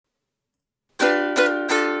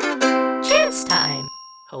Chance Time.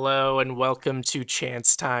 Hello and welcome to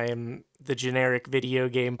Chance Time, the generic video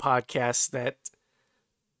game podcast that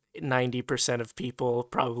 90% of people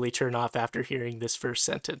probably turn off after hearing this first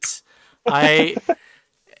sentence. I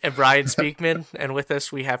am Brian Speakman, and with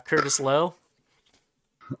us we have Curtis Lowe.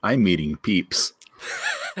 I'm eating peeps.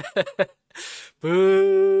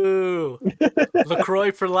 Boo!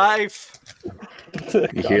 LaCroix for life.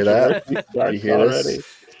 You hear that? You hear this?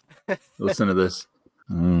 Listen to this.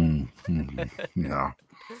 Yeah.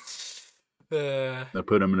 I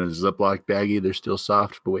put them in a Ziploc baggie. They're still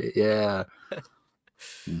soft, but yeah.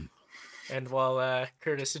 And while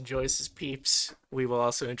Curtis enjoys his peeps, we will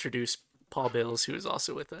also introduce Paul Bills, who is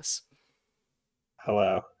also with us.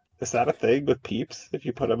 Hello. Is that a thing with peeps? If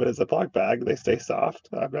you put them in a Ziploc bag, they stay soft?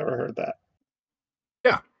 I've never heard that.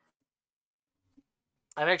 Yeah.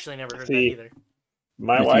 I've actually never heard that either.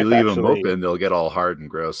 If you leave them open, they'll get all hard and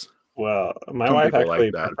gross. Well, my Some wife people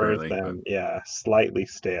actually like that, prefers apparently, them, slightly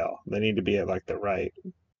stale. They need to be at like the right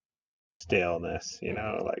staleness,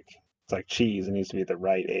 like it's like cheese. It needs to be the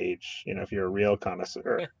right age. If you're a real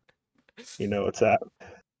connoisseur, you know what's up.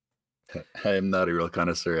 I am not a real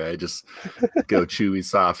connoisseur. I just go chewy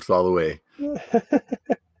soft all the way.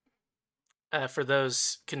 For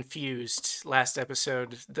those confused, last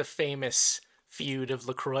episode, the famous feud of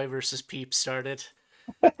LaCroix versus Peeps started.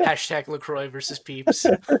 Hashtag LaCroix versus Peeps.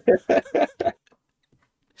 I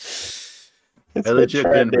legit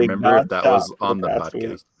didn't remember if that was on the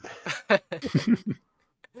podcast.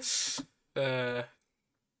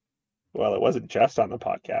 Well, it wasn't just on the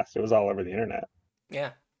podcast. It was all over the internet. Yeah.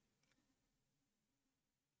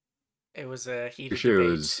 It was a heated sure debate.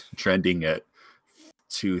 It was trending at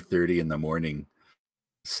 2:30 in the morning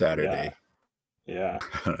Saturday. Yeah.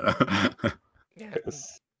 Yeah.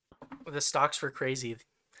 The stocks were crazy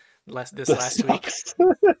last week.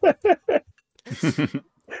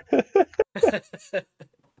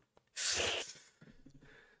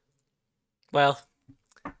 Well.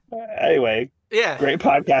 Anyway. Yeah. Great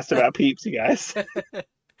podcast about peeps, you guys.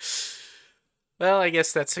 Well, I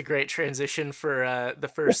guess that's a great transition for the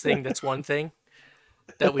first thing that's one thing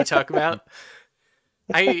that we talk about.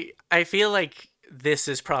 I feel like this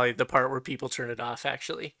is probably the part where people turn it off,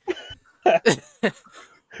 actually.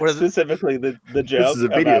 Specifically the joke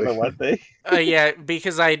about the one thing. Yeah,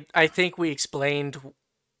 because I think we explained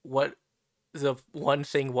what the one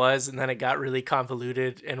thing was, and then it got really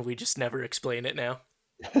convoluted, and we just never explain it now.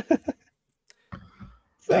 I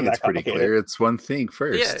think it's pretty clear. It's one thing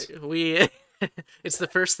first. Yeah, it's the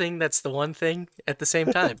first thing that's the one thing at the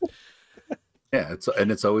same time. Yeah,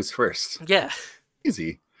 it's always first. Yeah.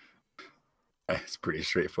 Easy. It's pretty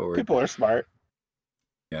straightforward. People are smart.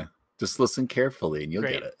 Yeah. Just listen carefully and you'll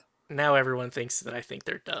Great. get it. Now everyone thinks that I think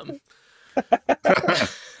they're dumb.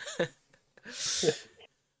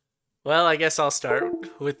 Well, I guess I'll start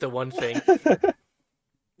with the one thing.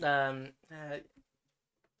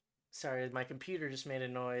 Sorry, my computer just made a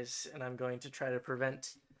noise, and I'm going to try to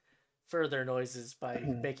prevent further noises by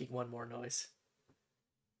making one more noise.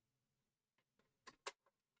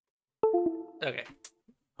 Okay.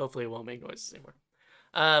 Hopefully it won't make noises anymore.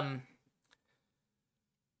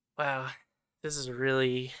 Wow. This is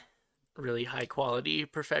really, really high quality,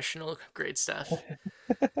 professional grade stuff.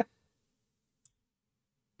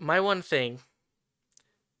 My one thing,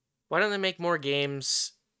 why don't they make more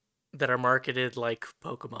games that are marketed like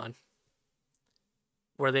Pokemon?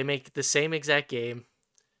 Where they make the same exact game,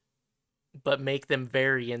 but make them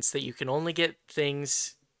variants that you can only get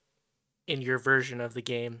things in your version of the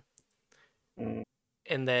game.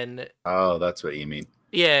 And then... Oh, that's what you mean.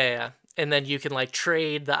 Yeah. And then you can like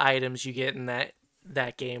trade the items you get in that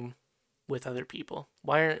game with other people.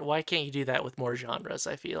 Why can't you do that with more genres?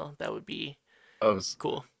 I feel that would be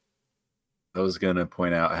cool. I was gonna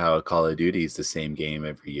point out how Call of Duty is the same game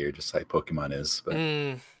every year, just like Pokemon is. But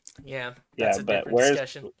yeah, that's a different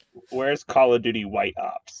discussion. Where's Call of Duty White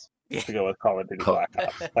Ops? To go with Call of Duty Black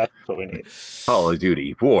Ops. That's what we need. Call of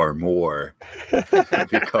Duty War More.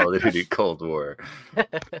 Call of Duty Cold War.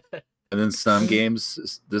 And then some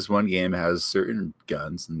games, this one game has certain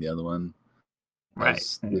guns, and the other one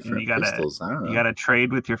has different pistols. I don't know. You gotta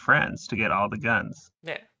trade with your friends to get all the guns.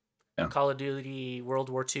 Yeah. Call of Duty World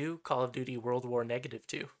War II, Call of Duty World War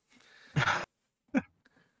 -2.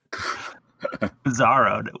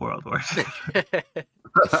 Bizarro World War II.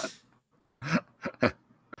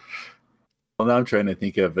 Well, now I'm trying to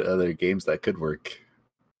think of other games that could work,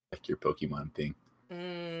 like your Pokemon thing.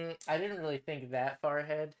 I didn't really think that far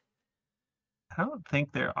ahead. I don't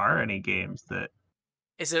think there are any games that...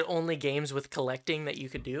 Is it only games with collecting that you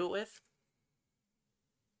could do it with?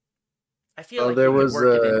 I feel like there you could was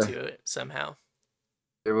work it into it somehow.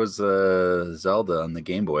 There was Zelda on the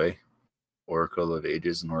Game Boy, Oracle of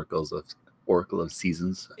Ages and Oracle of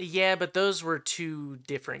Seasons. Yeah, but those were two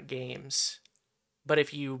different games. But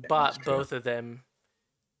if you That's bought true. both of them,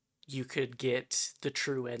 you could get the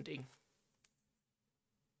true ending.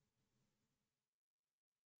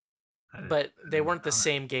 But they weren't the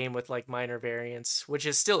same game with like minor variants, which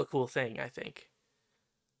is still a cool thing, I think.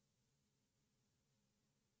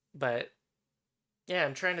 But yeah,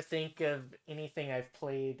 I'm trying to think of anything I've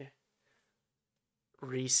played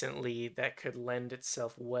recently that could lend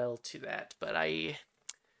itself well to that. But I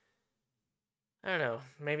don't know.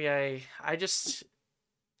 Maybe I just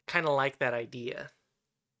kind of like that idea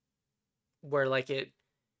where like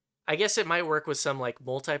I guess it might work with some like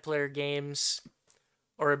multiplayer games,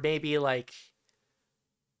 or maybe like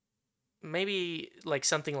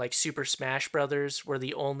something like Super Smash Brothers, where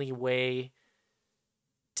the only way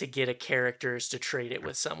to get a character is to trade it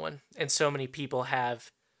with someone, and so many people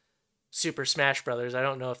have Super Smash Brothers. I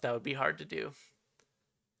don't know if that would be hard to do.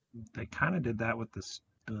 They kind of did that with the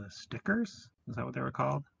stickers. Is that what they were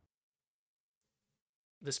called?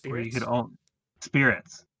 The Where you spirits. could own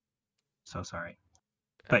spirits. So sorry,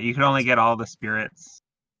 but you could only get all the spirits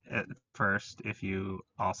at first if you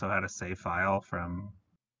also had a save file from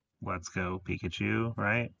Let's Go Pikachu,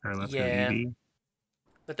 right? Or Let's Go Yeah, Eevee.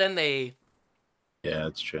 but then they Yeah,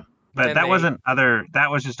 that's true. But that wasn't other.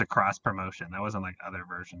 That was just a cross promotion. That wasn't like other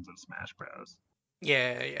versions of Smash Bros.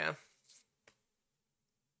 Yeah. Yeah,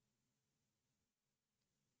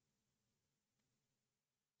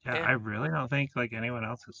 Yeah. I really don't think like anyone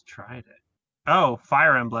else has tried it. Oh,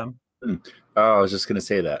 Fire Emblem. Oh, I was just gonna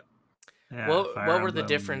say that. Yeah, what were the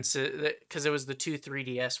differences? Because it was the two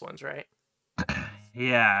 3DS ones, right?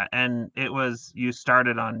 Yeah, and it was you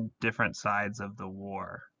started on different sides of the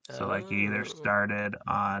war. So like you either started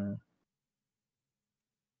on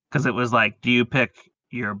because it was like, do you pick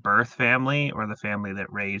your birth family or the family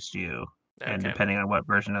that raised you? Okay. And depending on what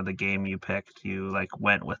version of the game you picked, you like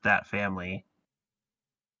went with that family.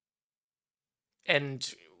 And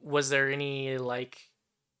was there any like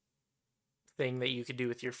thing that you could do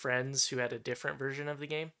with your friends who had a different version of the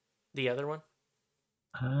game? The other one?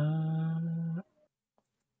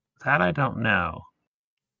 That I don't know.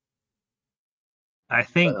 I That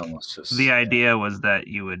think almost just the idea was that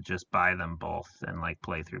you would just buy them both and like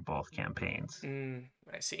play through both campaigns.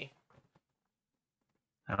 I see.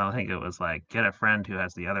 I don't think it was like get a friend who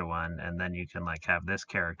has the other one and then you can like have this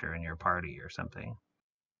character in your party or something.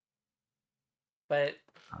 But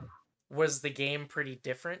was the game pretty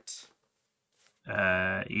different?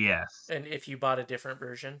 Yes. And if you bought a different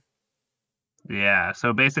version? Yeah,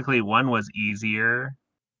 so basically one was easier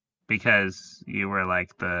because you were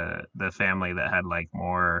like the family that had like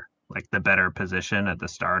more like the better position at the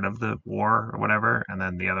start of the war or whatever, and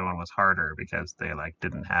then the other one was harder because they like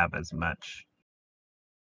didn't have as much.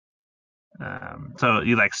 So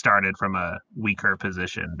you like started from a weaker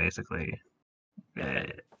position basically.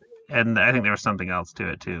 And I think there was something else to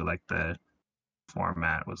it too, like the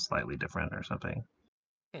format was slightly different or something.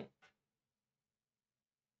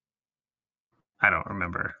 I don't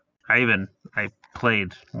remember. I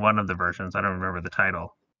played one of the versions. I don't remember the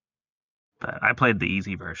title, but I played the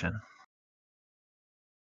easy version.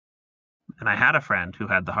 And I had a friend who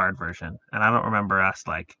had the hard version, and I don't remember us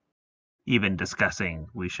like even discussing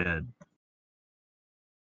we should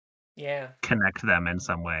connect them in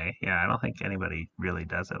some way. Yeah, I don't think anybody really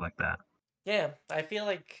does it like that. Yeah, I feel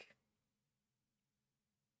like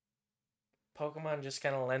Pokemon just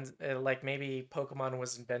kind of lends like maybe Pokemon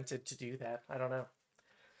was invented to do that. I don't know.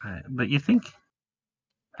 But you think,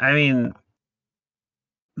 I mean,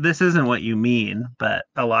 this isn't what you mean, but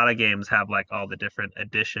a lot of games have like all the different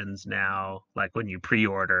editions now, like when you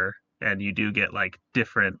pre-order and you do get like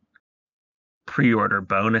different pre-order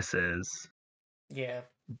bonuses. Yeah.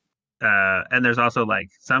 And there's also like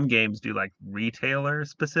some games do like retailer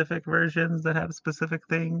specific versions that have specific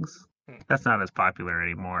things. That's not as popular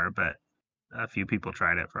anymore, but a few people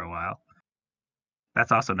tried it for a while.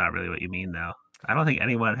 That's also not really what you mean though. I don't think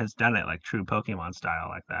anyone has done it like true Pokemon style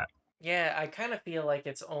like that. Yeah, I kind of feel like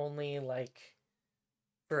it's only like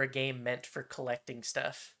for a game meant for collecting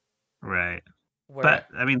stuff. Right. But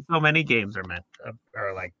I mean, so many games are meant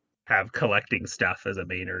or like have collecting stuff as a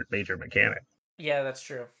major mechanic. Yeah, that's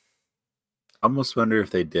true. I almost wonder if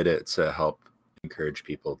they did it to help encourage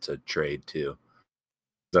people to trade too.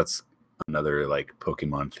 That's another like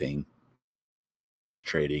Pokemon thing.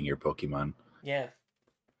 Trading your Pokemon. Yeah.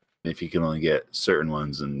 If you can only get certain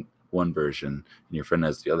ones in one version and your friend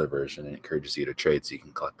has the other version, it encourages you to trade so you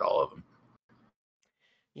can collect all of them.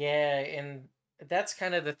 Yeah, and that's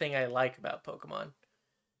kind of the thing I like about Pokemon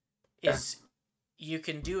is you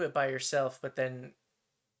can do it by yourself, but then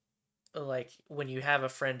like when you have a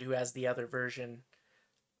friend who has the other version,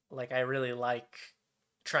 like I really like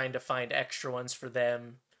trying to find extra ones for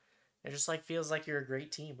them. It just like feels like you're a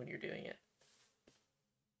great team when you're doing it.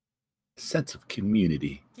 Sense of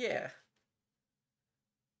community. Yeah.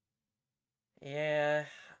 Yeah,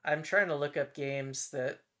 I'm trying to look up games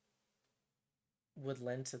that would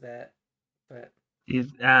lend to that, but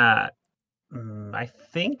I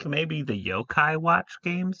think maybe the Yokai Watch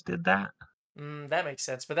games did that. that makes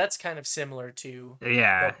sense. But that's kind of similar to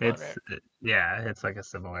Yeah, Pokemon, right? it's like a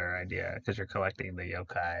similar idea because you're collecting the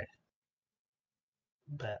yokai.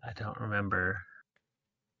 But I don't remember.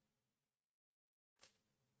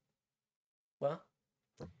 Well,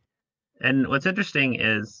 And what's interesting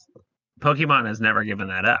is Pokemon has never given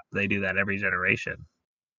that up. They do that every generation.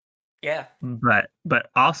 yeah. But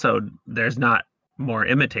also there's not more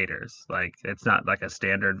imitators. Like it's not like a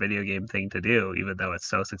standard video game thing to do, even though it's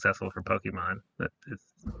so successful for Pokemon.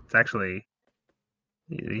 It's actually,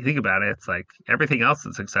 you think about it, it's like everything else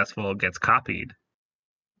that's successful gets copied.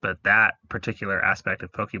 But that particular aspect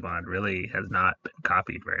of Pokemon really has not been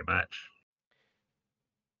copied very much.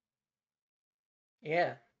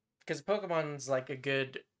 Yeah. Because Pokemon's like a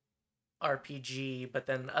good RPG, but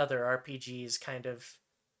then other RPGs kind of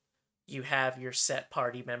you have your set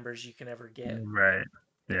party members you can ever get. Right.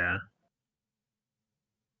 Yeah.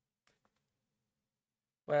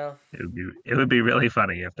 Well, It would be really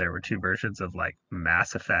funny if there were two versions of like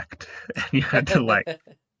Mass Effect and you had to like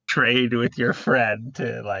trade with your friend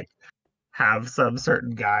to like have some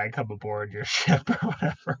certain guy come aboard your ship or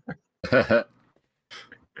whatever.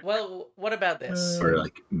 well, what about this? Or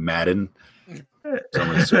like Madden. It's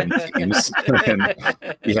only certain teams. And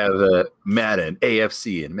you have the Madden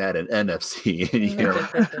AFC and Madden NFC.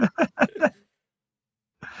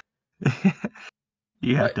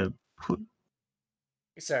 You have What? to.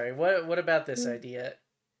 Sorry, what about this idea?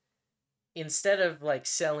 Instead of like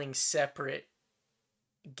selling separate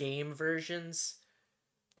game versions,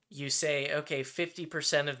 you say, okay,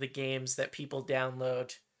 50% of the games that people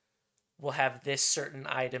download will have this certain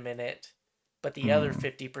item in it, but the other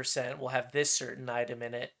 50% will have this certain item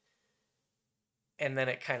in it. And then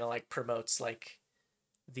it kind of like promotes like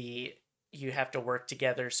you have to work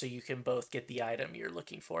together so you can both get the item you're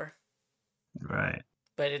looking for. Right.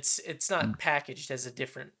 But it's not packaged as a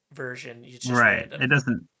different version. It's just Right.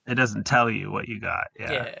 random. It doesn't tell you what you got.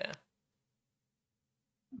 Yeah.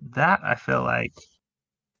 That I feel like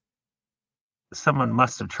someone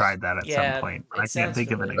must have tried that at Yeah, some point. it I can't sounds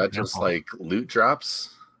think of an familiar. That just example. like loot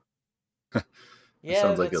drops. Yeah,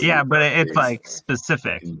 sounds like that's- a Yeah, but it's It's like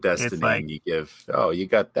specific. in Destiny, It's like, and you give, oh, you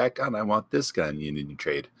got that gun, I want this gun. You need to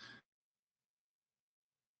trade.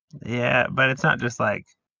 yeah, but it's not just like,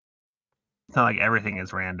 it's not like everything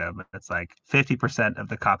is random. It's like 50% of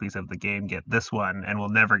the copies of the game get this one and will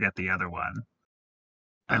never get the other one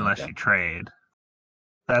unless Okay. you trade.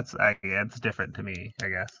 It's different to me, I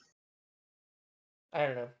guess. I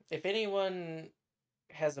don't know. If anyone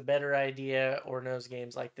has a better idea or knows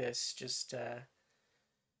games like this, just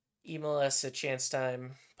email us at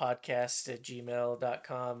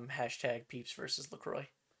chancetimepodcast@gmail.com, #Peeps versus LaCroix.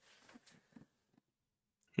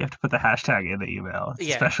 You have to put the hashtag in the email. It's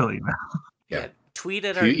Yeah. a special email. Yeah. Tweet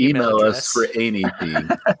at If our you email address. us for anything,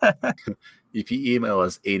 if you email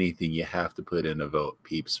us anything, you have to put in a vote,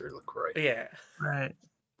 Peeps or LaCroix. Yeah. Right.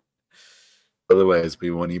 Otherwise,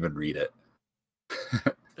 we won't even read it.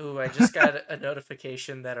 Ooh, I just got a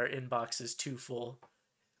notification that our inbox is too full.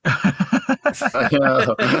 I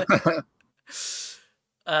know.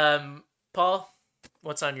 Paul,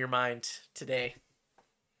 what's on your mind today?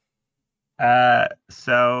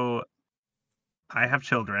 So I have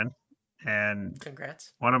children, and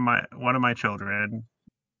Congrats. one of my children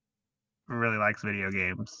really likes video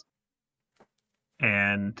games,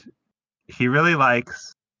 and he really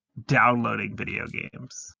likes downloading video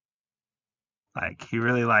games. Like he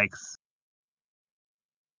really likes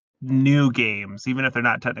new games, even if they're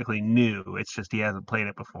not technically new. It's just he hasn't played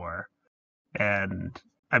it before. And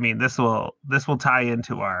I mean, this will tie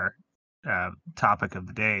into our topic of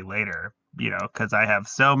the day later, because I have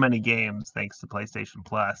so many games thanks to PlayStation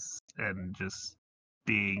Plus and just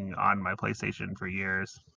being on my PlayStation for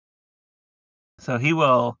years. So he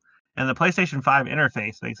will, and the PlayStation 5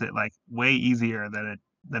 interface makes it like way easier than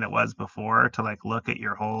it was before to like look at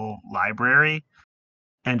your whole library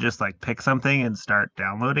and just like pick something and start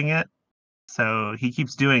downloading it. So he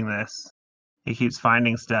keeps doing this. He keeps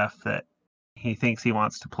finding stuff that he thinks he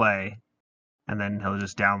wants to play, and then he'll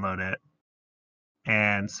just download it.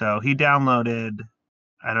 And so he downloaded,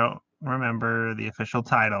 I don't remember the official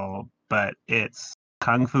title, but it's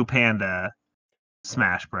Kung Fu Panda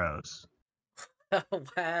Smash Bros.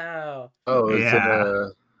 Wow. Oh, is it Yeah.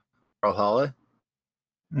 Brawlhalla?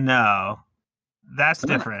 No, that's It's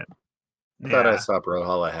not. different. I thought I Yeah, saw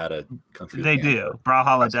Brawlhalla had a Kung Fu they Panda do.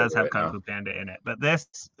 Brawlhalla does crossover have right Kung now. Fu Panda in it, but this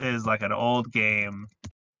is like an old game.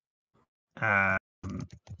 Um,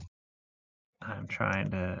 I'm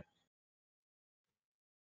trying to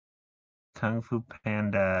Kung Fu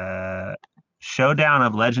Panda Showdown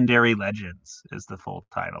of Legendary Legends is the full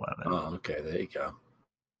title of it. Oh, okay. There you go.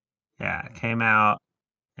 Yeah, it came out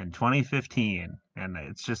in 2015, and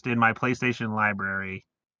it's just in my PlayStation library.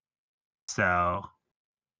 So,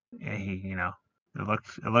 yeah,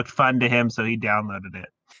 it looked fun to him, so he downloaded it.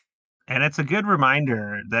 And it's a good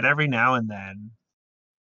reminder that every now and then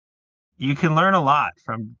you can learn a lot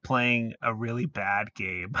from playing a really bad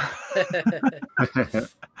game.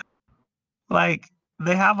 Like,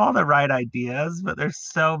 they have all the right ideas, but there's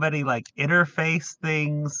so many like interface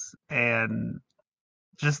things and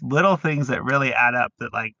just little things that really add up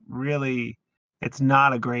that like really it's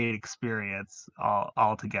not a great experience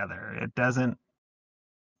altogether. It doesn't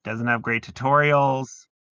have great tutorials.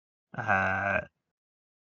 Uh,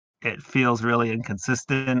 it feels really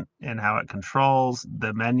inconsistent in how it controls.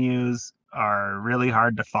 The menus are really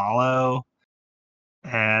hard to follow.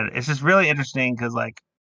 And it's just really interesting because like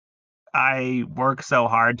I work so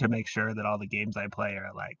hard to make sure that all the games I play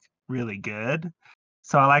are like really good.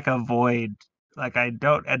 So I like avoid like I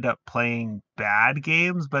don't end up playing bad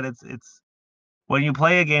games, but it's when you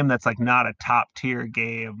play a game that's like not a top tier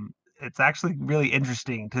game, it's actually really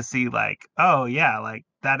interesting to see like, oh yeah, like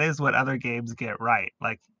that is what other games get right.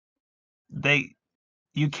 Like they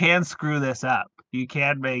you can screw this up. You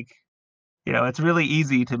can make, it's really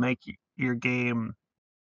easy to make your game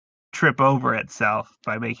trip over itself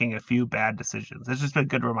by making a few bad decisions. It's just a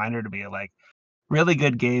good reminder to me of like really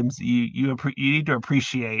good games. You need to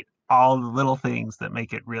appreciate all the little things that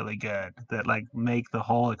make it really good, that like make the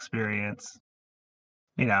whole experience.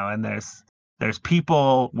 And there's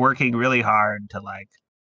people working really hard to like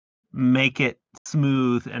make it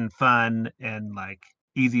smooth and fun and like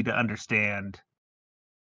easy to understand.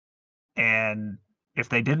 And if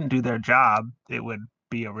they didn't do their job, it would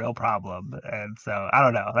be a real problem. And so I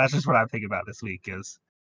don't know. That's just what I'm thinking about this week is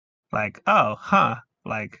like, oh, huh,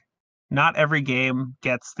 like not every game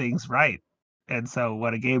gets things right. And so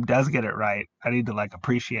when a game does get it right, I need to like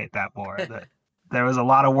appreciate that more. That there was a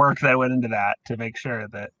lot of work that went into that to make sure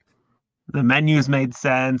that the menus made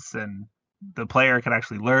sense and the player can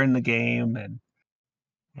actually learn the game and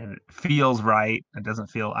it feels right. It doesn't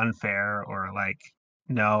feel unfair or like,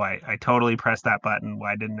 no, I totally pressed that button.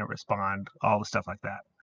 Why didn't it respond? All the stuff like that.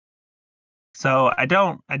 So I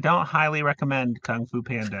don't highly recommend Kung Fu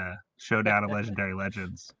Panda Showdown of Legendary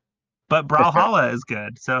Legends. But Brawlhalla is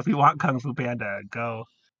good. So if you want Kung Fu Panda, go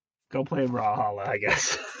play Brawlhalla, I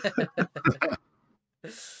guess.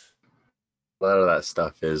 A lot of that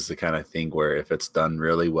stuff is the kind of thing where if it's done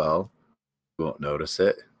really well, you won't notice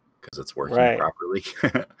it because it's working Right. properly.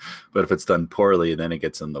 But if it's done poorly, then it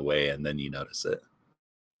gets in the way and then you notice it.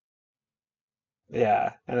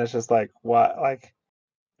 Yeah, and it's just like what like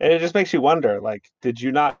and it just makes you wonder like did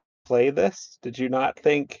you not play this? Did you not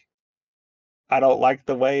think I don't like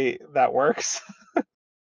the way that works?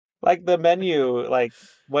 Like the menu like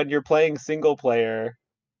when you're playing single player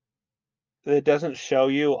it doesn't show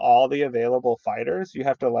you all the available fighters. You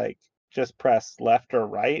have to like just press left or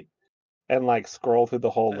right and like scroll through the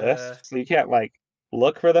whole list. So you can't like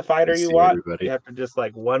look for the fighter you See want. everybody. You have to just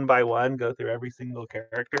like one by one go through every single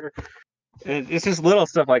character. And it's just little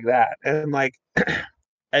stuff like that. And like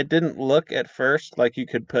I didn't look at first like you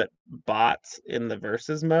could put bots in the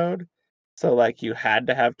versus mode. So like you had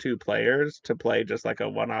to have two players to play just like a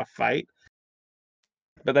one-off fight.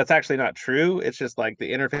 But that's actually not true. It's just like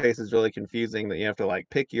the interface is really confusing that you have to like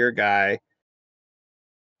pick your guy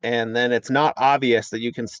and then it's not obvious that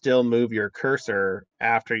you can still move your cursor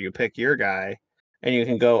after you pick your guy and you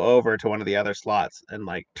can go over to one of the other slots and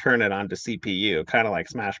like turn it onto CPU, kind of like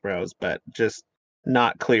Smash Bros, but just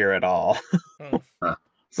not clear at all. Hmm.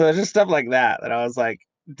 So it's just stuff like that I was like,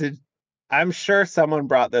 I'm sure someone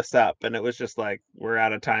brought this up and it was just like, we're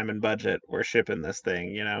out of time and budget. We're shipping this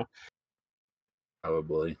thing,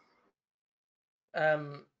 Probably.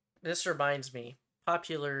 This reminds me,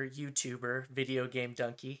 popular YouTuber, Video Game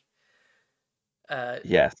Donkey.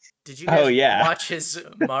 Yes. Did you Oh, guys yeah. watch his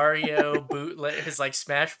Mario bootleg, his like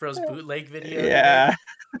Smash Bros bootleg video? Yeah.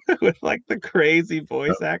 With like the crazy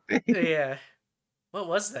voice acting. Yeah. What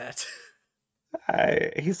was that?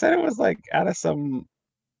 He said it was like out of some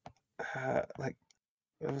like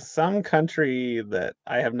it was some country that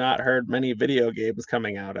I have not heard many video games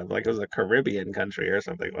coming out of. Like it was a Caribbean country or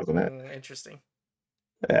something, wasn't it? Interesting.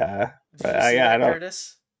 Yeah. Did But, you see yeah, I that, don't.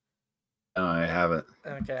 Curtis? No, I haven't.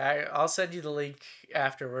 Okay, I'll send you the link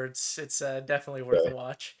afterwards. It's definitely worth a Okay.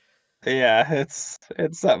 watch. Yeah, it's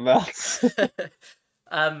something else.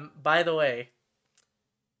 By the way,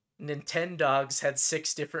 Nintendogs had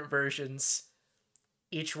 6 different versions.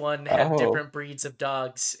 Each one had Oh, different breeds of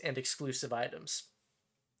dogs and exclusive items.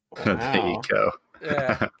 There you wow. go.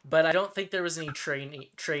 Yeah, but I don't think there was any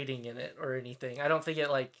trading in it or anything. I don't think it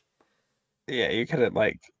like Yeah, you couldn't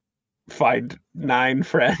like find 9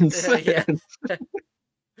 friends. yeah.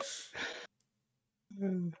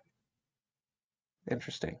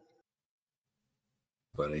 Interesting.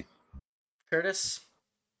 Buddy. Curtis,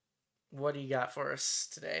 what do you got for us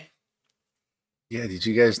today? Yeah, did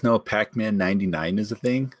you guys know Pac-Man 99 is a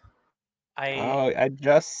thing? I I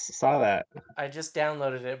just saw that. I just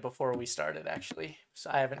downloaded it before we started actually, so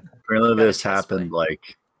I haven't Apparently got a this chance to play. happened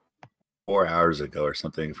like 4 hours ago or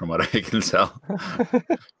something from what I can tell.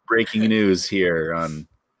 Breaking news here on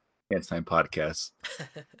Can't Time Podcast.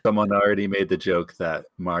 Someone already made the joke that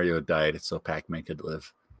Mario died so Pac-Man could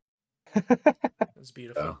live. It was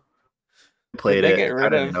beautiful. So played they it. get I rid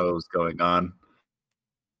didn't of- know what was going on.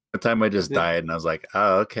 The time I just Did- died and I was like,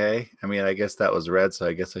 oh, okay. I mean, I guess that was red, so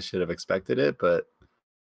I guess I should have expected it, but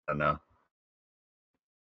I don't know.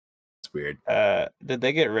 It's weird. Did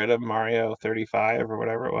they get rid of Mario 35 or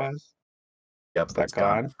whatever it was? Yep, Is that it's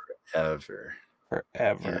gone gone? forever.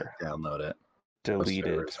 Yeah, Forever. download it. Most Deleted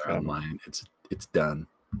servers are online. It's done.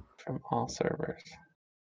 from all servers.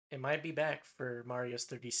 It might be back for Mario's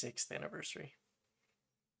 36th anniversary.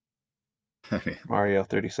 I mean, Mario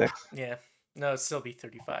 36. Yeah. No, it'd still be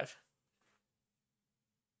 35.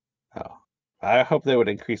 Oh. I hope they would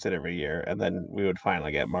increase it every year and then we would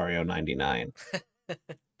finally get Mario 99.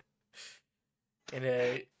 In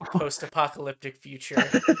a post-apocalyptic future,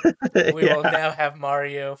 we will now have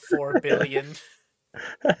Mario 4 billion.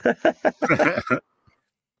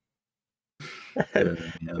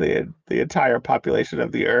 The entire population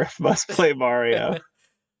of the earth must play Mario.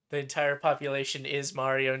 The entire population is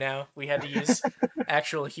Mario now. We had to use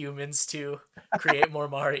actual humans to create more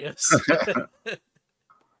Marios.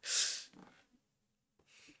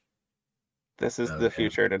 This is Oh, the yeah.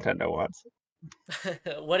 future Nintendo wants.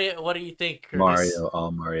 What do you think, Curtis, Mario,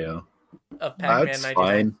 all Mario. of Pac-Man That's 99?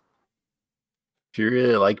 fine. If you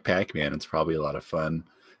really like Pac-Man, it's probably a lot of fun.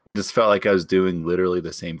 It just felt like I was doing literally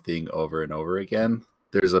the same thing over and over again.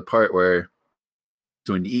 There's a part where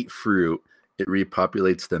so when you eat fruit, it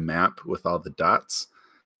repopulates the map with all the dots.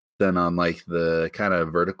 Then on like the kind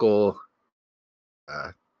of vertical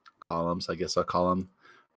columns, I guess I'll call them,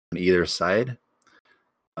 on either side,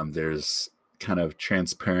 there's kind of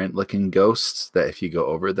transparent looking ghosts that if you go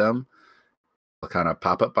over them, they'll kind of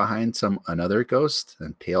pop up behind another ghost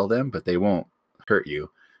and tail them, but they won't hurt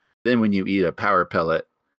you. Then when you eat a power pellet,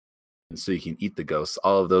 and so you can eat the ghosts,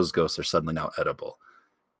 all of those ghosts are suddenly now edible.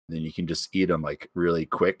 And then you can just eat them like really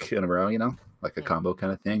quick in a row, like a combo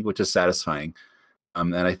kind of thing, which is satisfying.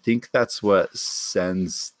 And I think that's what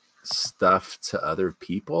sends stuff to other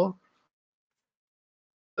people.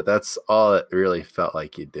 But that's all it really felt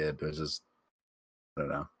like you did. It was just, I don't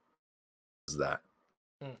know, it was that.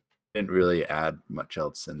 Didn't really add much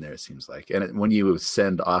else in there, it seems like. And when you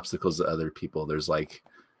send obstacles to other people, there's like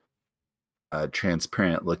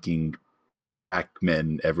transparent looking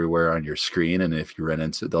Pac-Men everywhere on your screen, and if you run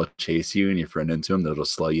into, they'll chase you, and if you run into them, they'll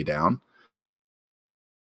slow you down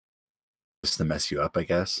just to mess you up, I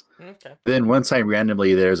guess. Okay. Then one time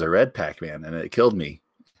randomly there's a red Pac-Man and it killed me.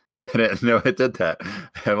 I didn't know it did that.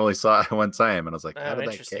 I only saw it one time and I was like, how did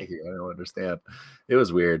that get here? I don't understand. It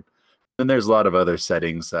was weird. Then there's a lot of other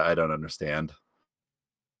settings that I don't understand.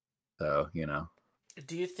 So,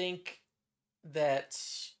 Do you think that,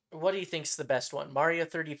 what do you think's the best one? Mario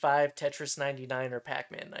 35, Tetris 99, or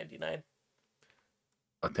Pac-Man 99?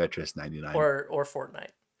 Tetris 99. Or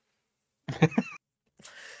Fortnite?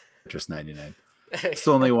 Tetris 99. It's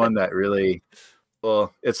the only one that really,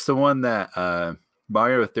 it's the one that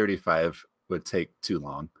Mario 35 would take too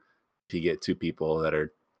long. If you get 2 people that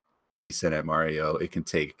are decent at Mario, it can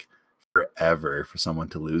take forever for someone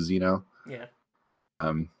to lose, Yeah.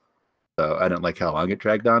 So I don't like how long it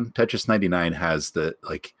dragged on. Tetris 99 has the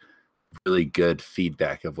like really good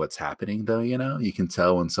feedback of what's happening though, you can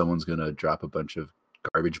tell when someone's going to drop a bunch of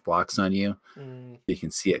garbage blocks on you. You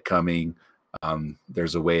can see it coming.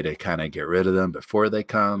 There's a way to kind of get rid of them before they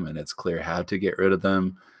come, and it's clear how to get rid of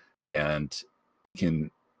them. And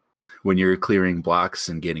when you're clearing blocks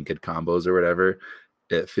and getting good combos or whatever,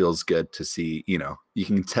 it feels good to see, you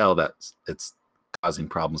can tell that it's causing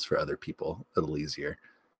problems for other people a little easier.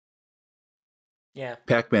 Yeah.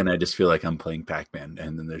 Pac-Man, I just feel like I'm playing Pac-Man,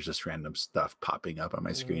 and then there's just random stuff popping up on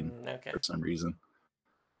my screen Okay. for some reason.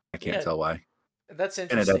 I can't Yeah, tell why. that's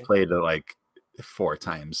And I interesting. played it like 4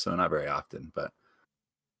 times, so not very often, but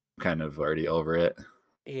I'm kind of already over it.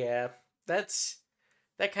 Yeah, that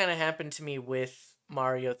kind of happened to me with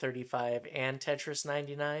Mario 35 and Tetris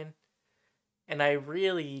 99. And I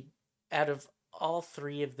really, out of all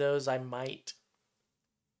three of those, I might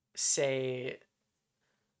say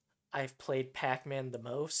I've played Pac-Man the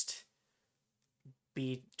most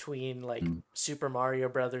between like Mm. Super Mario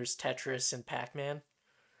Brothers, Tetris, and Pac-Man.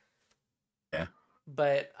 Yeah.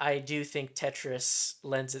 But I do think Tetris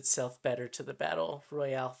lends itself better to the Battle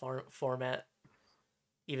Royale format,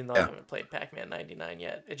 even though I Yeah. haven't played Pac-Man 99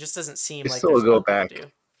 yet. It just doesn't seem I like still there's go nothing back. to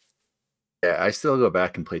do. Yeah, I still go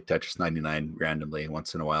back and play Tetris 99 randomly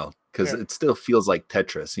once in a while because Yeah. it still feels like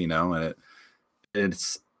Tetris, and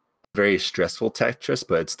it's very stressful Tetris,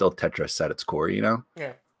 but it's still Tetris at its core, Yeah.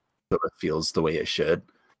 So it feels the way it should.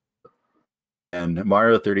 And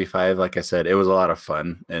Mario 35, like I said, it was a lot of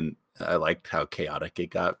fun, and I liked how chaotic it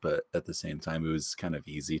got, but at the same time, it was kind of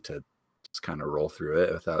easy to just kind of roll through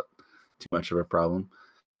it without too much of a problem.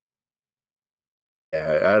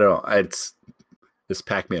 Yeah, I don't. It's this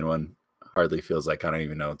Pac-Man one hardly feels like I don't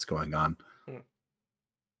even know what's going on. Well,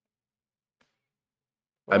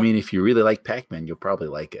 I mean, if you really like Pac-Man, you'll probably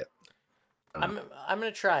like it. I'm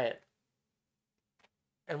gonna try it,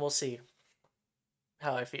 and we'll see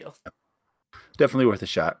how I feel. Definitely worth a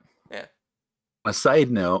shot. Yeah. A side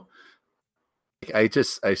note, I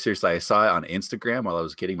seriously, I saw it on Instagram while I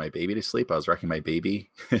was getting my baby to sleep. I was rocking my baby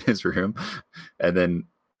in his room, and then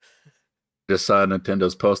just saw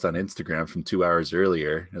Nintendo's post on Instagram from 2 hours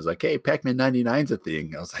earlier. It was like, "Hey, Pac-Man 99's a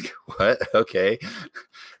thing." I was like, "What? Okay."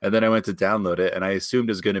 And then I went to download it, and I assumed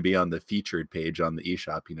it was going to be on the featured page on the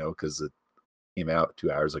eShop, because it came out 2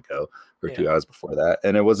 hours ago or 2 hours before that,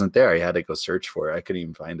 and it wasn't there. I had to go search for it. I couldn't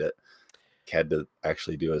even find it. Had to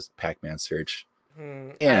actually do a Pac-Man search.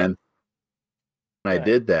 And when I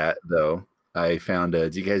did that, though, I found.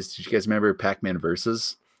 Did you guys remember Pac-Man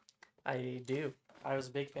Versus? I do. I was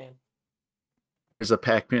a big fan. There's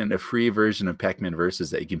a free version of Pac-Man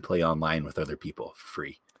Versus that you can play online with other people for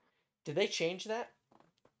free. Did they change that?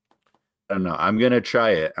 I don't know. I'm gonna try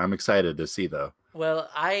it. I'm excited to see though. Well,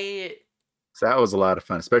 So that was a lot of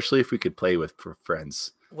fun, especially if we could play with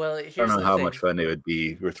friends. Well, I here's don't know the how thing. much fun it would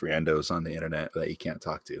be with randos on the internet that you can't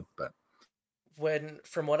talk to, but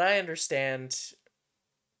From what I understand,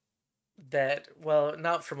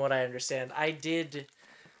 not from what I understand, I did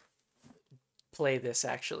play this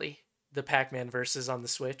actually, the Pac-Man Versus on the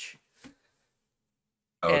Switch.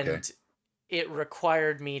 okay. And it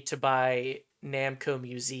required me to buy Namco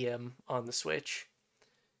Museum on the Switch.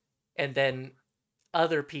 And then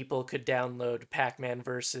other people could download Pac-Man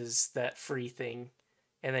Versus, that free thing,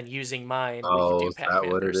 and then using mine we could do Is that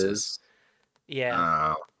Pac-Man what it Versus. is?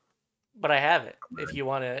 Yeah. But I have it if you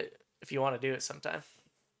want to do it sometime.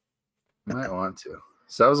 Might want to.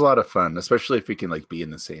 So that was a lot of fun, especially if we can be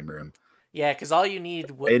in the same room. Yeah, because all you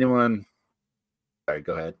need anyone. Sorry,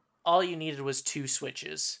 go ahead. All you needed was 2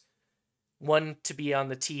 switches, one to be on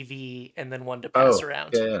the TV and then one to pass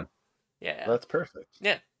around. Yeah. Well, that's perfect.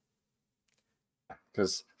 Yeah.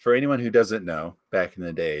 Because for anyone who doesn't know, back in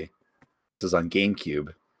the day, this was on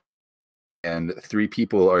GameCube, and 3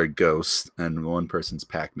 people are ghosts and 1 person's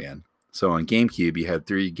Pac-Man. So on GameCube, you had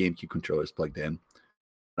 3 GameCube controllers plugged in, and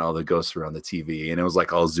all the ghosts were on the TV, and it was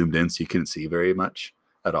all zoomed in, so you couldn't see very much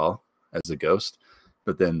at all as a ghost.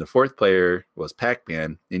 But then the 4th player was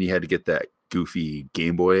Pac-Man, and you had to get that goofy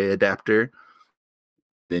Game Boy adapter.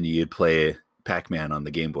 Then you'd play Pac-Man on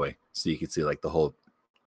the Game Boy, so you could see the whole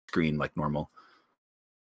screen like normal.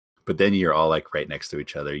 But then you're all right next to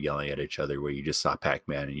each other, yelling at each other, where you just saw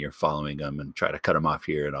Pac-Man and you're following them and try to cut him off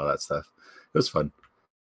here and all that stuff. It was fun.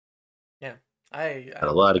 Yeah, I had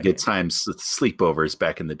a lot of good times, sleepovers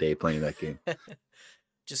back in the day playing that game.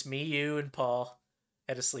 Just me, you, and Paul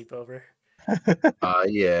at a sleepover.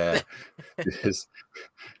 Yeah. Just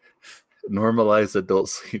normalized adult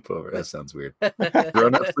sleepover. That sounds weird.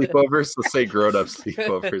 Grown-up sleepovers? Let's say grown-up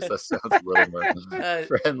sleepovers. That sounds a little more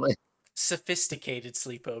friendly. Sophisticated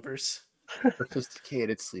sleepovers.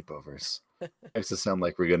 Sophisticated sleepovers. Makes it sound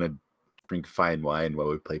like we're going to drink fine wine while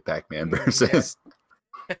we play Pac-Man Versus.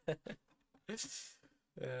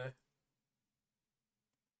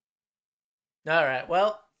 All right.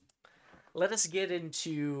 Well, let us get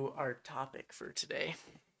into our topic for today.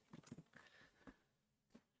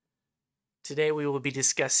 Today we will be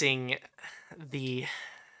discussing the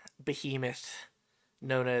behemoth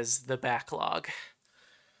known as the backlog.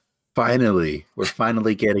 Finally, we're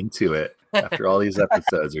finally getting to it. After all these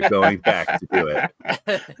episodes, we're going back to do it.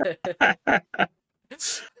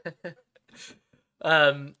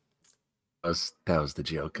 That was the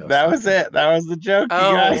joke. That was it. That was the joke. You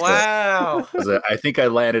Oh, guys. wow. I think I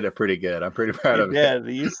landed it pretty good. I'm pretty proud You of it.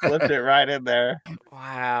 did. You slipped it right in there.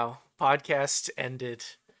 Wow. Podcast ended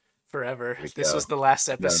forever. There we This go. was the last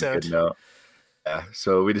That was a good episode. note. Yeah,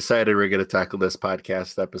 so we decided we're going to tackle this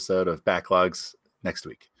podcast episode of backlogs next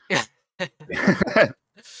week.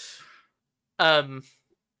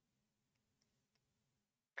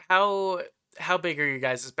 How big are you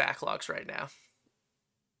guys' backlogs right now?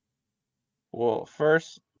 Well,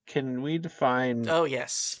 first, can we define Oh,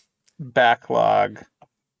 yes. backlog?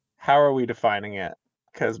 How are we defining it?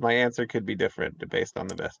 Because my answer could be different based on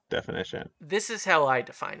the best definition. This is how I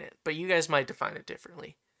define it, but you guys might define it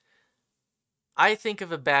differently. I think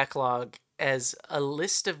of a backlog as a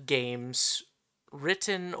list of games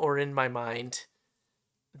written or in my mind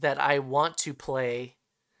that I want to play,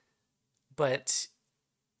 but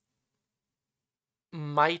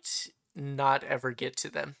might not ever get to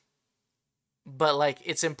them. But, like,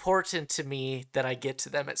 it's important to me that I get to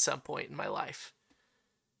them at some point in my life.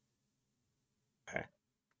 Okay.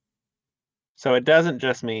 So it doesn't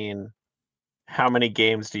just mean how many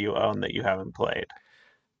games do you own that you haven't played.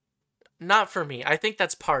 Not for me. I think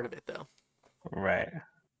that's part of it, though. Right.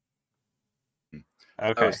 I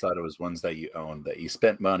Okay. always thought it was ones that you owned that you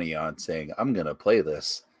spent money on saying, I'm going to play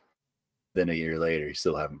this. Then a year later, you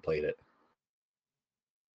still haven't played it.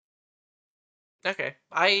 Okay.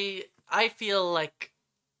 I feel like,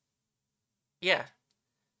 yeah,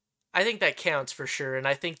 I think that counts for sure, and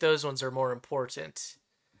I think those ones are more important.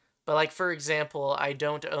 But, like, for example, I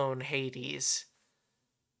don't own Hades,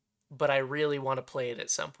 but I really want to play it at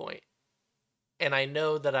some point. And I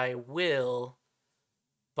know that I will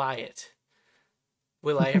buy it.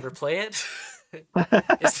 Will I ever play it?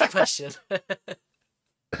 Is the question.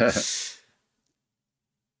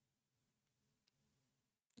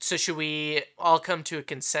 So should we all come to a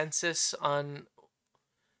consensus on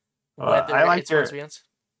whether I like it's ones we own?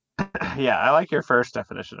 Yeah, I like your first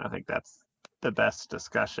definition. I think that's the best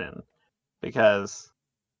discussion because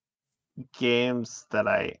games that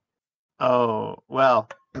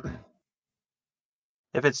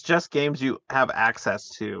if it's just games you have access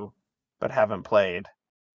to but haven't played,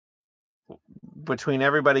 between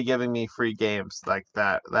everybody giving me free games like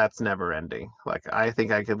that's never ending. Like I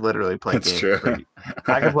think I could literally play That's games true.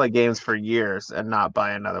 I could play games for years and not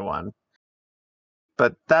buy another one.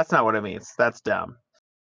 But that's not what it means. That's dumb.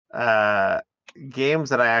 Games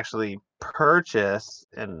that I actually purchase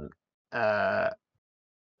and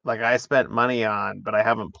like I spent money on, but I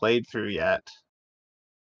haven't played through yet.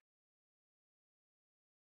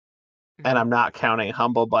 And I'm not counting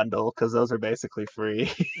Humble Bundle because those are basically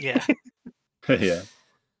free. Yeah. Yeah.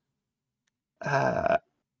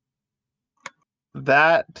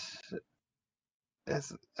 That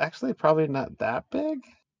is actually probably not that big.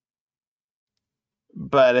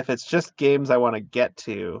 But if it's just games I want to get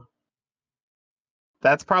to,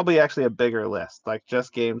 that's probably actually a bigger list. Like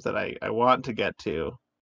just games that I want to get to,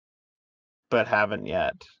 but haven't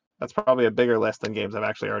yet. That's probably a bigger list than games I've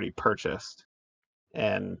actually already purchased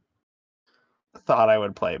and thought I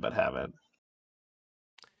would play, but haven't.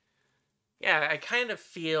 Yeah, I kind of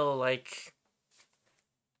feel like,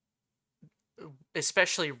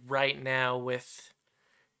 especially right now with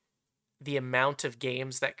the amount of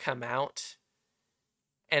games that come out,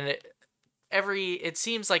 and it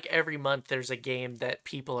seems like every month there's a game that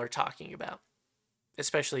people are talking about,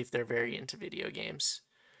 especially if they're very into video games.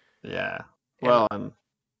 Yeah. Well, and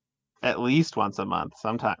at least once a month.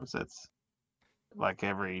 Sometimes it's like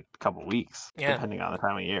every couple weeks, depending on the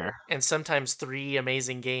time of year. And sometimes 3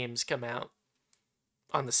 amazing games come out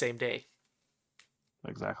on the same day.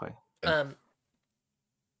 Exactly.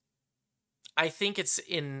 I think it's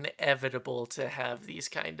inevitable to have these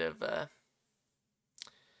kind of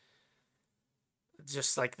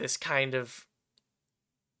just like this kind of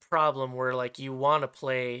problem where like you want to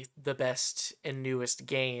play the best and newest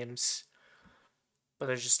games, but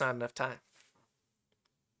there's just not enough time.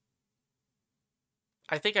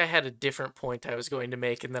 I think I had a different point I was going to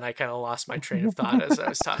make, and then I kind of lost my train of thought as I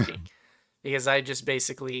was talking, because I just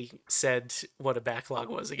basically said what a backlog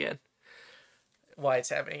was again. Why it's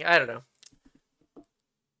happening, I don't know.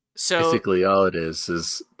 So basically, all it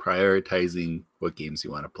is prioritizing what games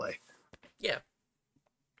you want to play. Yeah.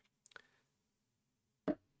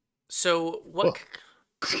 So what?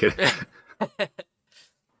 Just kidding.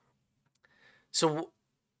 So,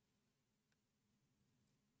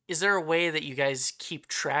 is there a way that you guys keep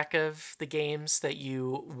track of the games that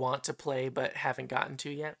you want to play but haven't gotten to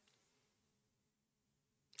yet?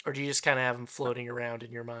 Or do you just kind of have them floating around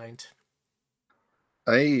in your mind?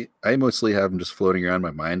 I mostly have them just floating around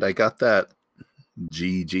my mind. I got that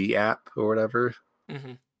GG app or whatever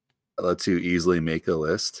Mm-hmm. that lets you easily make a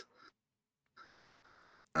list.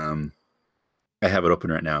 I have it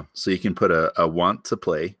open right now. So you can put a want to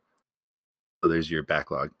play. So there's your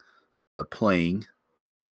backlog. A playing,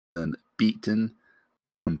 an beaten,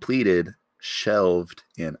 completed, shelved,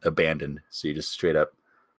 and abandoned. So you're just straight up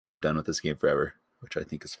done with this game forever, which I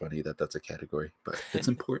think is funny that that's a category, but it's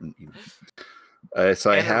important.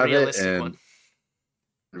 So I And a have it realistic and one.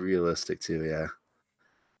 realistic too, yeah.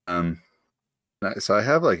 So I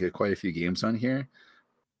have like quite a few games on here,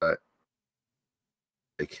 but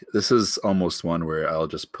like this is almost one where I'll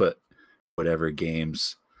just put whatever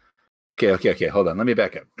games. Okay. Hold on, let me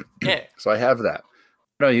back up. Yeah. So I have that.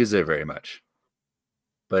 I don't use it very much,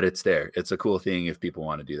 but it's there. It's a cool thing if people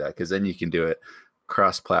want to do that, because then you can do it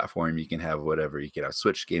cross-platform. You can have whatever. You can have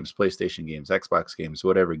Switch games, PlayStation games, Xbox games,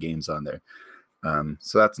 whatever games on there.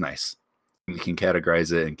 So that's nice. You can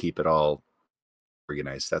categorize it and keep it all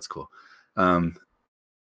organized. That's cool. The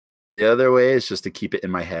other way is just to keep it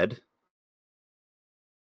in my head.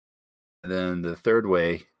 And then the third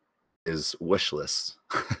way is wish lists.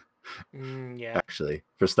 Yeah. Actually,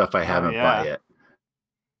 for stuff I haven't yeah. bought yet.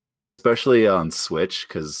 Especially on Switch,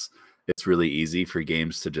 because it's really easy for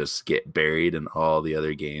games to just get buried in all the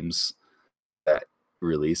other games that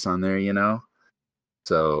release on there, you know?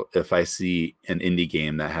 So if I see an indie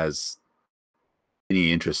game that has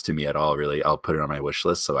any interest to me at all, really, I'll put it on my wish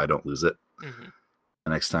list so I don't lose it. Mm-hmm.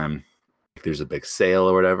 The next time if there's a big sale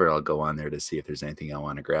or whatever, I'll go on there to see if there's anything I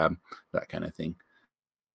want to grab, that kind of thing.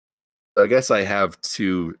 So I guess I have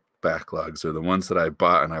two backlogs, or the ones that I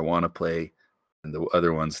bought and I want to play, and the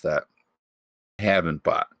other ones that I haven't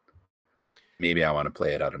bought. Maybe I want to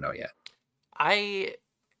play it. I don't know yet. I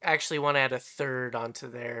actually want to add a third onto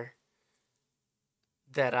there,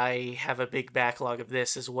 that I have a big backlog of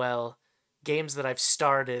this as well. Games that I've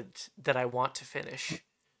started that I want to finish,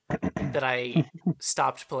 that I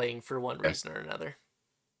stopped playing for one reason or another.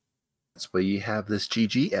 That's why you have this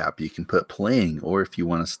GG app. You can put playing, or if you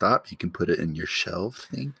want to stop, you can put it in your shelf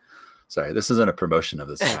thing. Sorry, this isn't a promotion of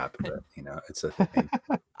this app, but it's a thing.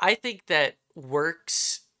 I think that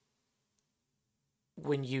works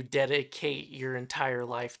when you dedicate your entire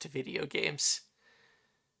life to video games.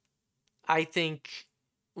 I think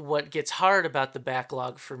what gets hard about the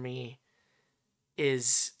backlog for me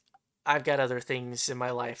is I've got other things in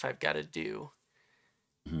my life I've got to do.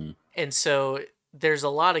 Mm-hmm. And so there's a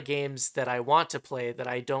lot of games that I want to play that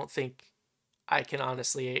I don't think I can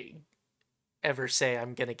honestly ever say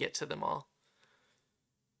I'm going to get to them all.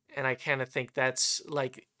 And I kind of think that's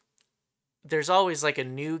like, there's always like a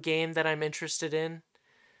new game that I'm interested in,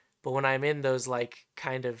 but when I'm in those like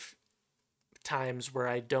kind of times where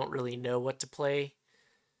I don't really know what to play,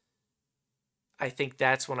 I think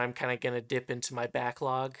that's when I'm kind of going to dip into my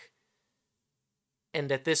backlog.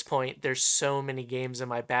 And at this point, there's so many games in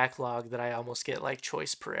my backlog that I almost get like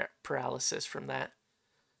choice paralysis from that.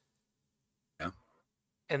 Yeah.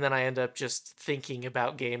 And then I end up just thinking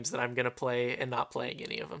about games that I'm going to play and not playing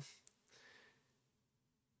any of them.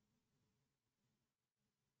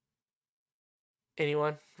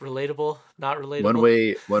 Anyone? Relatable? Not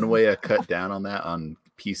relatable? One way I cut down on that on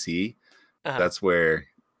PC, that's where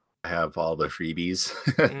I have all the freebies.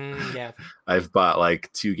 Yeah. I've bought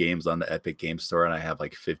like 2 games on the Epic Game Store, and I have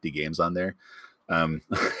like 50 games on there.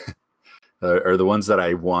 Or the ones that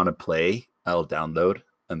I want to play, I'll download,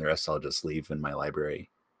 and the rest I'll just leave in my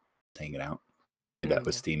library, hanging out. And that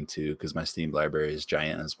with Steam too, because my Steam library is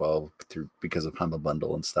giant as well because of Humble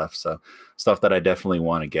Bundle and stuff. So stuff that I definitely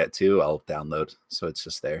want to get to, I'll download, so it's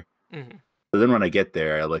just there. Mm-hmm. But then when I get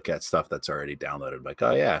there, I look at stuff that's already downloaded, like,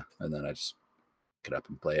 oh yeah, and then I just pick it up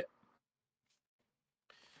and play it.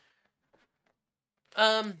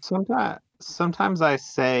 Sometimes I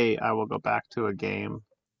say I will go back to a game,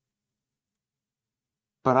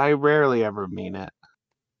 but I rarely ever mean it.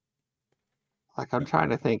 Like, I'm trying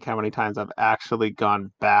to think how many times I've actually gone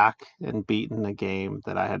back and beaten a game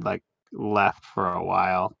that I had like left for a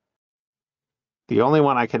while. The only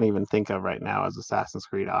one I can even think of right now is Assassin's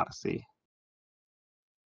Creed Odyssey.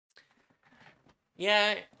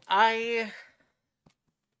 Yeah, I've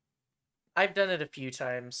done it a few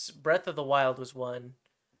times. Breath of the Wild was one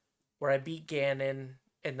where I beat Ganon,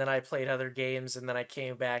 and then I played other games, and then I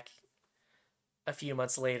came back a few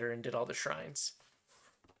months later and did all the shrines.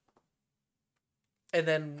 And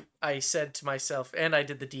then I said to myself, and I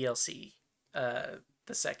did the DLC, the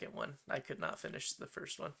second one. I could not finish the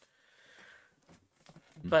first one.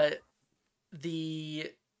 But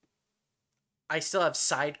I still have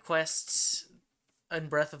side quests in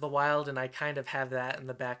Breath of the Wild, and I kind of have that in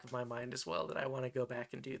the back of my mind as well, that I want to go back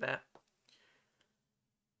and do that.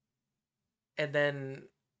 And then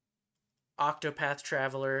Octopath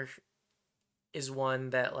Traveler is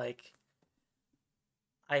one that, like,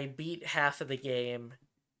 I beat half of the game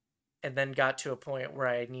and then got to a point where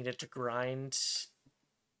I needed to grind.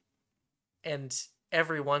 And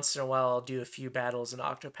every once in a while, I'll do a few battles in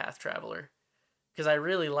Octopath Traveler because I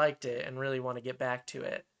really liked it and really want to get back to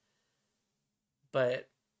it. But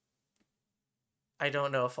I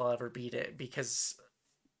don't know if I'll ever beat it because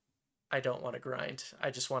I don't want to grind. I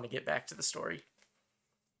just want to get back to the story.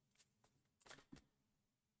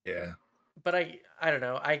 Yeah. But I don't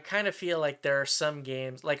know. I kind of feel like there are some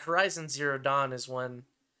games, like Horizon Zero Dawn is one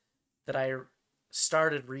that I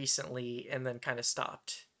started recently and then kind of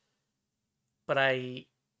stopped. But I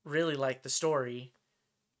really like the story,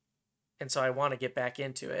 and so I want to get back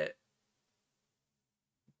into it.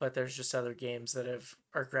 But there's just other games that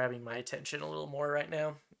are grabbing my attention a little more right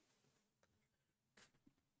now.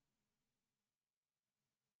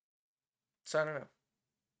 So I don't know.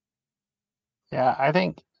 Yeah, I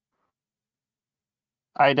think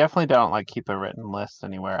I definitely don't like keep a written list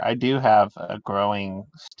anywhere. I do have a growing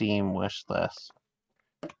Steam wish list.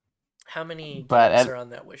 How many But games are on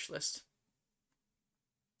that wish list?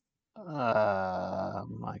 I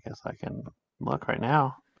guess I can look right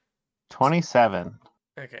now. 27.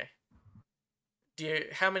 Okay.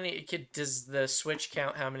 Does the Switch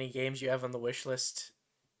count how many games you have on the wish list,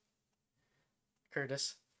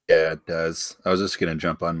 Curtis? Yeah, it does. I was just gonna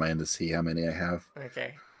jump on mine to see how many I have.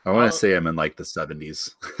 Okay. I want to say I'm in like the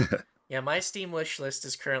 70s. Yeah, my Steam wish list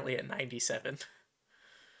is currently at 97.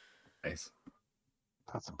 Nice.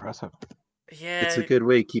 That's impressive. Yeah. It's a good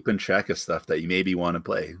way of keeping track of stuff that you maybe want to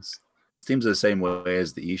play. Seems the same way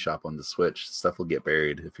as the eShop on the Switch. Stuff will get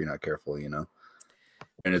buried if you're not careful, you know.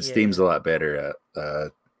 And it Steam's a lot better at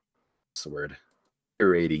what's the word?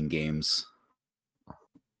 Curating games.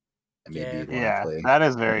 And maybe you'd want to play. That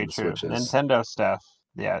is very true. Switches. Nintendo stuff.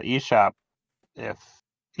 Yeah, eShop. If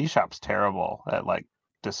eShop's terrible at like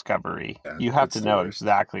discovery, you have to know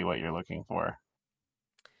exactly what you're looking for.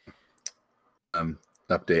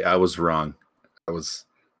 Update. I was wrong. I was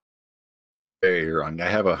very wrong. I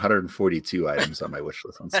have 142 items on my wish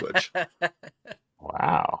list on Switch.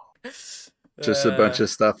 Wow. Just a bunch of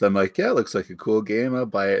stuff that I'm like, yeah, it looks like a cool game. I'll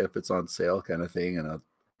buy it if it's on sale, kind of thing, and I'll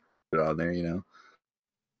put it on there, you know.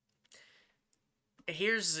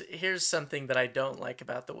 Here's something that I don't like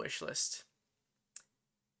about the wish list.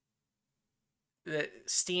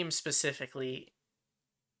 Steam specifically,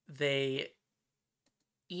 they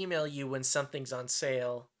email you when something's on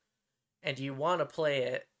sale and you want to play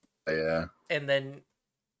it. Yeah. And then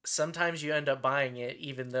sometimes you end up buying it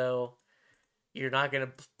even though you're not going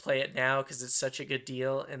to play it now because it's such a good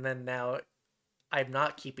deal. And then now I'm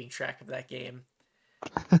not keeping track of that game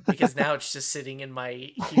because now it's just sitting in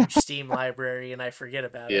my huge Steam library and I forget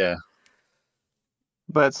about it. Yeah.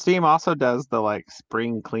 But Steam also does the like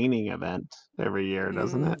spring cleaning event every year,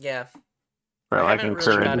 doesn't it? Yeah. For I like haven't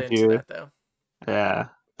really got into that though. Yeah.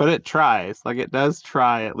 But it tries. Like it does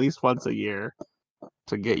try at least once a year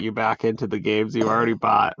to get you back into the games you already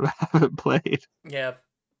bought but haven't played. Yeah.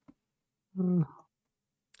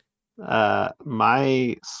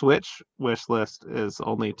 My Switch wish list is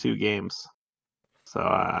only 2 games. So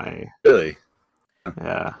Really?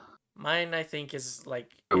 Yeah. Mine I think is like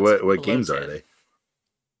what games are they?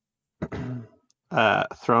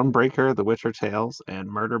 Thronebreaker, The Witcher Tales, and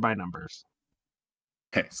Murder by Numbers.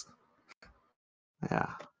 Nice. Yeah.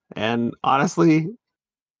 And honestly,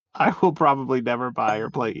 I will probably never buy or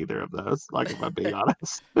play either of those, like if I'm being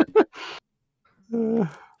honest.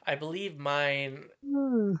 I believe mine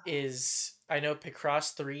is, I know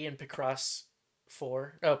Picross 3 and Picross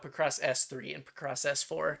 4. Oh, Picross S3 and Picross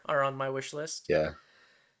S4 are on my wish list. Yeah.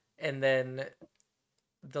 And then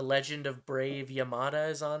The Legend of Brave Yamada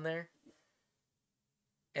is on there.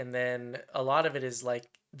 And then a lot of it is like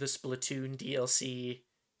the Splatoon DLC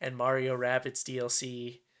and Mario Rabbids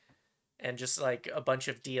DLC and just like a bunch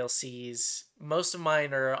of DLCs. Most of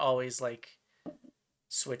mine are always like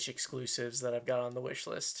Switch exclusives that I've got on the wish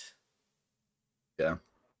list. Yeah.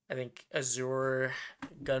 I think Azure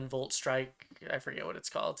Gunvolt Strike, I forget what it's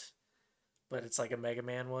called, but it's like a Mega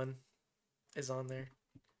Man one, is on there.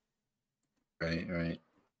 Right.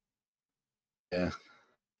 Yeah.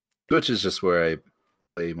 Switch is just where I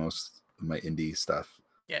play most of my indie stuff.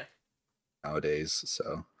 Yeah. Nowadays,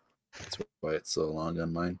 so that's why it's so long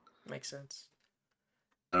on mine. Makes sense.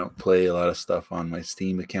 I don't play a lot of stuff on my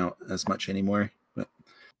Steam account as much anymore. But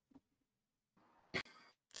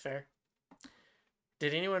fair.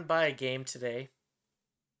 Did anyone buy a game today?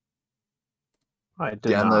 I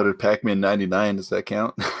did not. Downloaded Pac-Man 99. Does that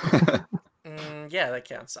count? Yeah, that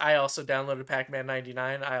counts. I also downloaded Pac-Man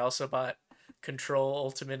 99. I also bought Control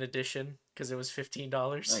Ultimate Edition because it was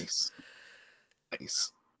 $15.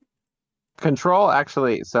 Nice. Control,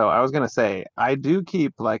 actually, so I was going to say, I do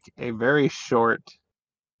keep like a very short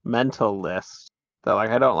mental list that like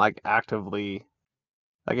I don't like actively,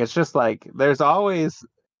 like it's just like there's always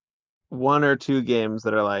one or two games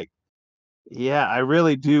that are like, yeah, I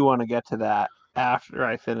really do want to get to that after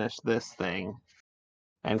I finish this thing.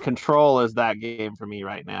 And Control is that game for me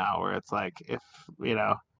right now, where it's like if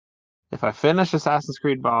I finish Assassin's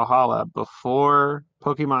Creed Valhalla before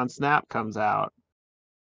Pokemon Snap comes out,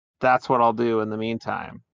 that's what I'll do in the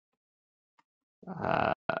meantime.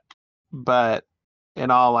 But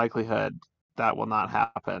in all likelihood, that will not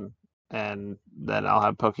happen. And then I'll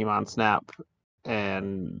have Pokemon Snap,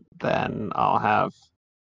 and then I'll have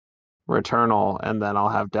Returnal, and then I'll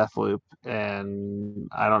have Deathloop, and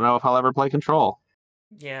I don't know if I'll ever play Control.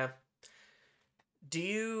 Yeah.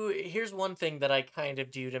 Here's one thing that I kind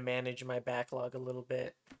of do to manage my backlog a little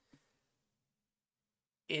bit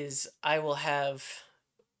is I will have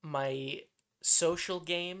my social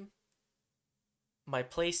game, my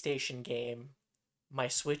PlayStation game, my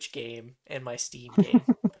Switch game, and my Steam game.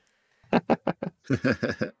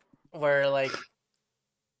 Where like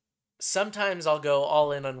sometimes I'll go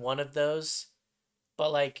all in on one of those,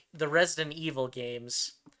 but like the Resident Evil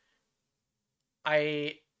games,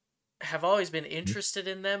 I have always been interested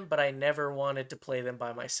in them, but I never wanted to play them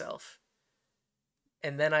by myself.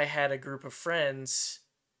 And then I had a group of friends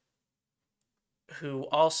who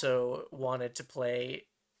also wanted to play.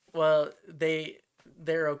 Well,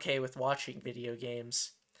 they're okay with watching video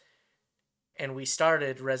games. And we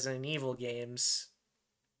started Resident Evil games,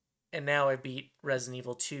 and now I beat Resident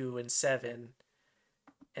Evil 2 and 7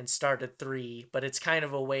 and started 3, but it's kind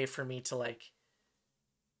of a way for me to like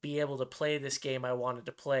be able to play this game I wanted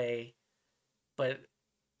to play, but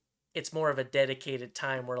it's more of a dedicated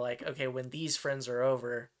time where like, okay, when these friends are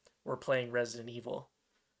over, we're playing Resident Evil,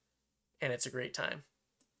 and it's a great time.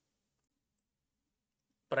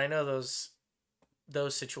 But I know those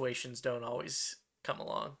situations don't always come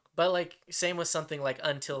along. But like same with something like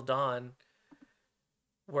Until Dawn,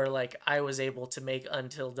 where like I was able to make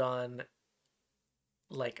Until Dawn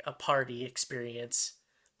like a party experience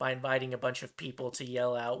by inviting a bunch of people to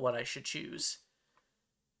yell out what I should choose.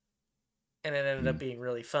 And it ended up being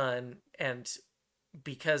really fun. And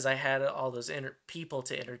because I had all those people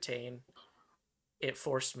to entertain, it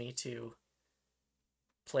forced me to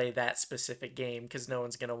play that specific game because no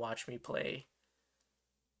one's going to watch me play,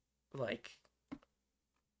 like,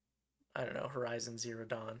 I don't know, Horizon Zero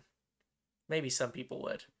Dawn. Maybe some people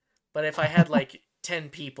would. But if I had like 10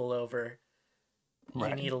 people over,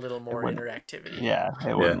 you need a little more interactivity. Yeah,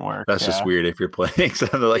 it wouldn't work. That's just weird if you're playing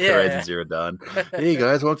something like Horizon Zero Dawn. Hey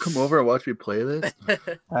guys, want to come over and watch me play this?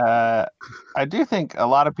 I do think a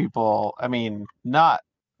lot of people, I mean, not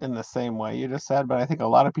in the same way you just said, but I think a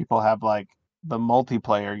lot of people have like the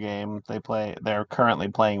multiplayer game they're currently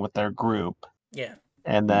playing with their group. Yeah.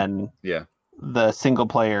 And then the single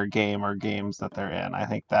player game or games that they're in. I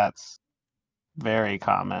think that's very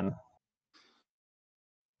common.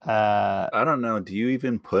 I don't know. Do you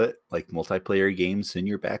even put like multiplayer games in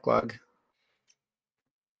your backlog?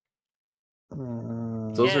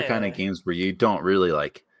 Those are kind of games where you don't really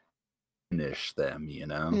like finish them, you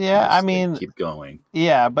know? Yeah, just, I mean, keep going.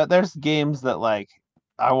 Yeah, but there's games that like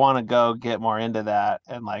I want to go get more into that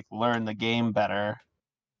and like learn the game better.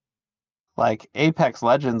 Like Apex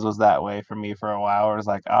Legends was that way for me for a while. Where it was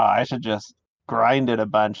like, oh, I should just grind it a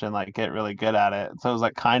bunch and like get really good at it. So it was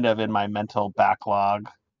like kind of in my mental backlog.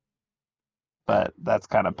 But that's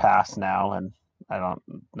kind of past now, and I don't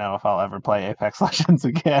know if I'll ever play Apex Legends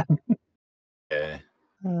again.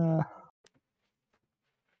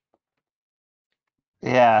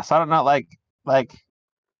 Yeah, so I don't know, like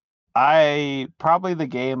I probably the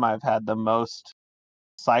game I've had the most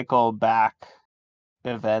cycle back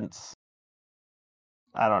events.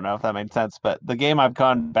 I don't know if that made sense, but the game I've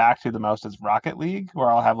gone back to the most is Rocket League, where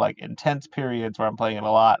I'll have like intense periods where I'm playing it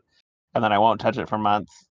a lot, and then I won't touch it for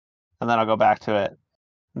months, and then I'll go back to it.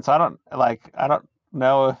 And so I don't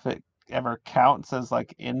know if it ever counts as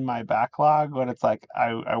like in my backlog when it's like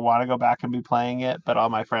I want to go back and be playing it, but all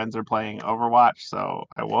my friends are playing Overwatch, so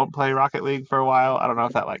I won't play Rocket League for a while. I don't know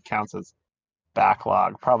if that like counts as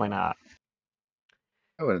backlog. Probably not.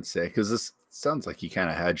 I wouldn't say, because this sounds like you kind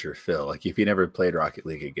of had your fill. Like if you never played Rocket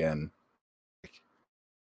League again,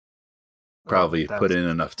 probably put in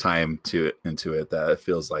enough time into it that it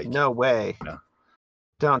feels like no way. No.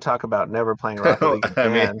 Don't talk about never playing Rocket League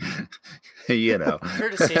again. I mean, you know.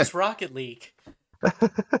 Curtis hates Rocket League.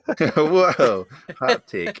 Whoa, hot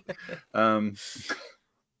take. I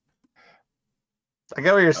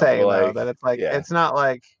get what you're saying though. Like, That it's like yeah. it's not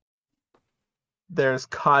like there's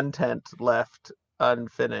content left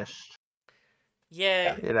unfinished.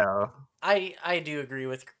 Yeah, You know. I do agree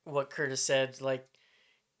with what Curtis said. Like,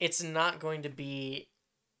 it's not going to be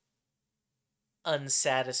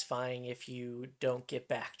unsatisfying if you don't get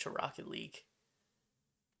back to Rocket League.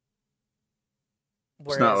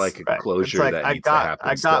 It's not like a Right. It's closure like that I needs to got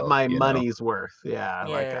happen still, my you know? money's worth. Yeah.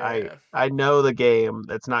 Like Yeah. I know the game.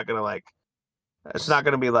 It's not gonna like it's not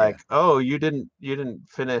gonna be like, oh, you didn't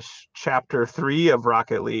finish chapter 3 of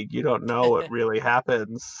Rocket League. You don't know what really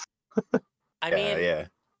happens. I Yeah, mean, yeah.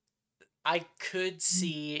 I could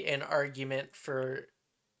see an argument for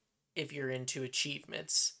if you're into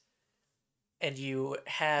achievements and you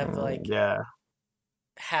have like Yeah.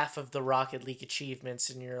 half of the Rocket League achievements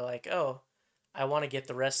and you're like, oh, I want to get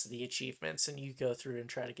the rest of the achievements, and you go through and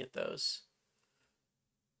try to get those.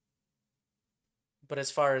 But as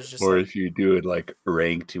far as just Or like, if you do it like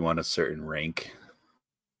ranked, you want a certain rank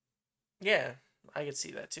yeah, I could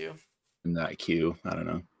see that too. in that queue. I don't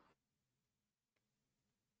know.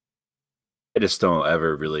 I just don't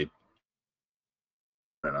ever really.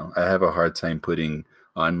 I don't know. I have a hard time putting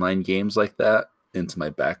online games like that into my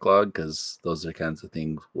backlog because those are kinds of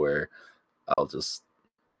things where I'll just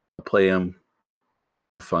play them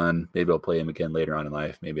fun. Maybe I'll play them again later on in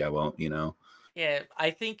life. Maybe I won't. You know. Yeah,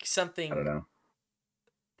 I think I don't something know.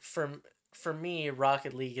 for me,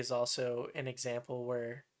 Rocket League is also an example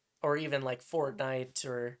where, or even like Fortnite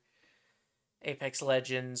or Apex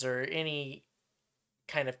Legends or any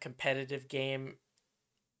kind of competitive game,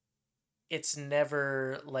 it's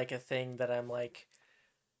never like a thing that I'm like,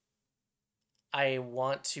 I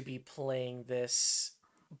want to be playing this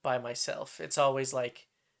by myself. It's always like,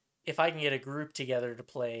 if I can get a group together to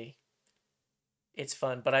play, it's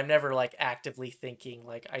fun, but I'm never like actively thinking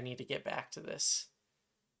like I need to get back to this.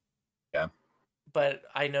 Yeah. But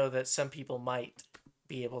I know that some people might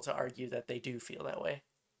be able to argue that they do feel that way.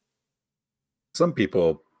 Some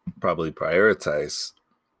people probably prioritize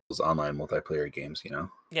those online multiplayer games. You know.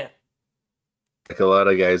 Yeah. Like a lot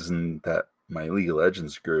of guys in that my League of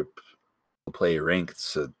Legends group will play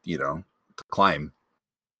ranked to, you know, to climb,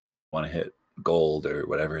 want to hit gold or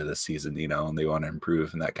whatever this season, you know, and they want to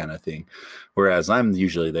improve and that kind of thing. Whereas I'm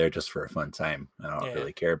usually there just for a fun time. I don't Yeah.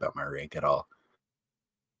 really care about my rank at all.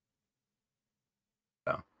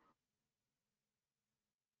 So,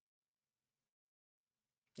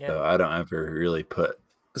 Yeah. so I don't ever really put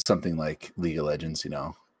something like League of Legends, you know,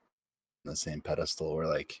 on the same pedestal where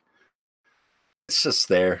like it's just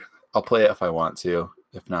there. I'll play it if I want to.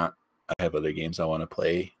 If not, I have other games I want to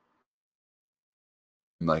play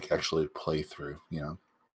and like actually play through, you know.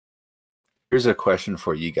 Here's a question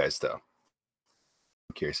for you guys though.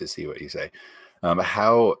 I'm curious to see what you say.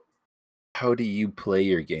 How do you play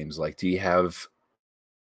your games? Like, do you have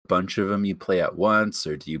a bunch of them you play at once,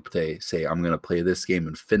 or do you say I'm gonna play this game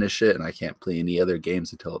and finish it, and I can't play any other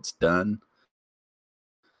games until it's done?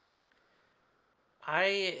 I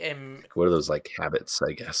am What are those like habits?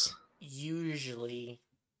 I guess. usually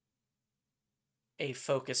a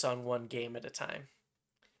focus on one game at a time.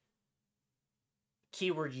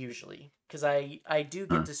 Keyword usually, because I do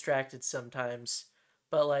get Huh. distracted sometimes,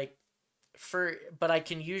 but like but I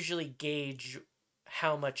can usually gauge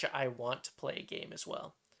how much I want to play a game as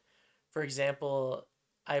well. For example,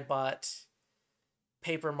 I bought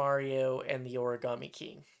Paper Mario and the Origami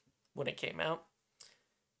King when it came out,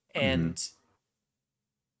 and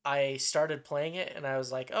I started playing it and I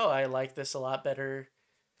was like, "Oh, I like this a lot better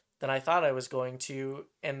than I thought I was going to."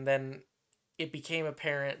 And then it became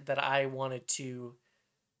apparent that I wanted to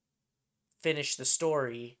finish the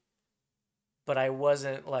story, but I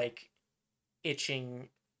wasn't like itching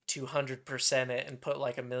to 100% it and put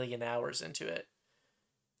like a million hours into it.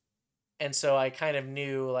 And so I kind of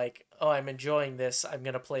knew like, oh, I'm enjoying this. I'm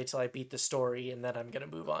going to play till I beat the story and then I'm going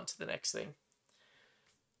to move on to the next thing.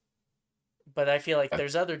 But I feel like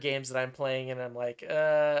there's other games that I'm playing and I'm like,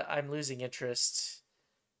 I'm losing interest.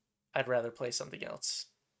 I'd rather play something else.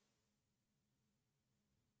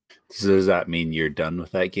 So does that mean you're done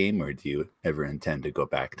with that game, or do you ever intend to go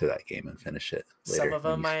back to that game and finish it later Some of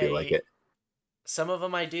when them you feel like it? Some of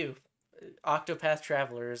them I do. Octopath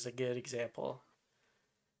Traveler is a good example.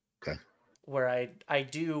 Okay. Where I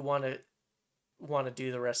do want to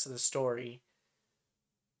do the rest of the story,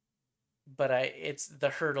 but it's the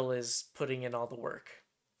hurdle is putting in all the work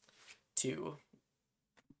to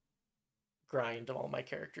grind all my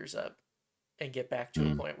characters up and get back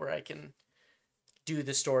to a point where I can do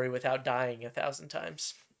the story without dying 1,000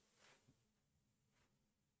 times.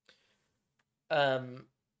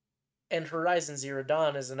 And Horizon Zero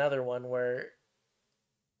Dawn is another one where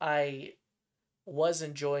I was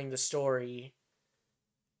enjoying the story,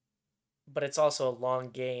 but it's also a long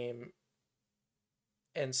game.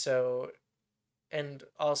 And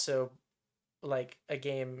also like a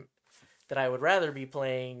game that I would rather be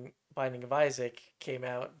playing, Binding of Isaac, came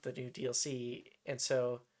out, the new DLC. And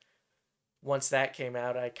so once that came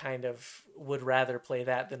out, I kind of would rather play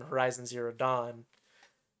that than Horizon Zero Dawn.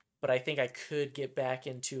 But I think I could get back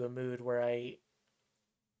into a mood where I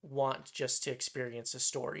want just to experience a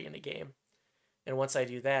story in a game. And once I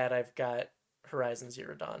do that, I've got Horizon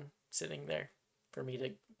Zero Dawn sitting there for me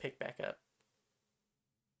to pick back up.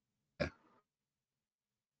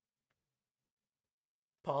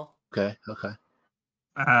 Paul? Okay.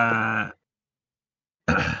 I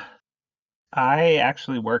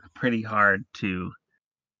actually work pretty hard to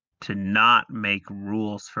not make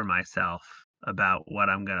rules for myself about what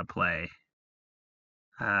I'm gonna play.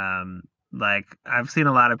 Like I've seen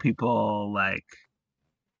a lot of people like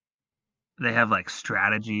they have like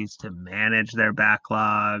strategies to manage their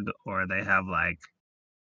backlog, or they have like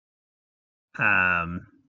I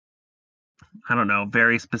don't know,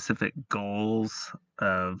 very specific goals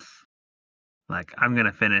of like I'm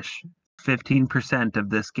gonna finish 15% of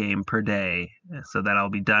this game per day so that I'll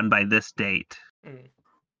be done by this date.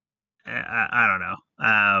 I don't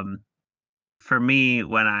know. For me,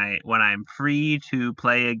 when I'm free to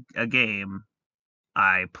play a game,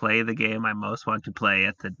 I play the game I most want to play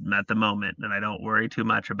at the moment, and I don't worry too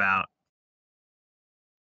much about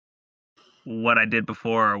what I did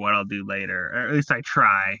before or what I'll do later. Or at least I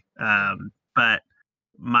try. But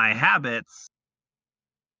my habits,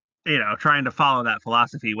 trying to follow that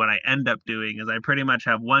philosophy, what I end up doing is I pretty much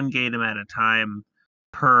have one game at a time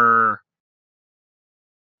per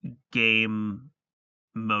game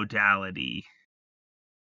modality.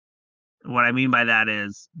 What I mean by that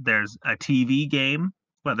is there's a TV game,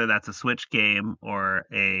 whether that's a Switch game or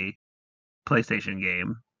a PlayStation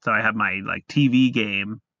game. So I have my like TV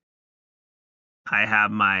game. I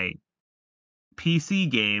have my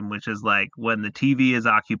PC game, which is like when the TV is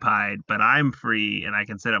occupied, but I'm free and I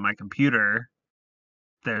can sit at my computer.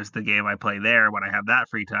 There's the game I play there when I have that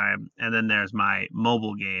free time. And then there's my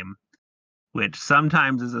mobile game, which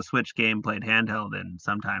sometimes is a Switch game played handheld and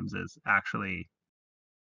sometimes is actually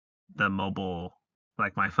the mobile,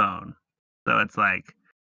 like my phone. So it's like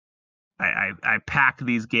I pack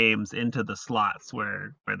these games into the slots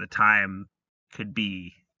where the time could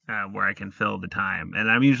be, where I can fill the time. And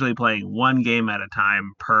I'm usually playing one game at a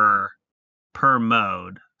time per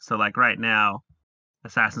mode. So like right now,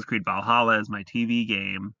 Assassin's Creed Valhalla is my TV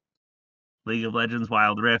game, League of Legends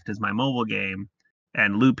Wild Rift is my mobile game,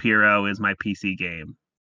 and Loop Hero is my PC game.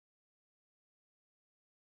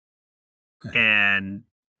 And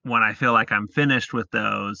when I feel like I'm finished with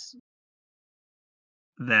those,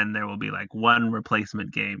 then there will be like one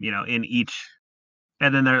replacement game, in each,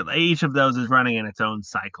 and then each of those is running in its own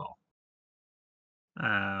cycle.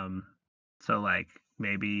 So like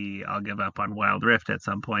maybe I'll give up on Wild Rift at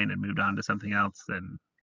some point and moved on to something else. And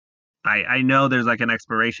I know there's like an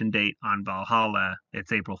expiration date on Valhalla.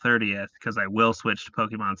 It's April 30th because I will switch to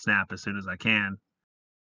Pokemon Snap as soon as I can.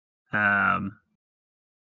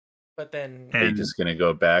 But then Are you just gonna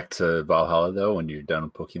go back to Valhalla though when you're done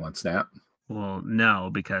with Pokemon Snap? Well, no,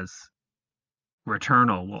 because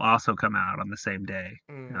Returnal will also come out on the same day.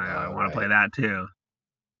 I want to play that too.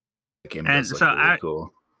 The game does look really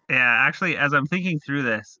cool. Yeah, actually, as I'm thinking through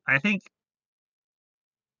this, I think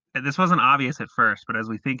this wasn't obvious at first, but as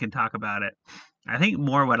we think and talk about it, I think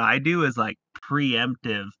more what I do is like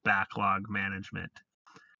preemptive backlog management.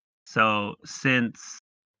 So since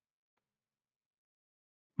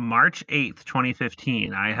March 8th,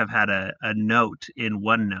 2015, I have had a note in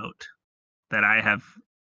OneNote that I have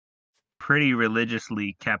pretty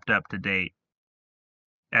religiously kept up to date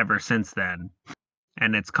ever since then.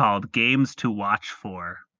 And it's called Games to Watch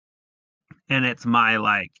For. And it's my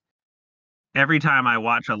like, every time I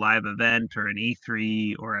watch a live event or an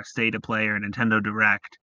E3 or a State of Play or a Nintendo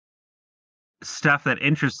Direct, stuff that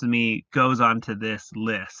interests me goes onto this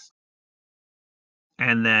list.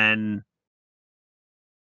 And then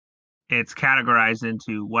it's categorized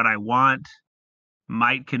into what I want,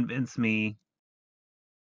 might convince me.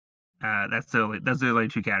 That's the only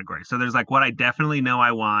two categories. So there's like what I definitely know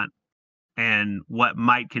I want and what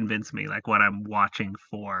might convince me, like what I'm watching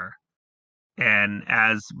for. And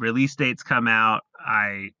as release dates come out,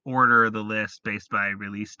 I order the list based by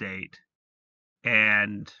release date.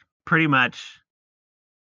 And pretty much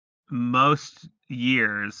most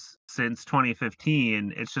years since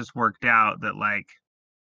 2015, it's just worked out that like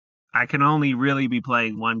I can only really be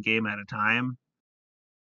playing one game at a time.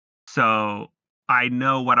 So I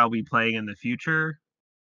know what I'll be playing in the future,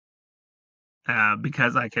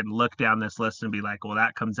 because I can look down this list and be like, well,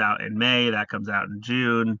 that comes out in May, that comes out in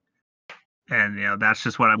June, and that's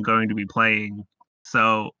just what I'm going to be playing.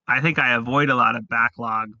 So I think I avoid a lot of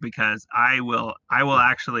backlog because I will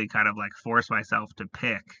actually kind of like force myself to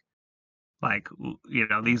pick, like,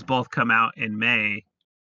 these both come out in May.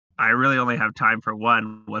 I really only have time for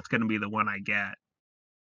one. What's going to be the one I get?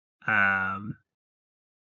 And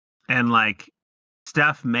like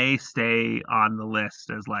stuff may stay on the list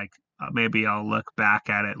as like, maybe I'll look back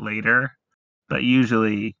at it later, but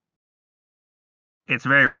usually it's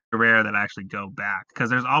very rare that I actually go back because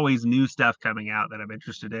there's always new stuff coming out that I'm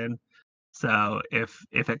interested in. So if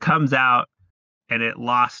it comes out and it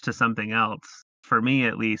lost to something else, for me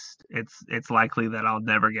at least, it's likely that I'll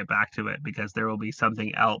never get back to it because there will be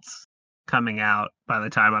something else coming out by the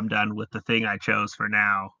time I'm done with the thing I chose for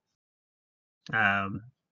now.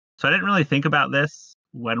 So I didn't really think about this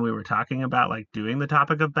when we were talking about like doing the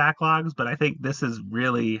topic of backlogs, but I think this is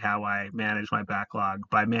really how I manage my backlog,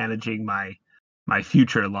 by managing my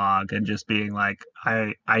future log and just being like,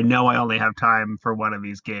 I know I only have time for one of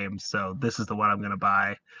these games, so this is the one I'm going to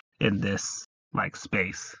buy in this like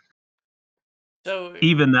space. So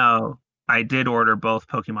Even though I did order both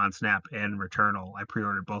Pokemon Snap and Returnal, I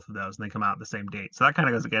pre-ordered both of those and they come out the same date. So that kind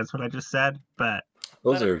of goes against what I just said, but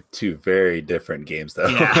Those are two very different games, though.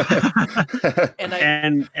 yeah.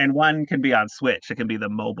 and and one can be on Switch. It can be the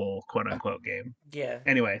mobile quote unquote game. yeah.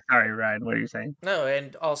 Anyway, sorry, Ryan. What are you saying? No,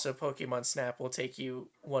 and also Pokemon Snap will take you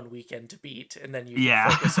one weekend to beat, and then you can Yeah.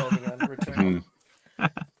 focus only on Returnal.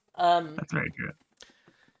 That's very true.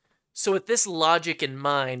 So with this logic in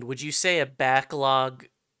mind, would you say a backlog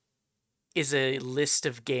is a list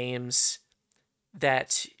of games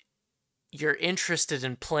that you're interested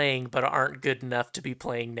in playing but aren't good enough to be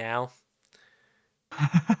playing now?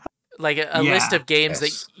 Like a list of games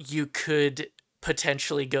Yes. that you could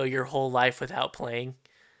potentially go your whole life without playing,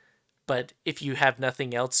 but if you have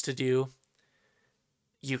nothing else to do,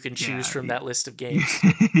 you can choose from that list of games.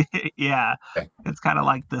 Yeah. It's kind of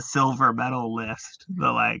like the silver medal list.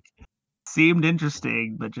 The like seemed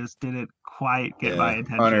interesting, but just didn't quite get my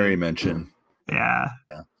attention. Honorary mention. Yeah.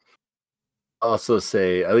 I'll also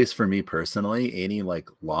say, at least for me personally, any like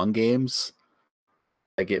long games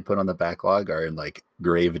that get put on the backlog are in like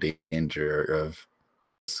grave danger of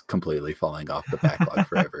completely falling off the backlog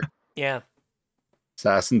forever. Yeah.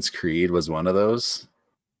 Assassin's Creed was one of those.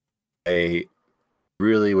 I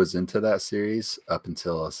really was into that series up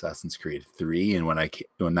until Assassin's Creed 3, and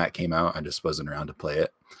when that came out, I just wasn't around to play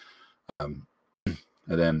it. And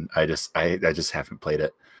then I just haven't played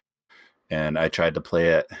it. And I tried to play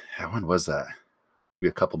it. When was that? Maybe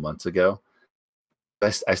a couple months ago. I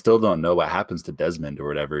still don't know what happens to Desmond or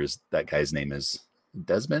whatever that guy's name is.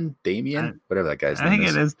 Desmond? Damien? Whatever that guy's name is. I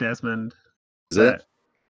think it is Desmond. Is it?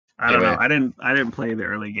 I don't Anyway. know. I didn't play the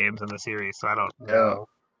early games in the series, so I don't know.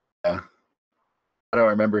 Yeah. I don't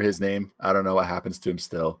remember his name. I don't know what happens to him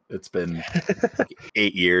still. It's been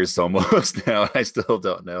 8 years almost now. I still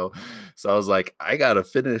don't know. So I was like, I got to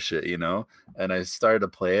finish it, And I started to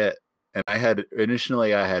play it. And I had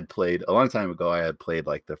played a long time ago. I had played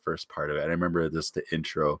like the first part of it. And I remember just the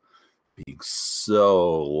intro being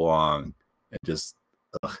so long and just,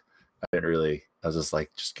 I was just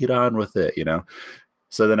like, just get on with it,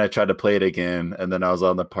 So then I tried to play it again. And then I was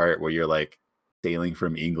on the part where you're like sailing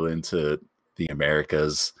from England to the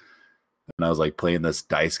Americas. And I was like playing this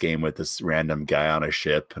dice game with this random guy on a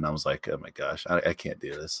ship. And I was like, oh my gosh, I can't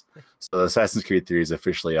do this. So Assassin's Creed 3 is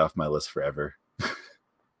officially off my list forever.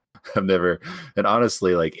 I've never, and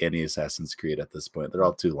honestly, like any Assassin's Creed at this point, they're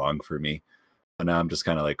all too long for me. And now I'm just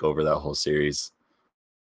kind of like over that whole series.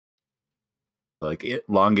 Like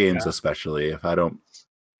long games, especially if I don't,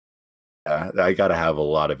 I got to have a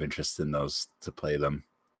lot of interest in those to play them.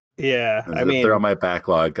 Yeah. If they're on my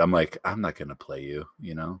backlog, I'm like, I'm not going to play you,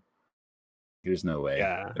 There's no way.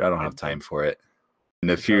 Yeah. I don't have time for it.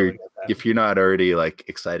 And if you're not already like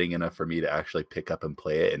exciting enough for me to actually pick up and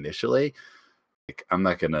play it initially, like I'm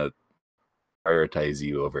not going to prioritize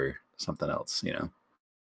you over something else,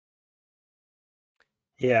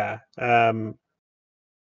 Yeah. I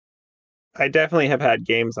definitely have had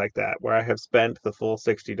games like that where I have spent the full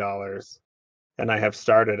 $60 and I have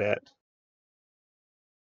started it.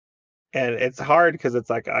 And it's hard because it's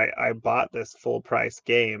like I bought this full price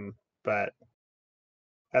game, but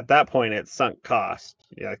at that point it's sunk cost.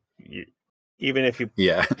 Yeah, even if you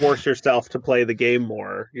force yourself to play the game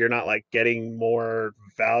more, you're not like getting more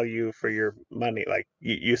value for your money. Like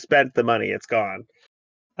you spent the money, it's gone.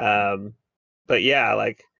 But yeah,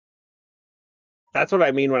 like that's what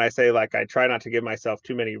I mean when I say like I try not to give myself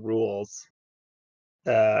too many rules.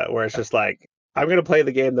 Where it's just like I'm gonna play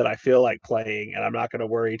the game that I feel like playing, and I'm not gonna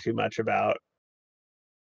worry too much about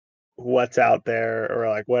what's out there or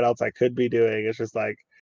like what else I could be doing. It's just like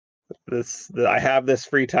I have this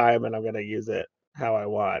free time and I'm gonna use it how I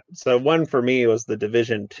want. So one for me was the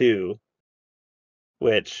Division 2,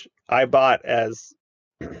 which I bought as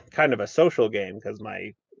kind of a social game because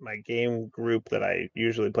my game group that I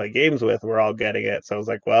usually play games with were all getting it. So I was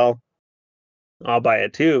like, well, I'll buy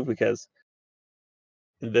it too because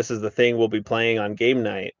this is the thing we'll be playing on game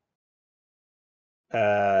night.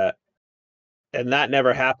 And that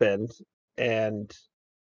never happened. And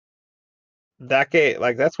that game,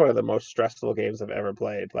 like that's one of the most stressful games I've ever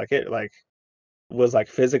played. Like it was like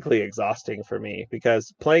physically exhausting for me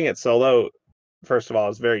because playing it solo, first of all,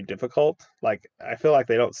 is very difficult. Like I feel like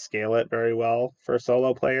they don't scale it very well for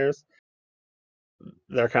solo players.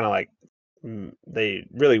 They're kind of like they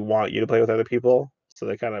really want you to play with other people, so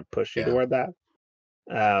they kind of push you Yeah. toward that.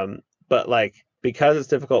 But like because it's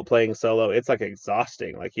difficult playing solo, it's like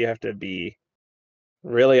exhausting. Like you have to be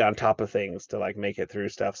really on top of things to like make it through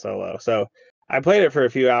stuff solo. So I played it for a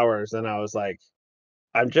few hours and I was like,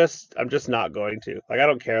 I'm just not going to. Like I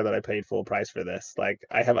don't care that I paid full price for this. Like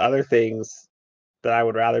I have other things that I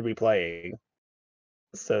would rather be playing.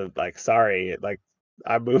 So like sorry, like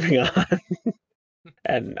I'm moving on.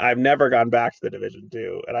 And I've never gone back to the Division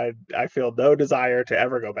 2 and I feel no desire to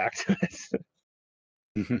ever go back to it.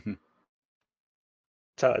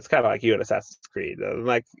 So it's kind of like you and Assassin's Creed.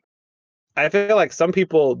 Like I feel like some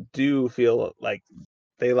people do feel like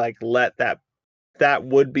they like let that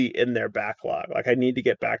would be in their backlog. Like I need to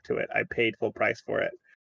get back to it. I paid full price for it.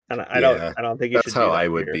 And I don't think you that's should how do that I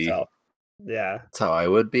for would be. yourself. Yeah. That's how I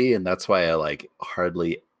would be, and that's why I like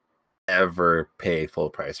hardly ever pay full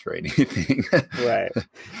price for anything. Right.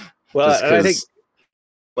 Well, just and I think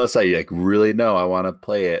because unless I like really know I want to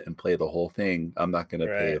play it and play the whole thing, I'm not going to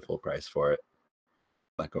pay a right. full price for it.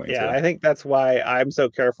 I'm not going Yeah, to. I think that's why I'm so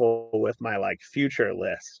careful with my like future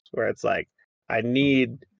list where it's like I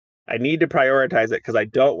need to prioritize it because I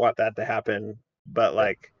don't want that to happen. But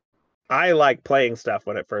like I like playing stuff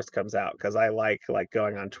when it first comes out because I like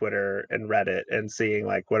going on Twitter and Reddit and seeing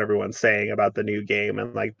like what everyone's saying about the new game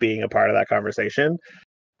and like being a part of that conversation.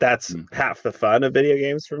 That's half the fun of video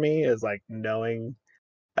games for me is like knowing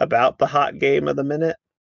about the hot game of the minute.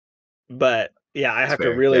 But yeah, I That's have to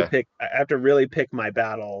fair. really Yeah. pick my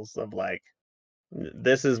battles of like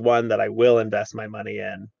this is one that I will invest my money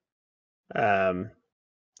in.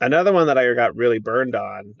 Another one that I got really burned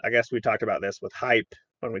on, I guess we talked about this with hype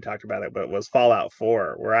when we talked about it, but was Fallout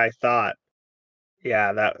 4, where I thought,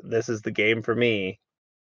 yeah, that this is the game for me.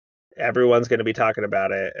 Everyone's going to be talking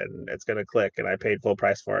about it and it's going to click, and I paid full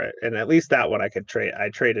price for it. And at least that one I could trade. I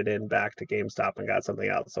traded in back to GameStop and got something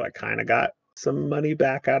else, so I kind of got some money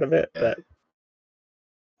back out of it. Yeah.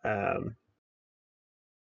 But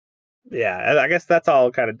yeah, I guess that's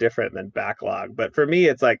all kind of different than backlog. But for me,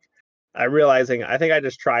 it's like I think I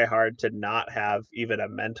just try hard to not have even a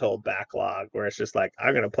mental backlog where it's just like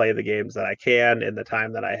I'm going to play the games that I can in the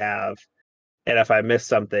time that I have. And if I miss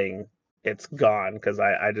something, it's gone because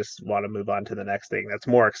I just want to move on to the next thing. That's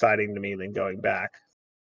more exciting to me than going back.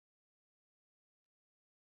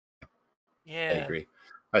 Yeah. I agree.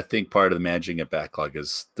 I think part of managing a backlog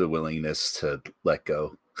is the willingness to let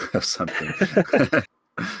go of something.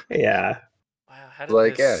 Yeah. Wow, how did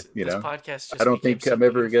like, this this podcast just I don't became think so I'm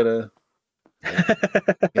ever meaningful?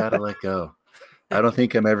 gotta let go. I don't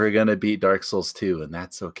think I'm ever gonna beat Dark Souls 2, and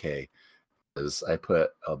that's okay. Because I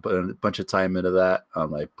put a bunch of time into that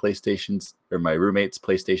on my PlayStation's or my roommate's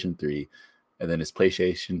PlayStation 3, and then his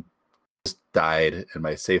PlayStation just died, and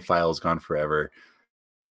my save file is gone forever.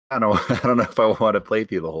 I don't know if I want to play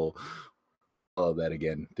through all of that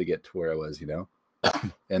again to get to where I was,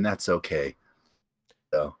 and that's okay.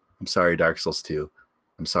 So I'm sorry, Dark Souls 2.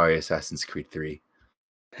 I'm sorry, Assassin's Creed 3.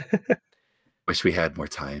 Wish we had more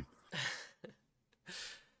time.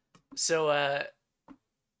 So,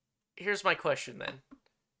 here's my question then.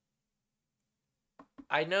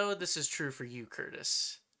 I know this is true for you,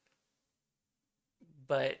 Curtis,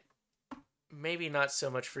 but maybe not so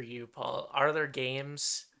much for you, Paul. Are there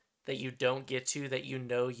games that you don't get to that you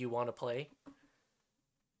know you want to play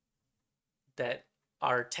that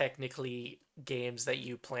are technically games that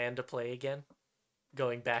you plan to play again?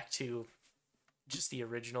 Going back to just the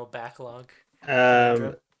original backlog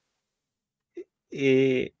conundrum?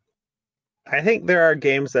 I think there are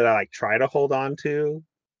games that I like try to hold on to,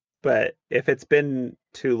 but if it's been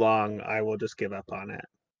too long, I will just give up on it.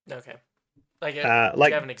 Okay. Like, do like,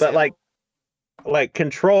 you have an but example? like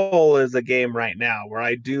Control is a game right now where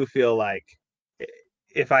I do feel like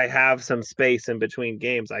if I have some space in between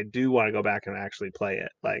games, I do want to go back and actually play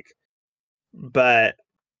it. But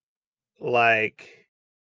like,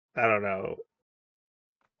 I don't know.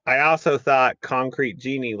 I also thought Concrete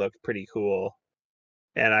Genie looked pretty cool,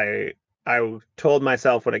 and I told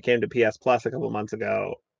myself when it came to PS Plus a couple months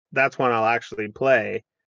ago, that's when I'll actually play.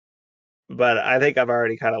 But I think I've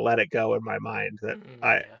already kind of let it go in my mind that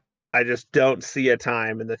I just don't see a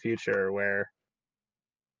time in the future where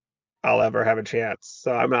I'll ever have a chance.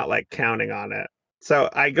 So I'm not like counting on it. So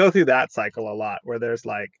I go through that cycle a lot where there's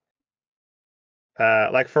like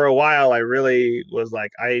for a while I really was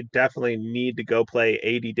like I definitely need to go play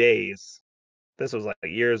 80 Days. This was like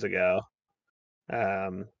years ago.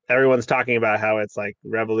 Everyone's talking about how it's like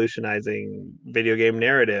revolutionizing video game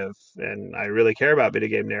narrative, and I really care about video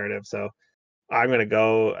game narrative, so I'm gonna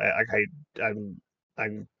go.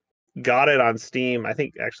 I'm got it on Steam. I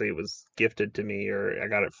think actually it was gifted to me, or I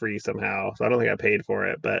got it free somehow, so I don't think I paid for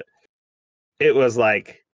it. But it was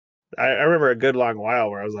like I remember a good long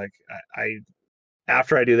while where I was like, I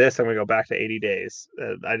after I do this, I'm gonna go back to 80 Days.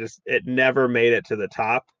 It never made it to the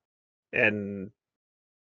top, and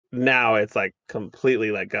now it's like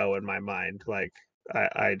completely let go in my mind. Like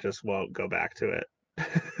I just won't go back to it.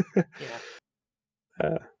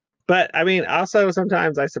 Yeah. But I mean, also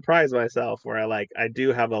sometimes I surprise myself where I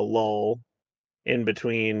do have a lull in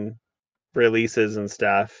between releases and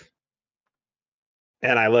stuff,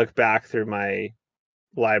 and I look back through my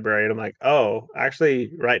library and I'm like, oh,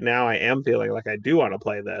 actually, right now I am feeling like I do want to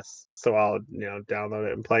play this, so I'll download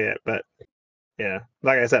it and play it. But yeah,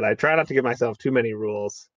 like I said, I try not to give myself too many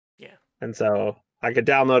rules. Yeah. And so I could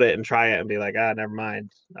download it and try it and be like, never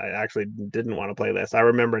mind. I actually didn't want to play this. I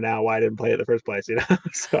remember now why I didn't play it in the first place,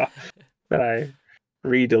 So that I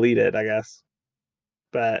re-delete it, I guess.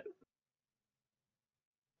 But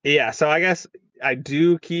yeah, so I guess I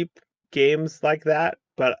do keep games like that,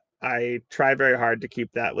 but I try very hard to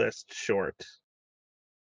keep that list short.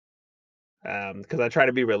 Because I try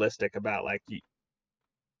to be realistic about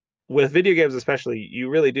with video games especially, you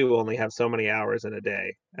really do only have so many hours in a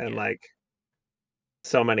day, and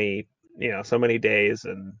so many days,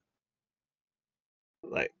 and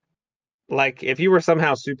like if you were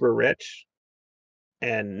somehow super rich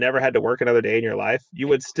and never had to work another day in your life, you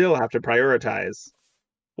would still have to prioritize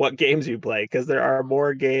what games you play, because there are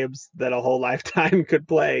more games than a whole lifetime could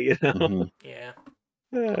play. Mm-hmm.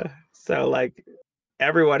 Yeah. So like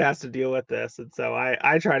everyone has to deal with this, and so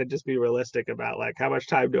I try to just be realistic about like how much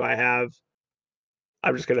time do I have.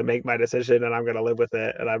 I'm just gonna make my decision and I'm gonna live with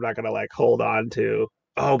it, and I'm not gonna like hold on to,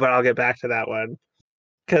 oh, but I'll get back to that one.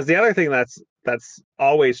 Because the other thing that's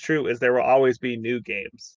always true is there will always be new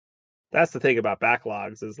games. That's the thing about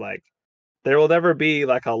backlogs, is like there will never be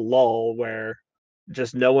like a lull where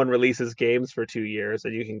just no one releases games for 2 years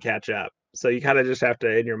and you can catch up. So you kind of just have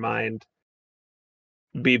to, in your mind,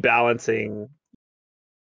 be balancing,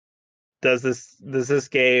 does this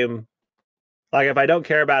game, like if I don't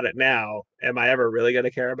care about it now, am I ever really going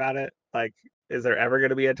to care about it? Like, is there ever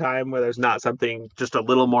going to be a time where there's not something just a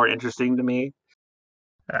little more interesting to me?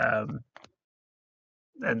 And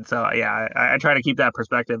so yeah, I try to keep that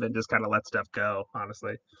perspective and just kind of let stuff go,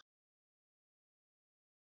 honestly.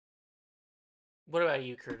 What about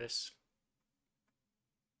you, Curtis?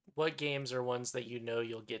 What games are ones that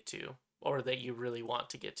you'll get to, or that you really want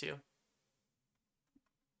to get to?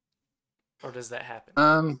 Or does that happen?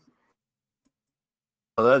 Well,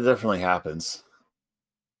 that definitely happens.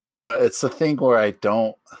 It's a thing where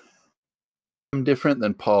I'm different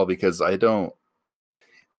than Paul because I don't.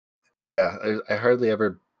 Yeah, I hardly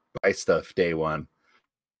ever buy stuff day one.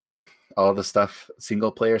 All the stuff,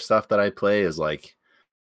 single player stuff that I play is like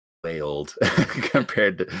way old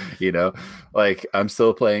compared to, like I'm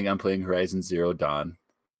playing Horizon Zero Dawn.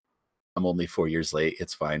 I'm only 4 years late.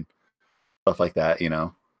 It's fine. Stuff like that,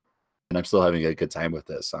 and I'm still having a good time with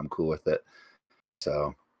this. So I'm cool with it.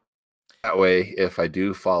 So that way, if I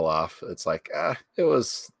do fall off, it's like, I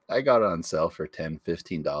got it on sale for $10,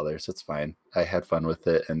 $15. It's fine. I had fun with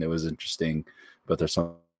it and it was interesting, but there's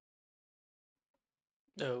some.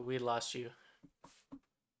 Oh, we lost you.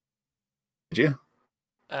 Did you?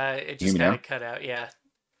 It just kind of cut out. Yeah.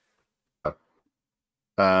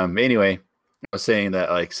 Anyway, I was saying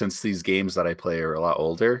that like since these games that I play are a lot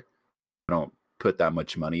older, I don't put that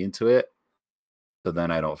much money into it. So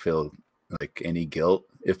then I don't feel like any guilt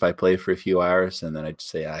if I play for a few hours and then I just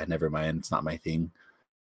say, never mind, it's not my thing.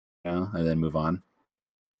 And then move on.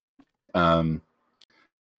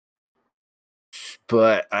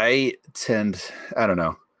 But I don't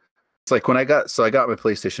know. It's like when I got my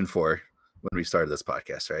PlayStation 4 when we started this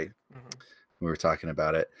podcast, right? Mm-hmm. We were talking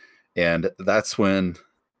about it. And that's when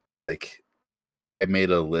like I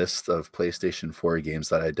made a list of PlayStation 4 games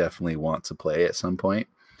that I definitely want to play at some point,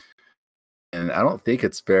 and I don't think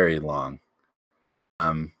it's very long.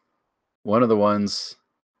 Um, one of the ones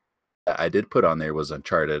that I did put on there was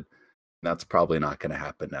Uncharted. That's probably not going to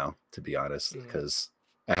happen now, to be honest, because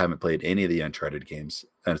I haven't played any of the Uncharted games,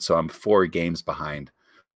 and so I'm 4 games behind.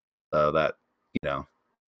 So that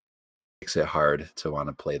makes it hard to want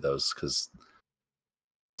to play those because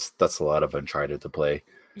that's a lot of Uncharted to play.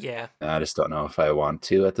 Yeah. And I just don't know if I want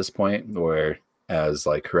to at this point. Whereas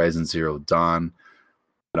like Horizon Zero Dawn,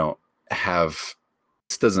 I don't have.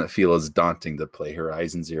 This doesn't feel as daunting to play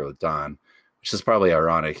Horizon Zero Dawn, which is probably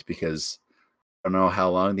ironic because I don't know how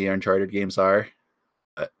long the Uncharted games are.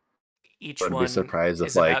 But Each I wouldn't one be surprised if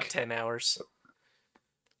is about like 10 hours.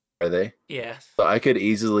 are they? Yeah. So I could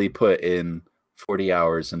easily put in 40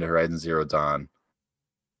 hours into Horizon Zero Dawn,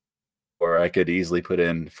 or I could easily put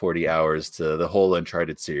in 40 hours to the whole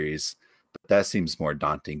Uncharted series. But that seems more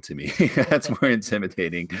daunting to me. That's more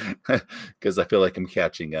intimidating because I feel like I'm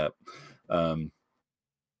catching up.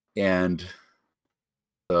 And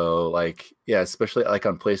so, like, yeah, especially like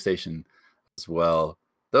on PlayStation as well,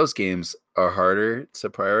 those games are harder to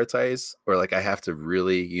prioritize, or like I have to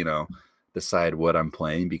really, decide what I'm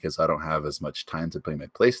playing because I don't have as much time to play my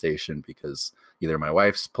PlayStation because either my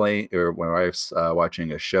wife's playing or my wife's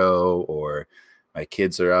watching a show or my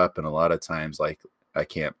kids are up, and a lot of times like I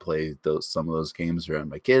can't play some of those games around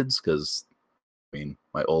my kids because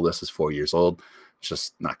my oldest is 4 years old. It's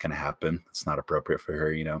just not going to happen. It's not appropriate for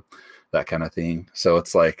her, that kind of thing. So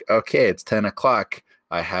it's like, okay, it's 10 o'clock.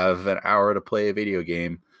 I have an hour to play a video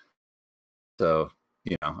game. So,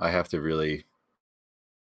 I have to really,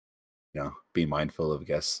 be mindful of,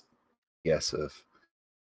 of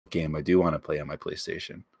game I do want to play on my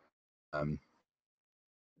PlayStation.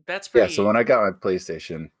 That's Yeah, pretty. so when I got my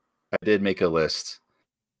PlayStation, I did make a list.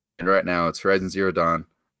 And right now it's Horizon Zero Dawn,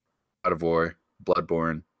 God of War,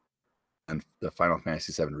 Bloodborne, and the Final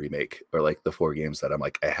Fantasy VII Remake are like the 4 games that I'm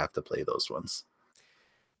like, I have to play those ones.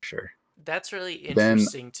 Sure. That's really Then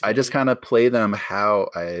interesting to I me. just kind of play them how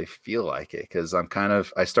I feel like it because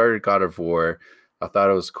I started God of War. I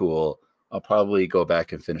thought it was cool. I'll probably go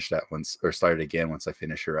back and finish that once or start it again once I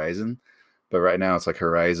finish Horizon. But right now it's like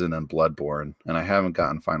Horizon and Bloodborne, and I haven't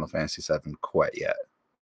gotten Final Fantasy VII quite yet.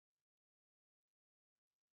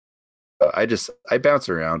 But I bounce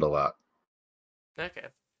around a lot. Okay.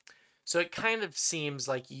 So it kind of seems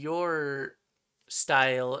like your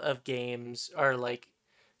style of games are like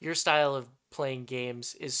your style of playing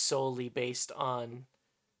games is solely based on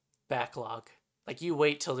backlog. Like you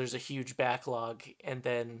wait till there's a huge backlog and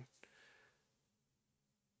then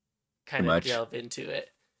Pretty kind of much. delve into it.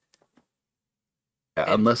 Yeah,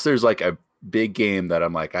 And- unless there's like a big game that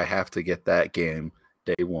I'm like, I have to get that game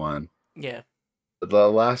day one. Yeah.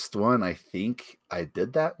 The last one I think I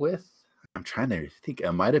did that with, I'm trying to think,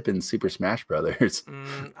 it might have been Super Smash Brothers.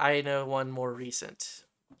 I know one more recent.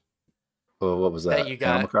 Well, what was that? You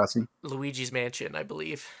got Animal Crossing? Luigi's Mansion, I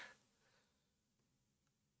believe.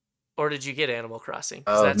 Or did you get Animal Crossing?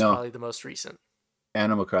 Because Oh, that's no. probably the most recent.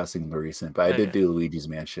 Animal Crossing more recent, but I did Okay. do Luigi's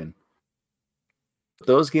Mansion.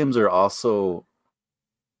 Those games are also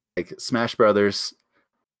like Smash Brothers,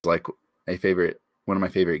 like one of my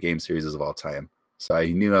favorite game series of all time. So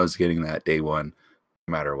I knew I was getting that day one,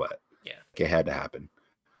 no matter what. Yeah. It had to happen.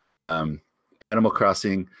 Animal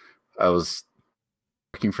Crossing, I was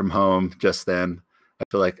working from home just then. I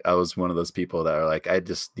feel like I was one of those people that are like, I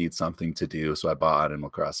just need something to do, so I bought Animal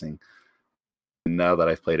Crossing. And now that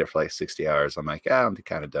I've played it for like 60 hours, I'm like, I'm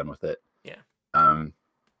kind of done with it. Yeah.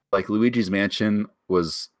 Like Luigi's Mansion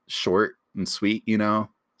was short and sweet, and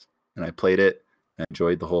I played it, I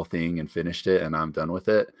enjoyed the whole thing and finished it, and I'm done with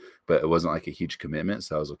it. But it wasn't like a huge commitment,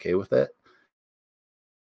 so I was okay with it.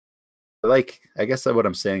 I guess what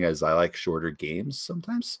I'm saying is I like shorter games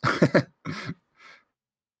sometimes.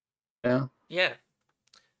 Yeah. Yeah.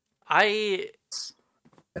 I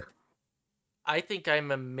think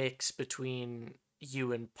I'm a mix between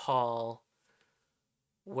you and Paul,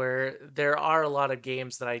 where there are a lot of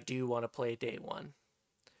games that I do want to play day one.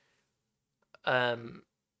 And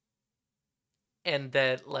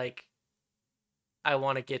that like I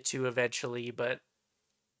want to get to eventually, but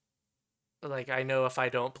like I know if I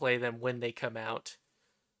don't play them when they come out,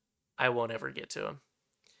 I won't ever get to them.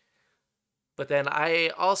 But then I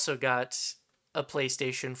also got a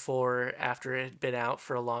PlayStation 4 after it had been out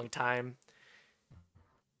for a long time.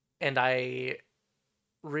 And I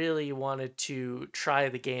really wanted to try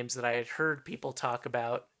the games that I had heard people talk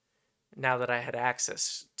about now that I had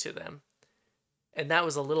access to them. And that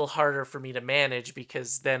was a little harder for me to manage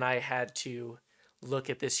because then I had to look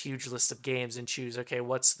at this huge list of games and choose, okay,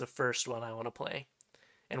 what's the first one I want to play?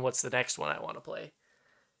 And what's the next one I want to play?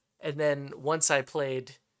 And then once I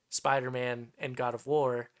played Spider-Man and God of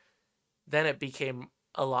War, then it became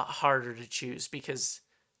a lot harder to choose because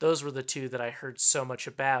those were the two that I heard so much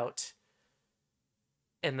about.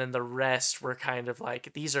 And then the rest were kind of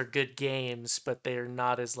like, these are good games, but they're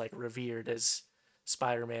not as like revered as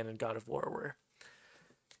Spider-Man and God of War were.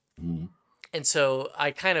 Mhm. And so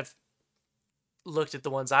I kind of looked at the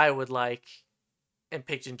ones I would like and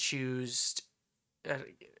picked and chose.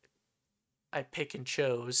 I picked and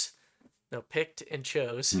chose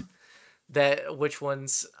that which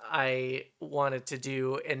ones I wanted to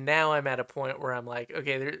do. And now I'm at a point where I'm like,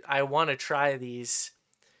 okay, I want to try these,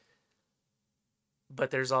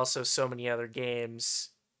 but there's also so many other games.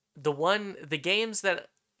 The games that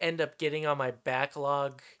end up getting on my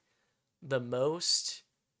backlog the most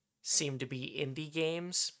seem to be indie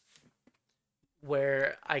games,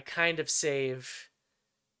 where I kind of save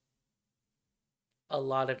a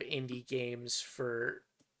lot of indie games for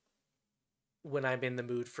when I'm in the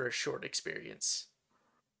mood for a short experience.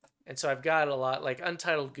 And so I've got a lot, like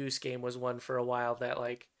Untitled Goose Game was one for a while that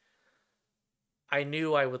like I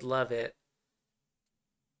knew I would love it,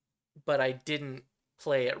 but I didn't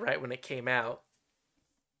play it right when it came out.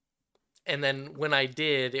 And then when I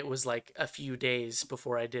did, it was like a few days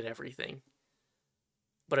before I did everything.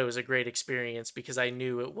 But it was a great experience because I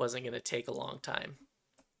knew it wasn't going to take a long time.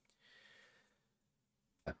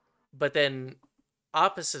 But then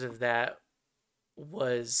opposite of that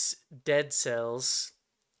was Dead Cells,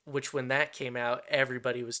 which when that came out,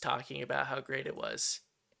 everybody was talking about how great it was.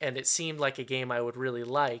 And it seemed like a game I would really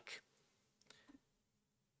like.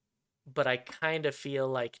 But I kind of feel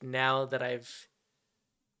like now that I've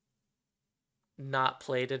not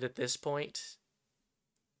played it at this point,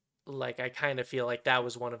 like I kind of feel like that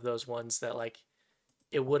was one of those ones that like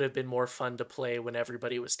it would have been more fun to play when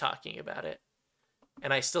everybody was talking about it.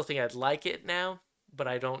 And I still think I'd like it now, but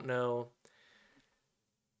I don't know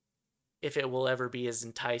if it will ever be as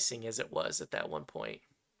enticing as it was at that one point.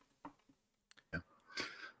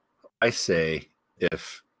 I say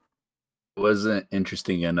if it wasn't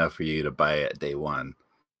interesting enough for you to buy it day one,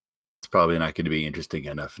 it's probably not going to be interesting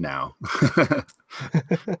enough now.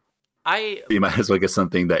 You might as well get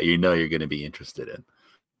something that you know you're going to be interested in.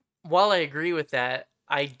 While I agree with that,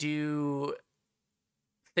 I do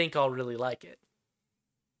think I'll really like it.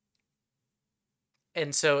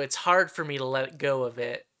 And so it's hard for me to let go of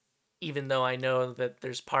it, even though I know that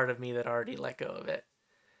there's part of me that already let go of it.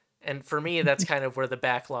 And for me, that's kind of where the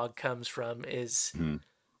backlog comes from is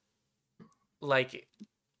like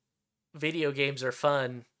video games are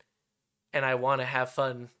fun and I want to have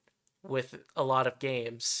fun with a lot of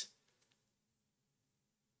games.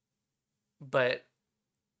 But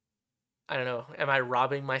I don't know, am I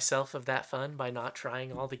robbing myself of that fun by not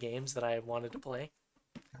trying all the games that I wanted to play?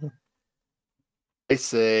 I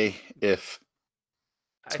say if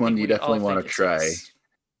it's one you definitely want to try.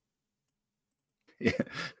 Yeah.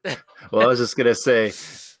 Well, I was just gonna say,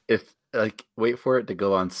 if like wait for it to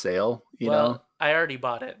go on sale, you know. I already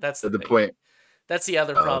bought it. That's the point. That's the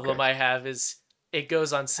other problem okay. I have is it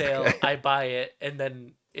goes on sale, okay. I buy it, and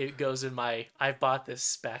then it goes in my I've bought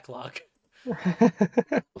this backlog.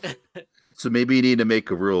 So maybe you need to make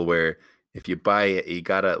a rule where if you buy it, you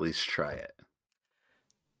gotta at least try it.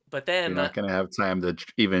 But then you're not gonna have time to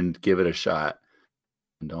even give it a shot.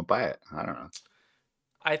 And don't buy it. I don't know.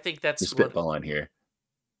 I think that's spitballing here.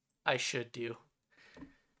 I should do.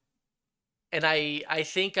 And I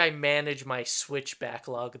think I manage my Switch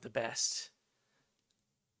backlog the best.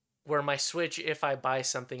 Where my Switch, if I buy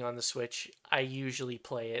something on the Switch, I usually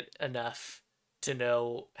play it enough to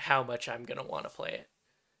know how much I'm going to want to play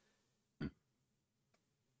it.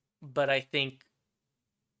 But I think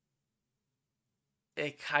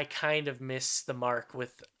I kind of miss the mark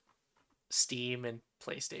with Steam and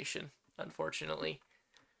PlayStation, unfortunately.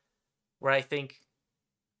 Where I think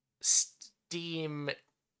Steam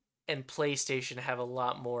and PlayStation have a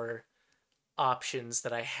lot more options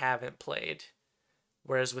that I haven't played.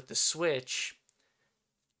 Whereas with the Switch,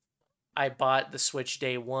 I bought the Switch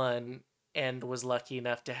day one and was lucky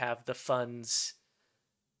enough to have the funds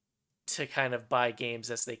to kind of buy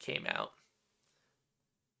games as they came out.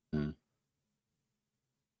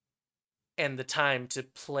 And the time to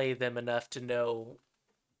play them enough to know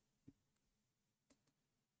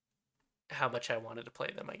how much I wanted to play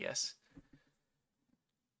them, I guess.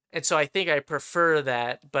 And so I think I prefer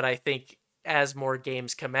that, but I think as more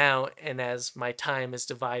games come out and as my time is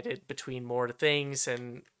divided between more things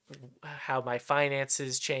and how my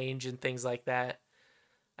finances change and things like that,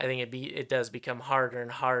 I think it does become harder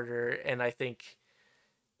and harder. And I think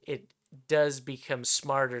it does become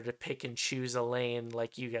smarter to pick and choose a lane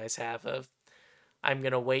like you guys have of I'm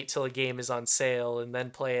going to wait till a game is on sale and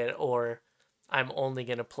then play it, or I'm only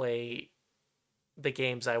going to play the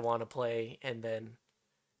games I want to play and then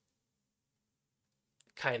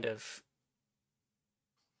kind of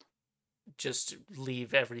just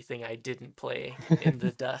leave everything I didn't play in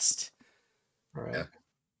the dust. Right. Yeah.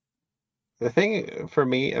 The thing for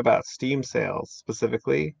me about Steam sales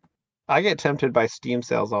specifically, I get tempted by Steam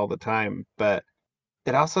sales all the time, but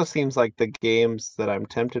it also seems like the games that I'm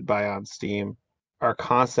tempted by on Steam are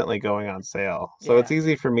constantly going on sale. So it's Yeah.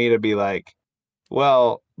 easy for me to be like,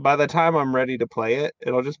 well, by the time I'm ready to play it,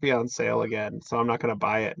 it'll just be on sale again. So I'm not going to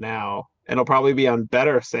buy it now. And it'll probably be on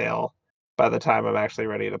better sale by the time I'm actually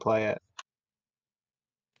ready to play it.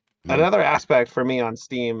 Mhm. Another aspect for me on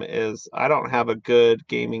Steam is I don't have a good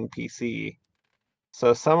gaming PC.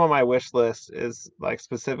 So some of my wish list is like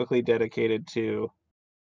specifically dedicated to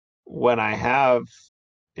when I have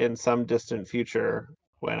in some distant future,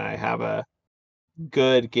 when I have a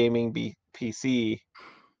good gaming PC,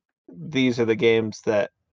 these are the games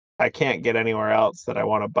that I can't get anywhere else that I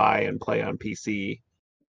want to buy and play on PC.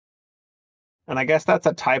 And I guess that's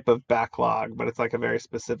a type of backlog, but it's like a very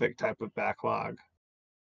specific type of backlog.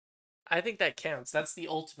 I think that counts. That's the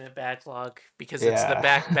ultimate backlog because it's the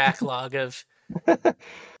Yeah. backlog of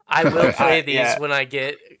I will play these Yeah, when I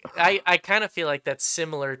get. I kind of feel like that's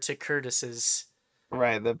similar to Curtis's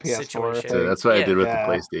right, the PS4 situation. So thing. that's what I did with the Yeah.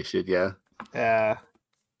 PlayStation. Yeah. Yeah.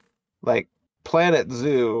 Like Planet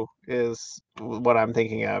Zoo is what I'm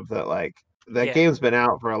thinking of, that like that Yeah. game's been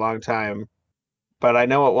out for a long time, but I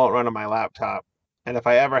know it won't run on my laptop. And if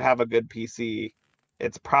I ever have a good PC,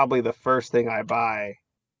 it's probably the first thing I buy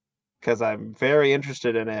because I'm very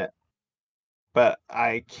interested in it, but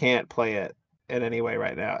I can't play it in any way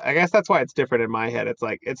right now. I guess that's why it's different in my head. It's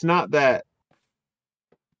like it's not that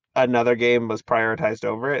another game was prioritized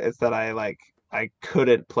over it, it's that I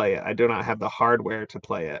couldn't play it. I do not have the hardware to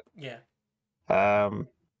play it. Yeah.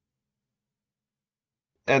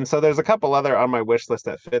 And so there's a couple other on my wish list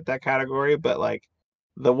that fit that category, but like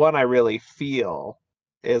the one I really feel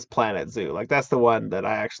is Planet Zoo. Like that's the one that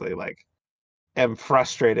I actually like am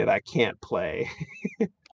frustrated I can't play.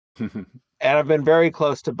 And I've been very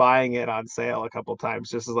close to buying it on sale a couple times,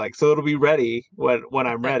 just as like so it'll be ready when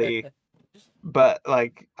I'm ready. But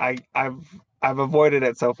like I've avoided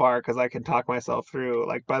it so far because I can talk myself through.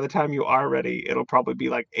 Like by the time you are ready, it'll probably be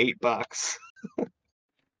like $8.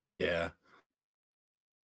 Yeah.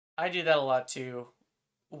 I do that a lot too,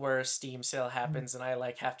 where a Steam sale happens and I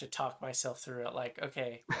like have to talk myself through it. Like,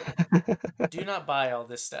 okay, do not buy all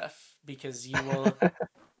this stuff because you will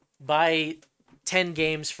buy 10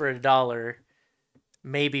 games for $1,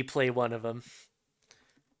 maybe play one of them,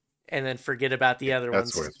 and then forget about the other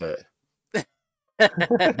That's ones. worth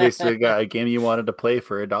it. Basically got a game you wanted to play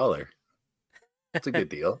for $1. That's a good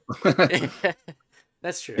deal.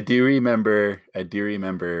 That's true. I do remember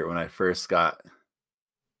when I first got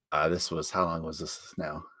this was how long was this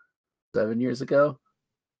now? 7 years ago,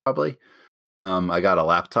 probably. I got a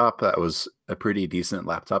laptop that was a pretty decent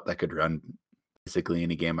laptop that could run basically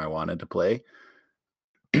any game I wanted to play.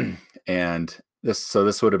 And this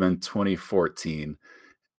would have been 2014.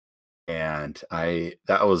 And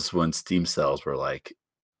that was when Steam sales were like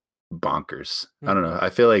bonkers. I don't know. I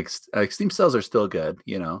feel like Steam sales are still good,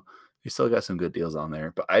 you know. You still got some good deals on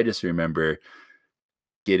there, but I just remember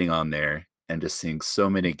getting on there and just seeing so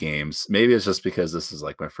many games. Maybe it's just because this is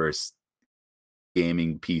like my first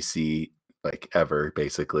gaming PC like ever,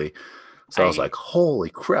 basically. So I was like, holy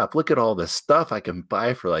crap, look at all this stuff I can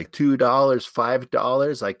buy for like $2,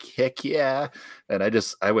 $5. Like, heck yeah. And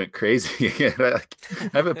I went crazy. I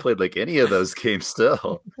haven't played like any of those games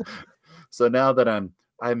still. So now that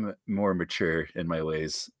I'm more mature in my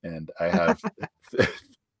ways and I have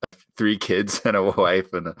 3 kids and a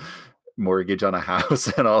wife and a mortgage on a house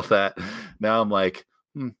and all that. Now I'm like,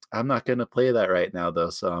 I'm not going to play that right now though.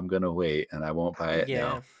 So I'm going to wait and I won't buy it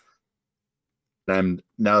now.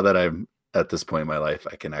 Now that I'm at this point in my life,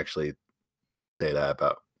 I can actually say that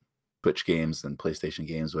about Switch games and PlayStation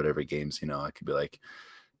games, whatever games, you know, I could be like,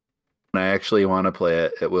 when I actually want to play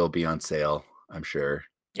it, it will be on sale, I'm sure.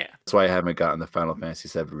 Yeah. That's why I haven't gotten the Final Fantasy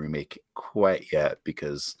VII remake quite yet,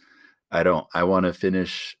 because I want to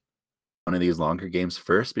finish one of these longer games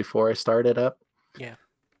first before I start it up. Yeah.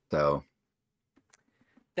 So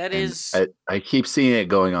that is I keep seeing it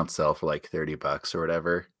going on sale for like $30 or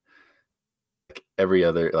whatever.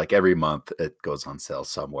 Like every month it goes on sale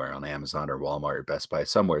somewhere on Amazon or Walmart or Best Buy.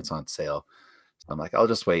 Somewhere it's on sale. So I'm like, I'll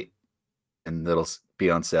just wait and it'll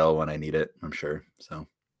be on sale when I need it, I'm sure. So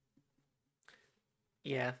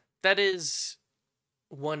yeah, that is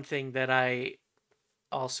one thing that I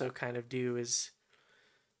also kind of do is,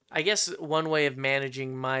 I guess one way of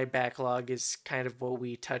managing my backlog is kind of what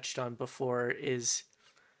we touched on before, is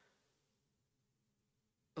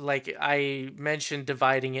like I mentioned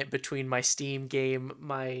dividing it between my Steam game,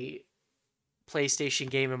 my PlayStation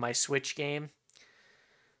game, and my Switch game.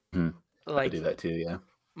 I Like do that too. Yeah.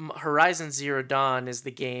 Horizon Zero Dawn is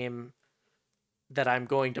the game that I'm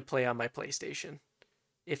going to play on my PlayStation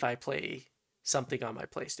if I play something on my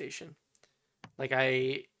PlayStation. Like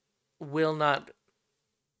I will not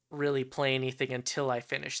really play anything until I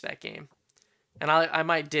finish that game. And I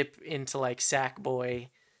might dip into like Sackboy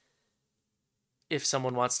if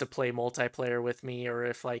someone wants to play multiplayer with me, or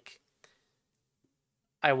if like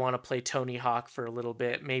I want to play Tony Hawk for a little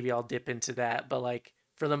bit, maybe I'll dip into that. But like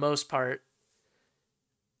for the most part,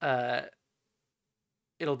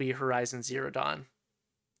 it'll be Horizon Zero Dawn.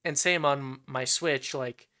 And same on my Switch,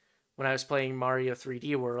 like when I was playing Mario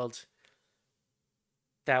 3D World,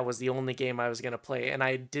 that was the only game I was going to play, and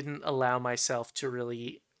I didn't allow myself to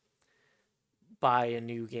really buy a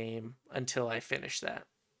new game until I finished that.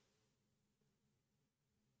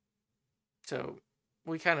 So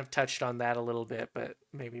we kind of touched on that a little bit, but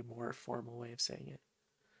maybe more formal way of saying it.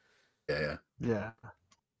 Yeah. Yeah.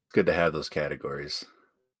 Good to have those categories.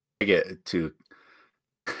 I get to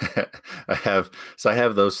I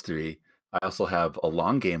have those three. I also have a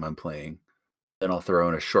long game I'm playing. Then I'll throw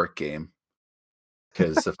in a short game,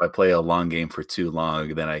 because if I play a long game for too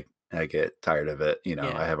long, then I get tired of it. You know,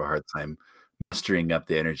 Yeah. I have a hard time mustering up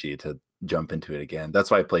the energy to jump into it again.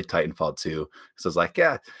 That's why I played Titanfall 2. So I was like,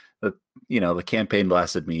 yeah, the campaign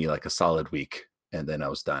lasted me like a solid week, and then I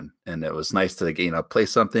was done. And it was nice to play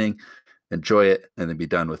something, enjoy it, and then be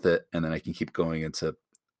done with it, and then I can keep going into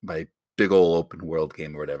my big old open world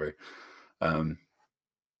game or whatever.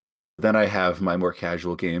 Then I have my more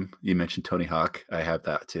casual game. You mentioned Tony Hawk. I have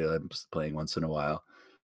that too. I'm just playing once in a while.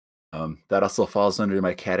 That also falls under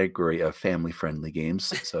my category of family-friendly games.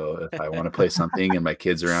 So if I want to play something and my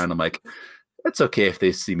kids are around, I'm like, it's okay if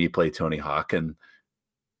they see me play Tony Hawk. And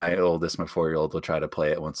my 4-year-old, will try to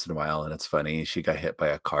play it once in a while, and it's funny. She got hit by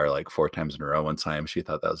a car like 4 times in a row one time. She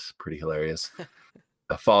thought that was pretty hilarious.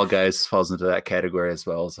 Fall Guys falls into that category as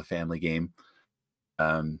well as a family game.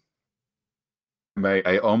 I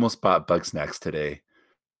almost bought Bugsnax today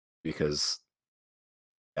because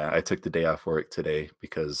I took the day off work today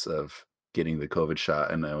because of getting the COVID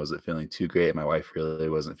shot, and I wasn't feeling too great. My wife really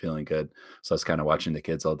wasn't feeling good, so I was kind of watching the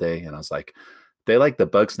kids all day, and I was like, they like the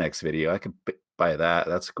Bugsnax video. I could buy that.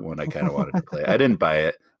 That's one I kind of wanted to play. I didn't buy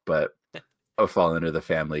it, but I would fall under the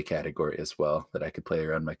family category as well, that I could play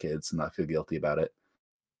around my kids and not feel guilty about it.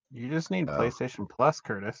 You just need PlayStation Plus,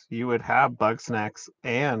 Curtis. You would have Bugsnax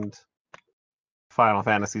and Final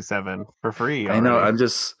Fantasy VII for free already. I know.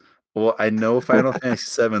 I know Final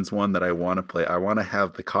Fantasy VII is one that I want to play. I want to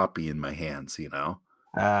have the copy in my hands, Oh,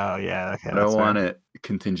 yeah. Okay, I don't want it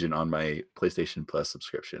contingent on my PlayStation Plus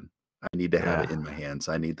subscription. I need to have it in my hands.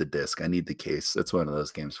 I need the disc. I need the case. It's one of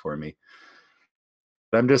those games for me.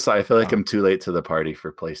 But I feel like I'm too late to the party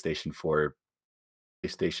for PlayStation 4.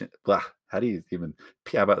 How do you even,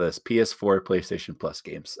 how about this? PS4, PlayStation Plus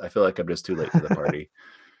games. I feel like I'm just too late to the party.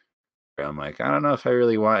 I'm like, I don't know if I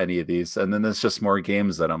really want any of these. And then there's just more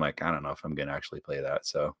games that I'm like, I don't know if I'm going to actually play that.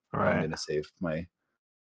 So I'm going to save my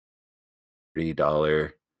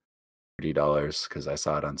 $30 because I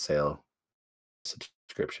saw it on sale.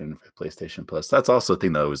 Subscription for PlayStation Plus. That's also a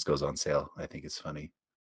thing that always goes on sale. I think it's funny.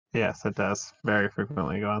 Yes, it does very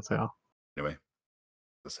frequently go on sale. Anyway,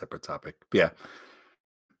 a separate topic. But yeah.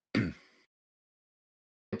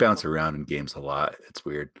 I bounce around in games a lot. It's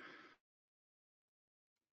weird.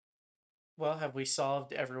 Well, have we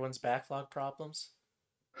solved everyone's backlog problems?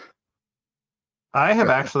 I have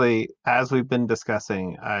actually, as we've been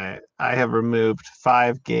discussing, I have removed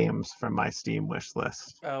 5 games from my Steam wish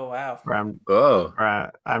list. Oh wow!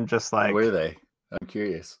 Where I'm just like, where were they? I'm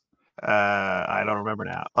curious. I don't remember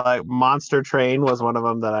now. Like Monster Train was one of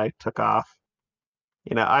them that I took off.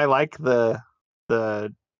 I like the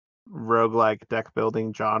roguelike deck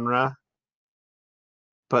building genre,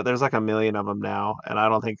 but there's like a million of them now, and I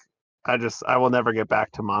don't think I will never get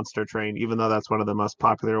back to Monster Train, even though that's one of the most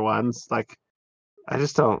popular ones. Like, I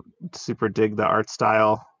just don't super dig the art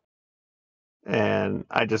style, and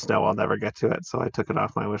I just know I'll never get to it, so I took it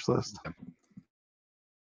off my wish list.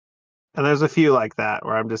 And there's a few like that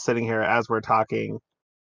where I'm just sitting here as we're talking,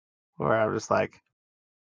 where I'm just like,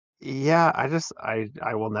 yeah,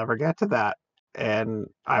 I will never get to that, and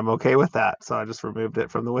I'm okay with that, so I just removed it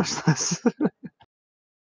from the wish list.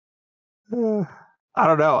 I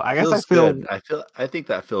don't know. I guess I Feels feel good. I think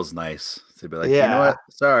that feels nice to be like, you know yeah. what?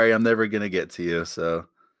 Sorry, I'm never gonna get to you. So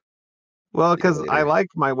Well, see you because I later. like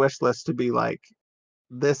my wish list to be like,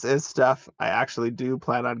 this is stuff I actually do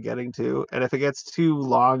plan on getting to, and if it gets too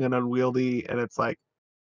long and unwieldy, and it's like,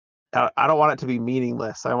 I don't want it to be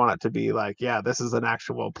meaningless. I want it to be like, yeah, this is an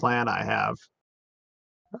actual plan I have.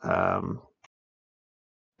 Um,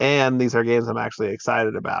 and these are games I'm actually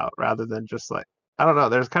excited about, rather than just like, I don't know.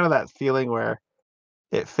 There's kind of that feeling where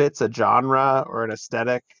it fits a genre or an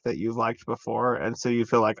aesthetic that you've liked before, and so you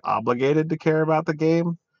feel like obligated to care about the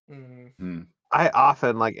game. Mm. Hmm. I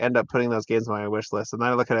often like end up putting those games on my wish list, and then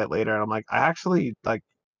I look at it later and I'm like, I actually like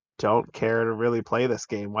don't care to really play this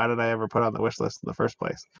game. Why did I ever put it on the wish list in the first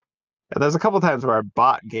place? And there's a couple times where I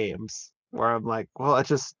bought games where I'm like, well,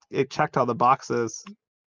 it checked all the boxes,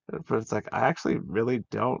 but it's like I actually really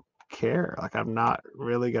don't care. Like I'm not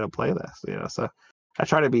really gonna play this. So I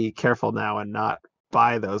try to be careful now and not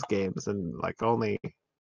buy those games and like only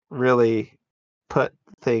really put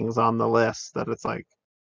things on the list that it's like,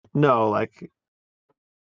 no, like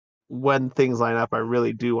when things line up, I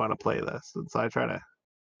really do want to play this, and so I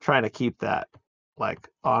try to keep that like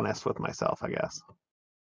honest with myself, I guess.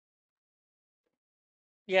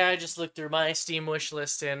 Yeah, I just looked through my Steam wish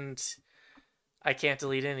list and I can't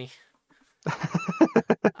delete any.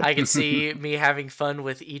 I can see me having fun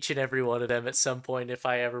with each and every one of them at some point if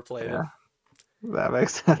I ever play Yeah, them. that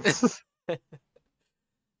makes sense.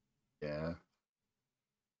 Yeah.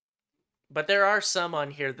 But there are some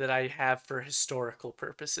on here that I have for historical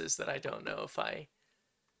purposes that I don't know if I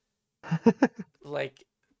like.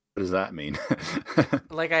 What does that mean?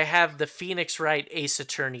 Like I have the Phoenix Wright Ace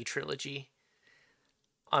Attorney trilogy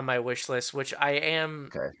on my wish list, which I am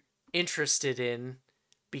Okay. interested in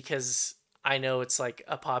because I know it's like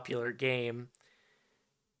a popular game,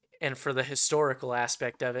 and for the historical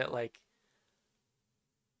aspect of it, like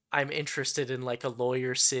I'm interested in like a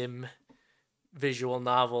lawyer sim visual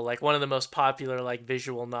novel, like one of the most popular like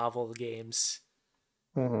visual novel games.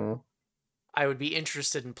 hmm I would be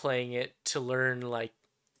interested in playing it to learn like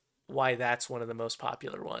why that's one of the most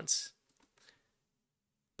popular ones.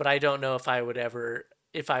 But I don't know if I would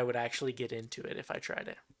actually get into it if I tried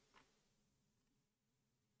it.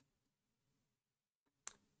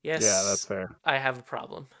 Yeah, that's Yes, fair. I have a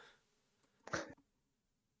problem.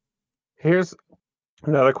 Here's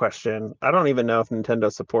another question. I don't even know if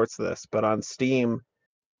Nintendo supports this, but on Steam,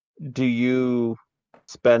 do you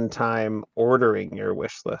spend time ordering your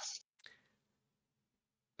wish list?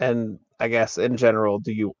 And I guess in general,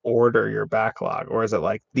 do you order your backlog, or is it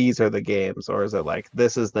like these are the games, or is it like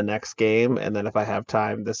this is the next game, and then if I have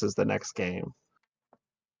time, this is the next game?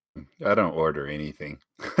 I don't order anything.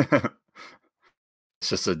 It's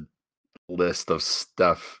just a list of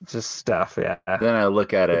stuff. Just stuff, yeah. Then I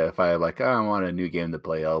look at it. If I like, oh, I want a new game to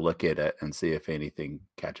play, I'll look at it and see if anything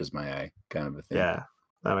catches my eye, kind of a thing. Yeah,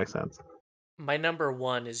 that makes sense. My number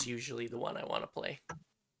one is usually the one I want to play.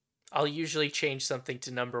 I'll usually change something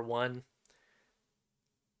to number one,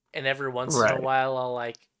 and every once in a Right. while I'll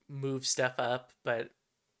like move stuff up, but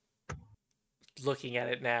looking at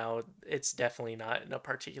it now, it's definitely not in a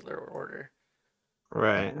particular order.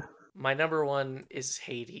 Right. My number one is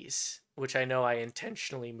Hades, which I know I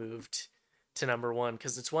intentionally moved to number one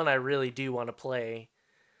because it's one I really do want to play.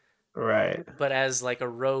 Right. But as like a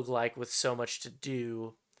roguelike with so much to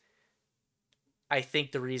do, I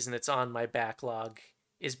think the reason it's on my backlog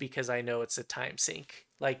is because I know it's a time sink.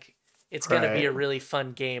 Like it's going to be a Right. really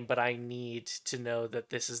fun game, but I need to know that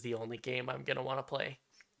this is the only game I'm going to want to play.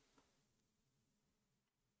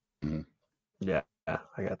 Yeah,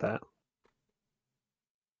 I got that.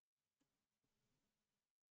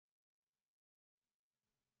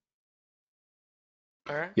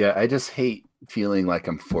 All right. Yeah, I just hate feeling like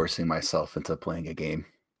I'm forcing myself into playing a game.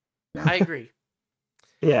 I agree.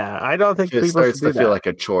 Yeah, I don't think It people starts should do to feel that. like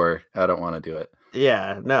a chore. I don't want to do it.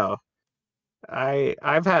 Yeah, no.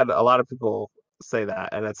 I've had a lot of people say that,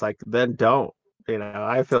 and it's like, then don't.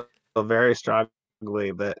 I feel very strongly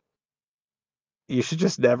that you should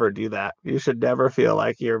just never do that. You should never feel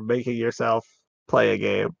like you're making yourself play a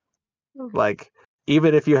game. Like,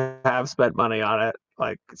 even if you have spent money on it,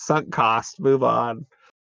 like sunk cost, move on.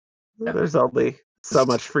 Yeah. There's only so Just-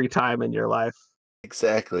 much free time in your life.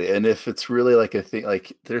 Exactly. And if it's really like a thing,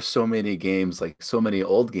 like there's so many games, like so many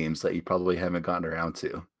old games that you probably haven't gotten around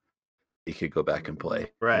to, you could go back and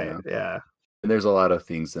play. Right. Yeah. And there's a lot of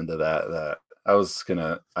things into that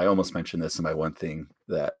I almost mentioned this in my one thing,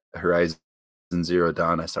 that Horizon Zero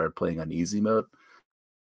Dawn I started playing on easy mode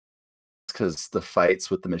because the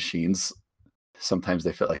fights with the machines, sometimes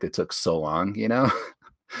they felt like they took so long,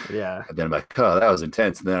 Yeah. And then I'm like, oh, that was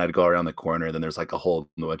intense. And then I'd go around the corner, and then there's like a whole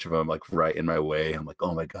bunch of them like right in my way. I'm like,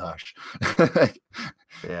 oh my gosh.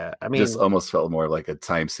 Yeah. I Just mean, almost felt more like a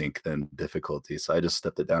time sink than difficulty. So I just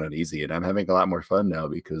stepped it down on easy, and I'm having a lot more fun now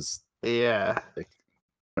because yeah. like,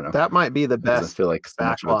 I don't know, That might be the it doesn't best feel like so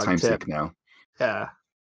much of a backlog time tip. sink now. Yeah.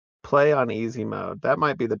 Play on easy mode. That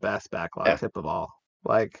might be the best backlog Yeah, tip of all.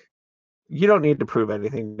 Like, you don't need to prove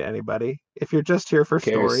anything to anybody. If you're just here for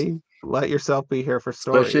who cares? story, let yourself be here for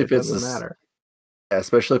story. Especially It if it's doesn't this, matter.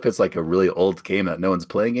 especially if it's like a really old game that no one's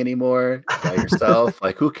playing anymore by yourself.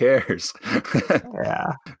 Like, who cares?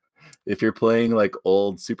 Yeah. If you're playing like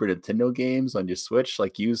old Super Nintendo games on your Switch,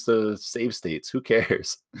 like use the save states. Who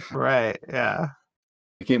cares? Right. Yeah.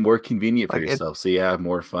 Make it more convenient for Like it yourself so you have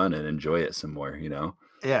more fun and enjoy it some more, you know?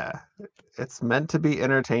 yeah. It's meant to be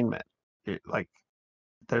entertainment. Like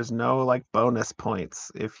there's no like bonus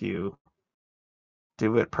points if you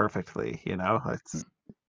do it perfectly, you know? Mm.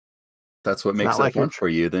 That's what It's not makes it like you're fun for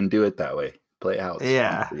you. Then do it that way. Play how it's fun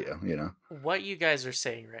yeah. for you, you know? What you guys are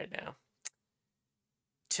saying right now,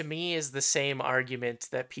 to me, is the same argument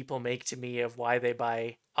that people make to me of why they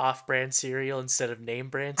buy off-brand cereal instead of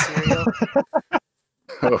name-brand cereal.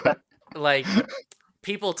 Like,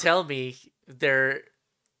 people tell me their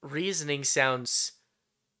reasoning sounds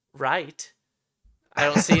right. I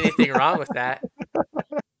don't see anything wrong with that.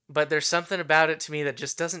 But there's something about it to me that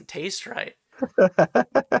just doesn't taste right.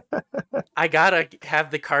 I gotta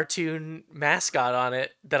have the cartoon mascot on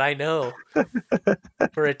it that I know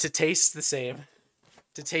for it to taste the same,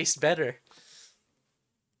 to taste better.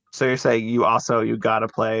 So you're saying you gotta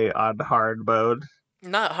play on hard mode?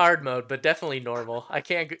 Not hard mode, but definitely normal. I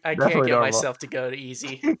can't Definitely get normal. myself to go to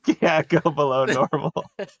easy. Yeah, go below normal.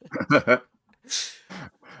 I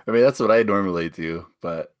mean, that's what I normally do,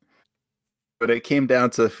 but it came down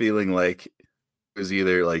to feeling like it was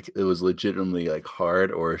either like it was legitimately like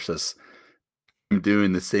hard or it's just I'm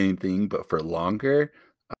doing the same thing but for longer.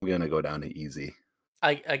 I'm gonna go down to easy.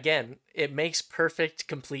 Again, it makes perfect,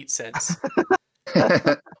 complete sense.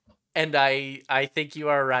 And I think you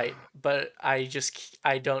are right, but I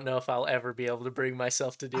don't know if I'll ever be able to bring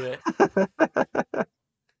myself to do it.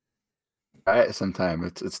 Try it sometime.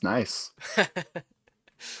 It's nice.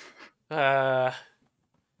 uh,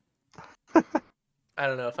 I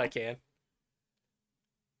don't know if I can.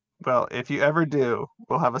 Well, if you ever do,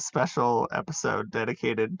 we'll have a special episode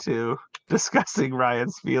dedicated to discussing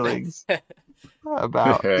Ryan's feelings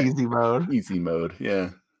about easy mode. Easy mode,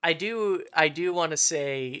 yeah. I do want to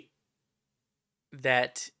say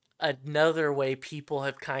that another way people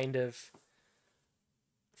have kind of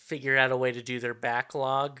figured out a way to do their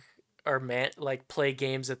backlog or like play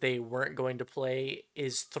games that they weren't going to play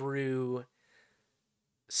is through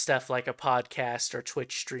stuff like a podcast or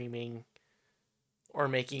Twitch streaming or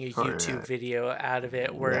making a YouTube video out of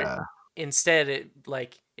it, where instead it,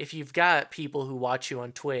 like, if you've got people who watch you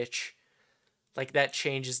on Twitch, like, that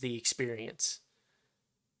changes the experience.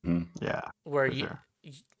 Yeah. Where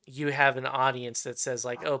you have an audience that says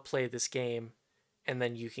like, oh, play this game, and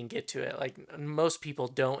then you can get to it. Like, most people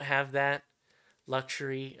don't have that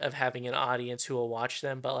luxury of having an audience who will watch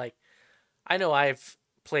them, but like, I know I've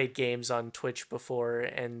played games on Twitch before,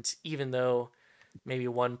 and even though maybe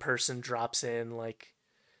one person drops in like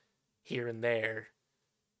here and there,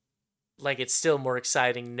 like, it's still more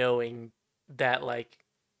exciting knowing that like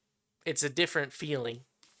it's a different feeling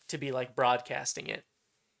to be like broadcasting it.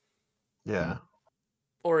 Yeah.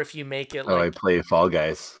 Or if you make it I like, play Fall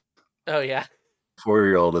Guys. oh yeah,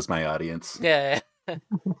 4-year-old is my audience. yeah.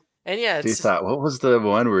 And yeah, She thought, what was the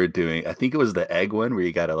one we were doing? I think it was the egg one where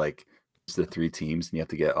you gotta like use the 3 teams and you have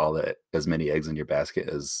to get as many eggs in your basket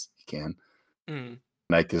as you can. And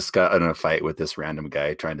I just got in a fight with this random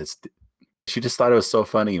guy trying to. She just thought it was so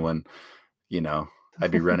funny when, you know,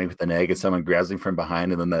 I'd be running with an egg and someone grabs me from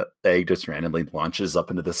behind, and then the egg just randomly launches up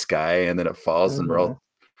into the sky, and then it falls, and we're all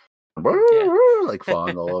like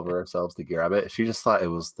falling all over ourselves to grab it. She just thought it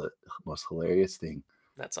was the most hilarious thing.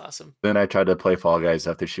 That's awesome. Then I tried to play Fall Guys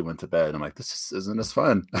after she went to bed. I'm like, this just isn't as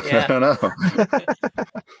fun. Yeah. I don't know.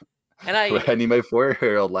 And I need my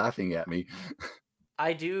 4-year-old laughing at me.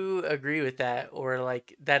 I do agree with that, or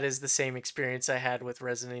like that is the same experience I had with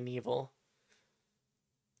Resident Evil.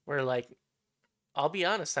 Where like, I'll be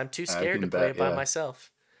honest, I'm too scared to play it by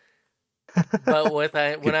myself. But when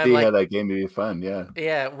I'm like, that game would be fun, yeah.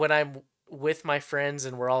 Yeah, when I'm with my friends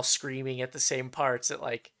and we're all screaming at the same parts,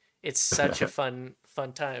 it's such a fun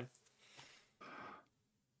time.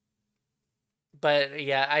 But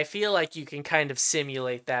yeah, I feel like you can kind of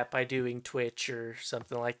simulate that by doing Twitch or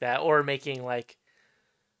something like that, or making like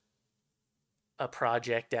a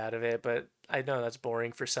project out of it, but I know that's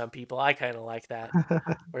boring for some people. I kind of like that,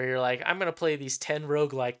 where you're like, I'm gonna play these 10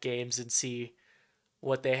 roguelike games and see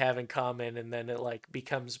what they have in common, and then it like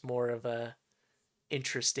becomes more of a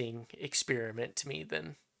interesting experiment to me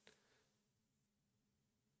than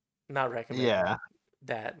not recommending Yeah.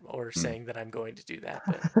 that or saying that I'm going to do that,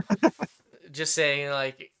 but just saying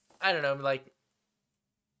like I don't know, like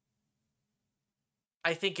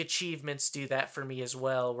I think achievements do that for me as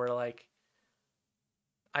well, where like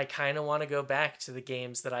I kind of want to go back to the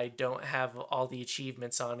games that I don't have all the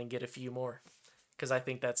achievements on and get a few more because I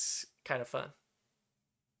think that's kind of fun.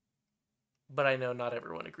 But I know not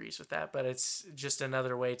everyone agrees with that, but it's just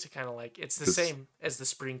another way to kind of like it's the 'Cause- same as the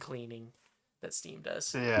spring cleaning that Steam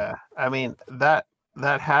does. Yeah. I mean, that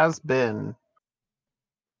has been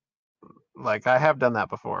like I have done that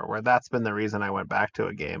before, where that's been the reason I went back to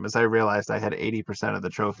a game, is I realized I had 80% of the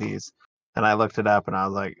trophies, and I looked it up and I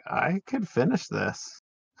was like, I could finish this.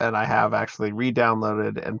 And I have actually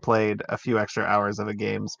re-downloaded and played a few extra hours of a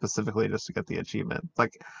game specifically just to get the achievement.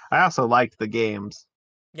 Like I also liked the games,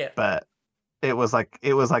 Yeah. but it was like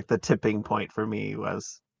the tipping point for me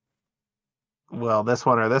was, well, this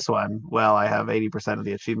one or this one. Well, I have 80% of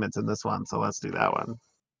the achievements in this one, so let's do that one.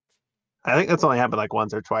 I think that's only happened like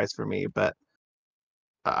once or twice for me, but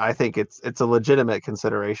I think it's a legitimate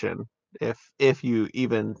consideration if you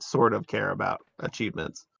even sort of care about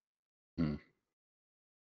achievements.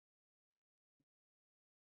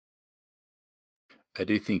 I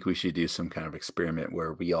do think we should do some kind of experiment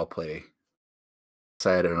where we all play.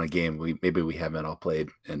 Decide on a game maybe we haven't all played,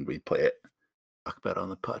 and we play it. Talk about it on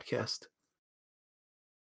the podcast.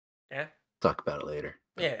 Yeah. Talk about it later.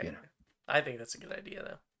 Yeah. You know. I think that's a good idea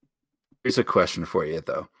though. Here's a question for you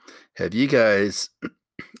though. Have you guys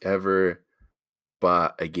ever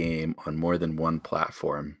bought a game on more than one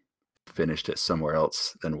platform, finished it somewhere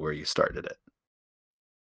else than where you started it?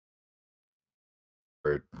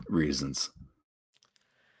 For reasons.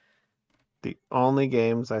 The only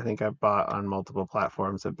games I think I've bought on multiple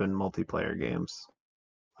platforms have been multiplayer games.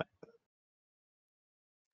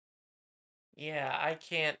 Yeah, I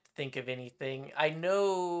can't think of anything. I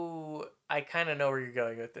kind of know where you're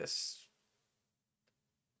going with this.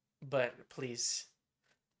 But please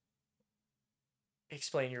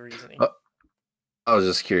explain your reasoning. I was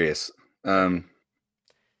just curious. Because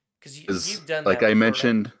you've done that I before,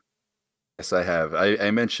 mentioned, right? yes, I have. I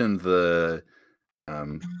mentioned the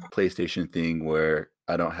PlayStation thing where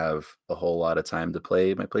I don't have a whole lot of time to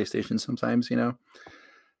play my PlayStation sometimes,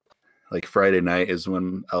 Like Friday night is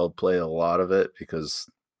when I'll play a lot of it because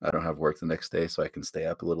I don't have work the next day, so I can stay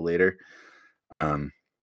up a little later.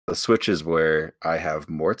 The Switch is where I have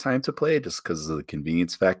more time to play just because of the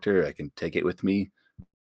convenience factor. I can take it with me,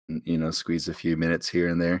 and, squeeze a few minutes here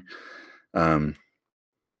and there.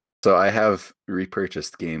 So I have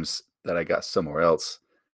repurchased games that I got somewhere else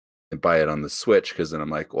and buy it on the Switch because then I'm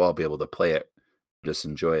like, well, I'll be able to play it, just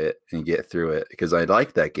enjoy it and get through it because I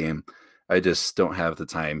like that game. I just don't have the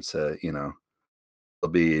time to, it'll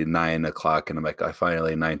be 9 o'clock and I'm like,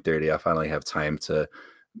 9:30, I finally have time to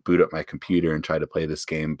boot up my computer and try to play this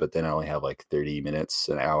game, but then I only have like 30 minutes,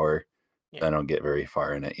 an hour. Yeah. I don't get very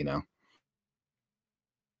far in it.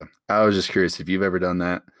 I was just curious if you've ever done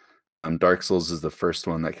that. Dark Souls is the first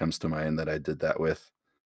one that comes to mind that I did that with.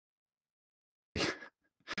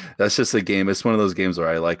 That's just a game. It's one of those games where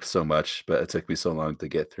I liked so much, but it took me so long to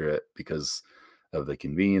get through it because of the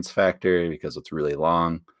convenience factor, because it's really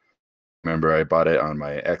long. Remember, I bought it on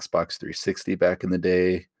my Xbox 360 back in the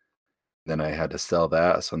day. Then I had to sell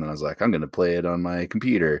that. So then I was like, I'm going to play it on my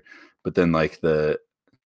computer. But then, like, the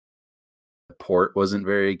port wasn't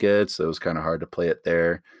very good. So it was kind of hard to play it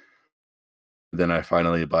there. Then I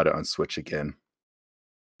finally bought it on Switch again.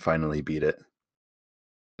 Finally beat it.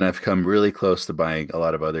 And I've come really close to buying a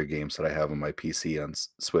lot of other games that I have on my PC on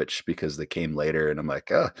Switch because they came later. And I'm like,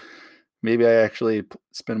 maybe I actually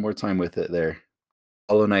spend more time with it there.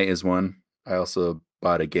 Hollow Knight is one. I also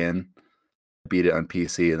bought again. Beat it on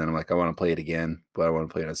PC. And then I'm like, I want to play it again, but I want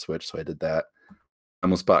to play it on Switch. So I did that. I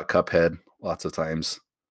almost bought Cuphead lots of times.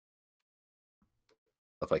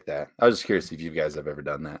 Stuff like that. I was just curious if you guys have ever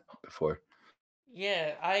done that before.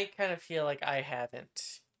 Yeah, I kind of feel like I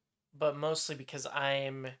haven't, but mostly because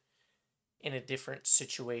I'm in a different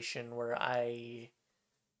situation where I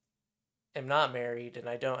am not married and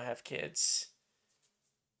I don't have kids.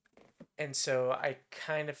 And so I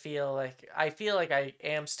kind of feel like I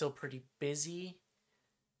am still pretty busy.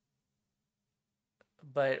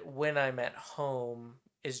 But when I'm at home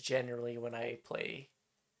is generally when I play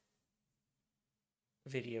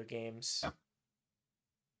video games. Yeah.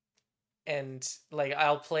 And like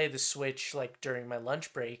I'll play the Switch like during my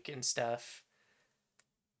lunch break and stuff.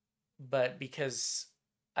 but because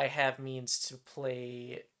I have means to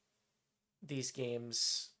play these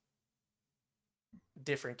games,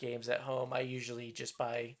 different games at home, I usually just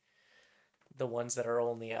buy the ones that are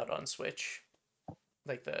only out on Switch,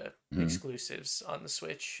 like the exclusives on the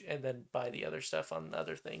Switch, and then buy the other stuff on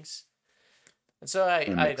other things. And so I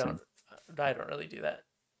don't really do that.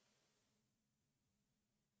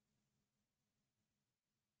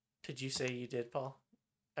 Did you say you did, Paul?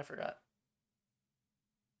 I forgot.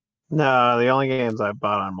 No, the only games I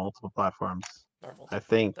bought on multiple platforms. I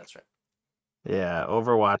think that's right. Yeah,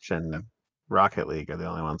 Overwatch and Rocket League are the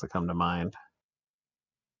only ones that come to mind.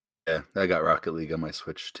 Yeah, I got Rocket League on my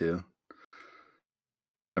Switch too.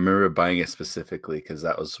 I remember buying it specifically because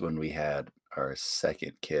that was when we had our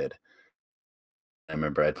second kid. I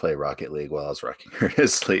remember I'd play Rocket League while I was rocking her to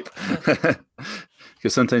sleep.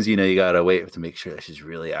 Because sometimes, you gotta wait to make sure that she's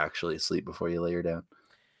really actually asleep before you lay her down.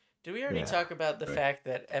 Did we already talk about the fact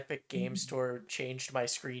that Epic Game Store changed my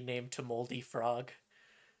screen name to Moldy Frog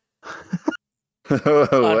on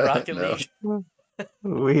Rocket League?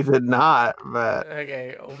 We did not, but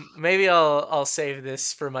okay, maybe I'll save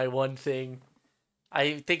this for my one thing.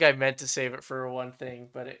 I think I meant to save it for one thing,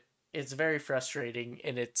 but it's very frustrating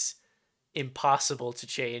and it's impossible to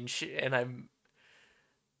change, and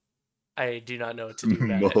I do not know what to do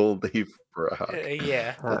about Moldy Frog.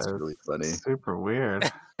 Yeah, that's really funny. Super weird.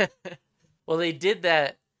 Well, they did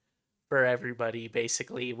that for everybody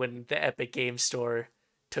basically when the Epic Game Store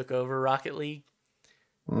took over Rocket League.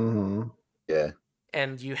 Mm-hmm. Yeah.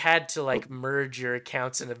 And you had to merge your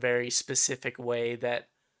accounts in a very specific way that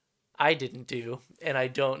I didn't do, and I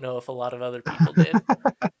don't know if a lot of other people did.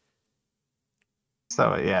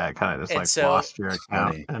 So yeah, it kind of just lost your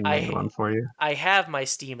account and made one for you. I have my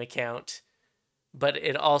Steam account, but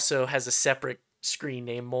it also has a separate screen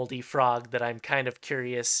name, Moldy Frog, that I'm kind of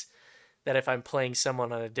curious that if I'm playing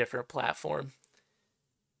someone on a different platform,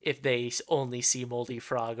 if they only see Moldy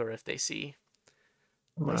Frog or if they see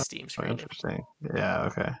my Steam screen. Interesting. Yeah.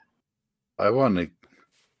 Okay. I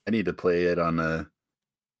need to play it on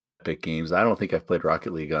Epic Games. I don't think I've played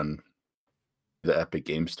Rocket League on the Epic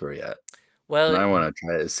Game Store yet. Well, and I want to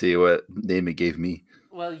try to see what name it gave me.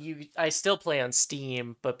 Well, I still play on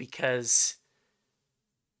Steam, but because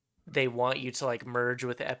they want you to merge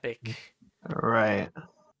with Epic, right?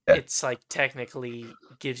 It's technically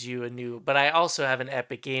gives you a new. But I also have an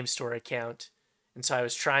Epic Game Store account, and so I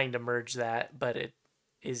was trying to merge that, but it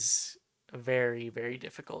is very, very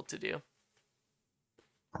difficult to do.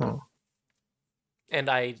 And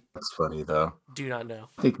that's funny though. Do not know.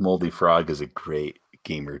 I think Moldy Frog is a great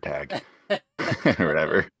gamer tag. Or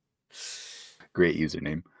whatever. Great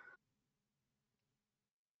username.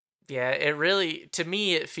 Yeah, it really, to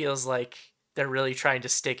me, it feels like they're really trying to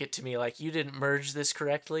stick it to me. Like, you didn't merge this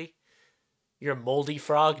correctly. You're a Moldy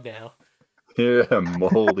Frog now. You're a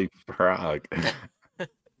Moldy Frog.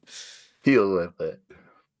 Deal with it.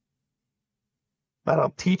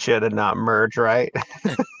 That'll teach you to not merge, right?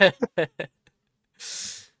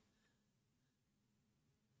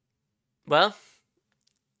 Well,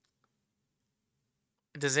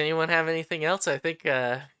 does anyone have anything else? I think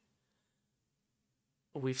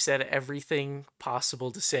we've said everything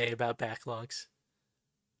possible to say about backlogs.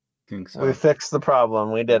 I think so. We fixed the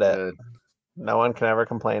problem. We did it. No one can ever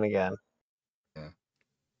complain again. Yeah.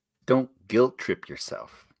 Don't guilt trip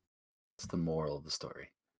yourself. That's the moral of the story.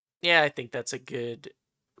 Yeah, I think that's a good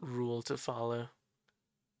rule to follow.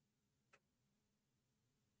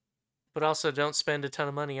 But also, don't spend a ton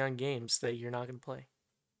of money on games that you're not going to play.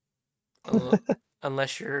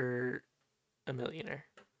 Unless you're a millionaire.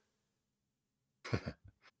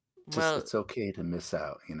 It's okay to miss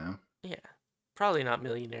out, Yeah. Probably not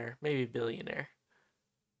millionaire. Maybe billionaire.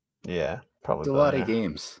 Yeah, probably. It's a lot of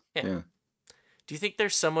games. Yeah. Do you think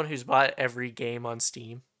there's someone who's bought every game on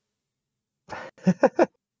Steam?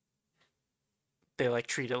 They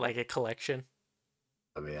treat it like a collection.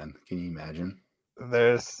 Oh man, can you imagine?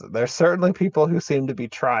 There's certainly people who seem to be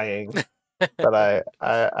trying, but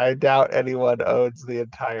I doubt anyone owns the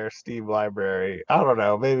entire Steam library. I don't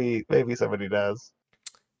know. Maybe somebody does.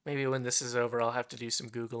 Maybe when this is over, I'll have to do some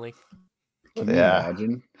Googling. Can you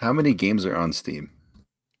imagine how many games are on Steam?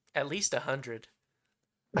 At least 100.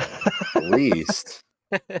 At least.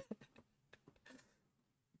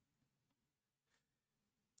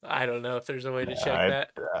 I don't know if there's a way to check that.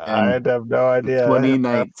 I have no idea.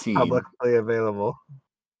 2019. Publicly available.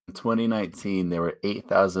 In 2019, there were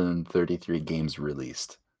 8,033 games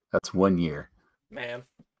released. That's 1 year. Man.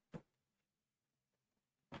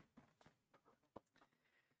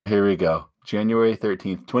 Here we go. January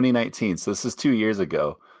 13th, 2019. So this is 2 years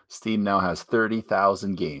ago. Steam now has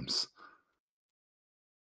 30,000 games.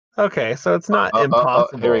 Okay, so it's not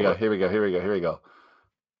impossible. Here we go.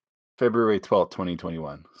 February 12th,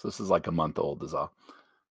 2021. So this is like a month old is all.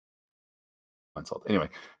 Months old. Anyway,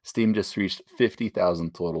 Steam just reached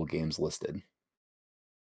 50,000 total games listed.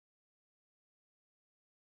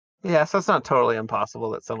 Yeah, so it's not totally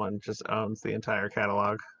impossible that someone just owns the entire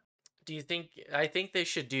catalog. Do you think? I think they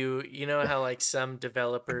should do. You know how like some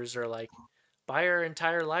developers are like, buy our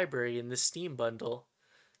entire library in the Steam bundle.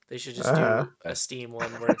 They should just do a Steam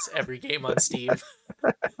one where it's every game on Steam.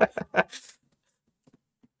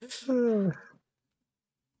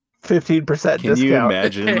 15% discount. Can you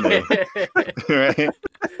imagine? Right?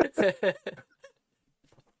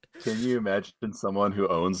 Can you imagine someone who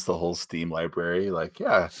owns the whole Steam library? Like,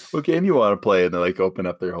 yeah, what game you want to play? And they like open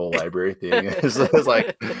up their whole library thing. It's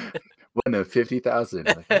like, what, no, 50,000.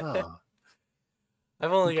 Like, oh.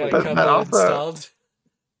 I've only got a couple installed.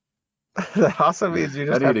 That also means you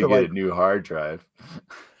just have to get a new hard drive.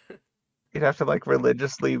 You'd have to like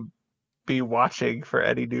religiously be watching for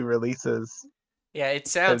any new releases. Yeah, it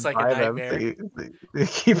sounds like a nightmare. To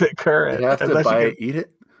keep it current. You have to eat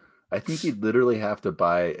it. I think you'd literally have to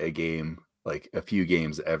buy a game, like a few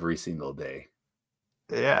games every single day.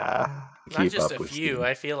 Yeah. Not just a few. Steam.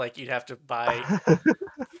 I feel like you'd have to buy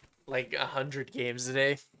like 100 games a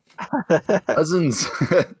day. Dozens.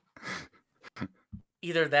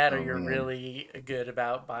 Either that or you're really good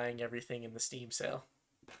about buying everything in the Steam sale.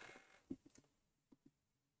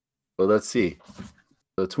 Well, let's see.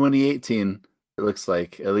 So 2018, it looks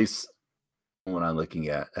like, at least what I'm looking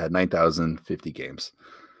at, had 9,050 games.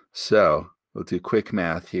 So we'll do quick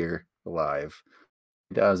math here live.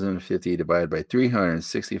 9,050 divided by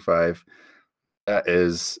 365. That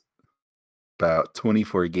is about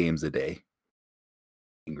 24 games a day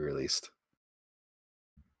being released.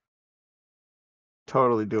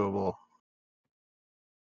 Totally doable.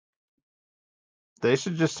 They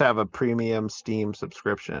should just have a premium Steam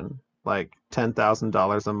subscription, like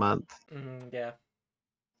 $10,000 a month. Yeah.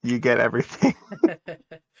 You get everything.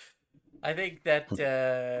 I think that,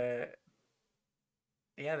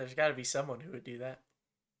 yeah, there's got to be someone who would do that.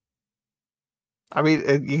 I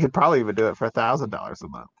mean, you could probably even do it for $1,000 a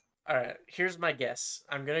month. All right, here's my guess.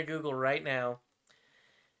 I'm going to Google right now.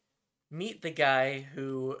 Meet the guy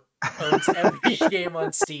who owns every game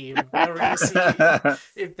on Steam. And we're going to see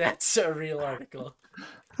if that's a real article.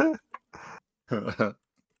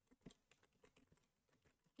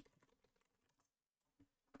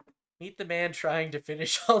 Meet the man trying to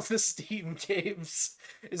finish all the Steam games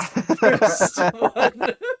is the first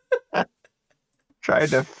one. Trying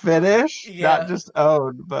to finish? Yeah. Not just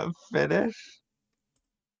own, but finish?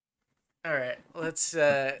 All right, let's...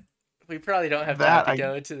 we probably don't have time to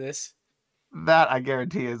go into this. That, I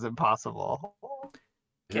guarantee, is impossible.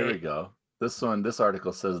 Here we go. This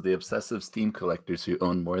article says the obsessive Steam collectors who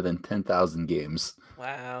own more than 10,000 games.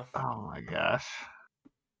 Wow. Oh my gosh.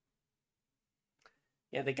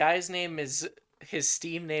 Yeah, the guy's name is, his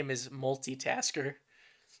Steam name is Multitasker.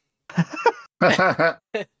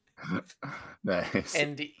 Nice.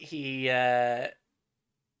 And he has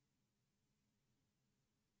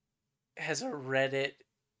a Reddit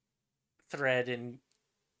thread in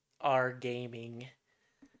R Gaming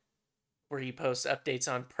where he posts updates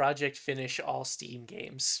on Project Finish all Steam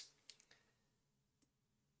games.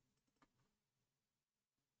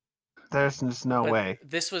 There's just no way.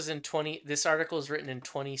 This was this article is written in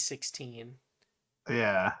 2016.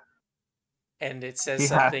 Yeah. And it says he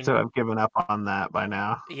something... has to have given up on that by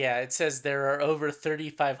now. Yeah, it says there are over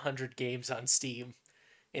 3,500 games on Steam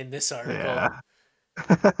in this article. Yeah.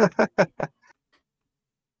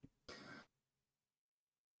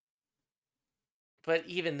 But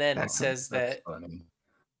even then, it says that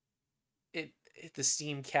the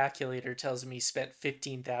Steam calculator tells me he spent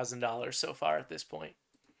 $15,000 so far at this point.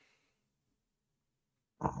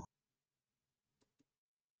 Oh.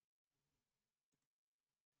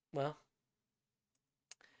 Well,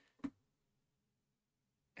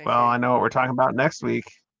 I know what we're talking about next week.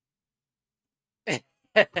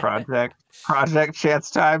 Project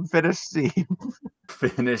Chance Time Finish Steam.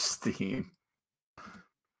 Finish Steam.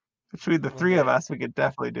 Between the three of us, we could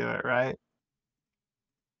definitely do it, right?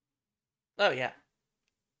 Oh yeah,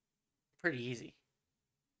 pretty easy.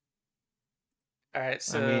 All right,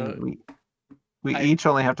 so I mean, we each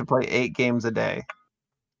only have to play 8 games a day.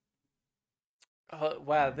 Oh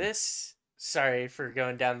wow! Sorry for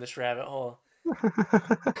going down this rabbit hole.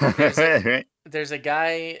 There's a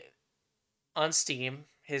guy on Steam.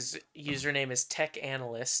 His username is Tech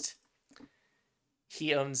Analyst.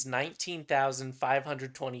 He owns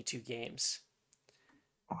 19,522 games.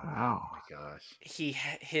 Wow! Oh my gosh.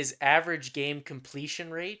 His average game completion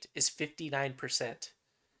rate is 59%.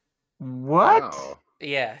 What? Wow,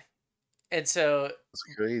 Yeah. And so that's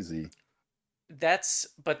crazy. that's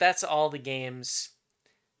all the games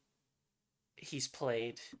he's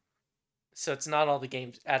played. So it's not all the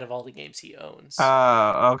games out of all the games he owns.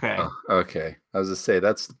 Okay. Oh, okay. I was to say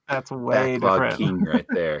that's way backlog different. king right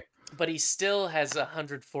there. But he still has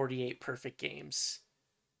 148 perfect games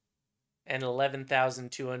and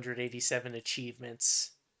 11,287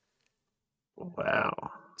 achievements. Wow.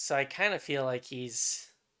 So I kind of feel like he's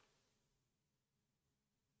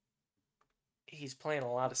playing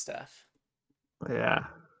a lot of stuff. Yeah.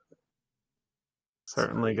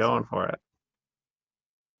 Certainly going for it.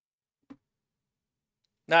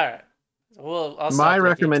 All right. Well, I'll My stop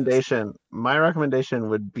looking into this. recommendation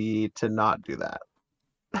would be to not do that.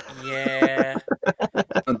 Yeah.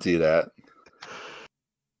 Don't do that.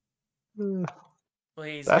 Well,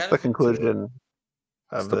 he's That's got the it. conclusion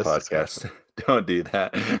It's of the this podcast. discussion. Don't do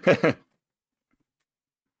that.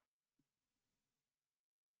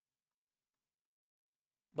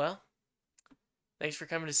 Well, thanks for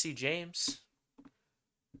coming to see James.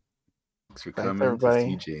 Thanks for Thanks, coming to everybody.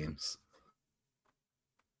 see James.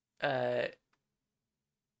 Yeah.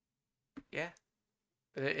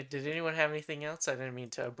 Did anyone have anything else? I didn't mean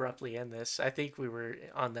to abruptly end this. I think we were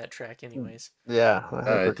on that track anyways. Yeah,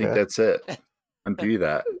 I think that's it. Undo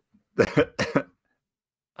that.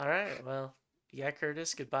 All right. Well, yeah,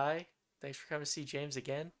 Curtis, goodbye. Thanks for coming to see James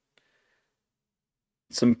again.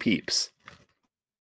 Some peeps.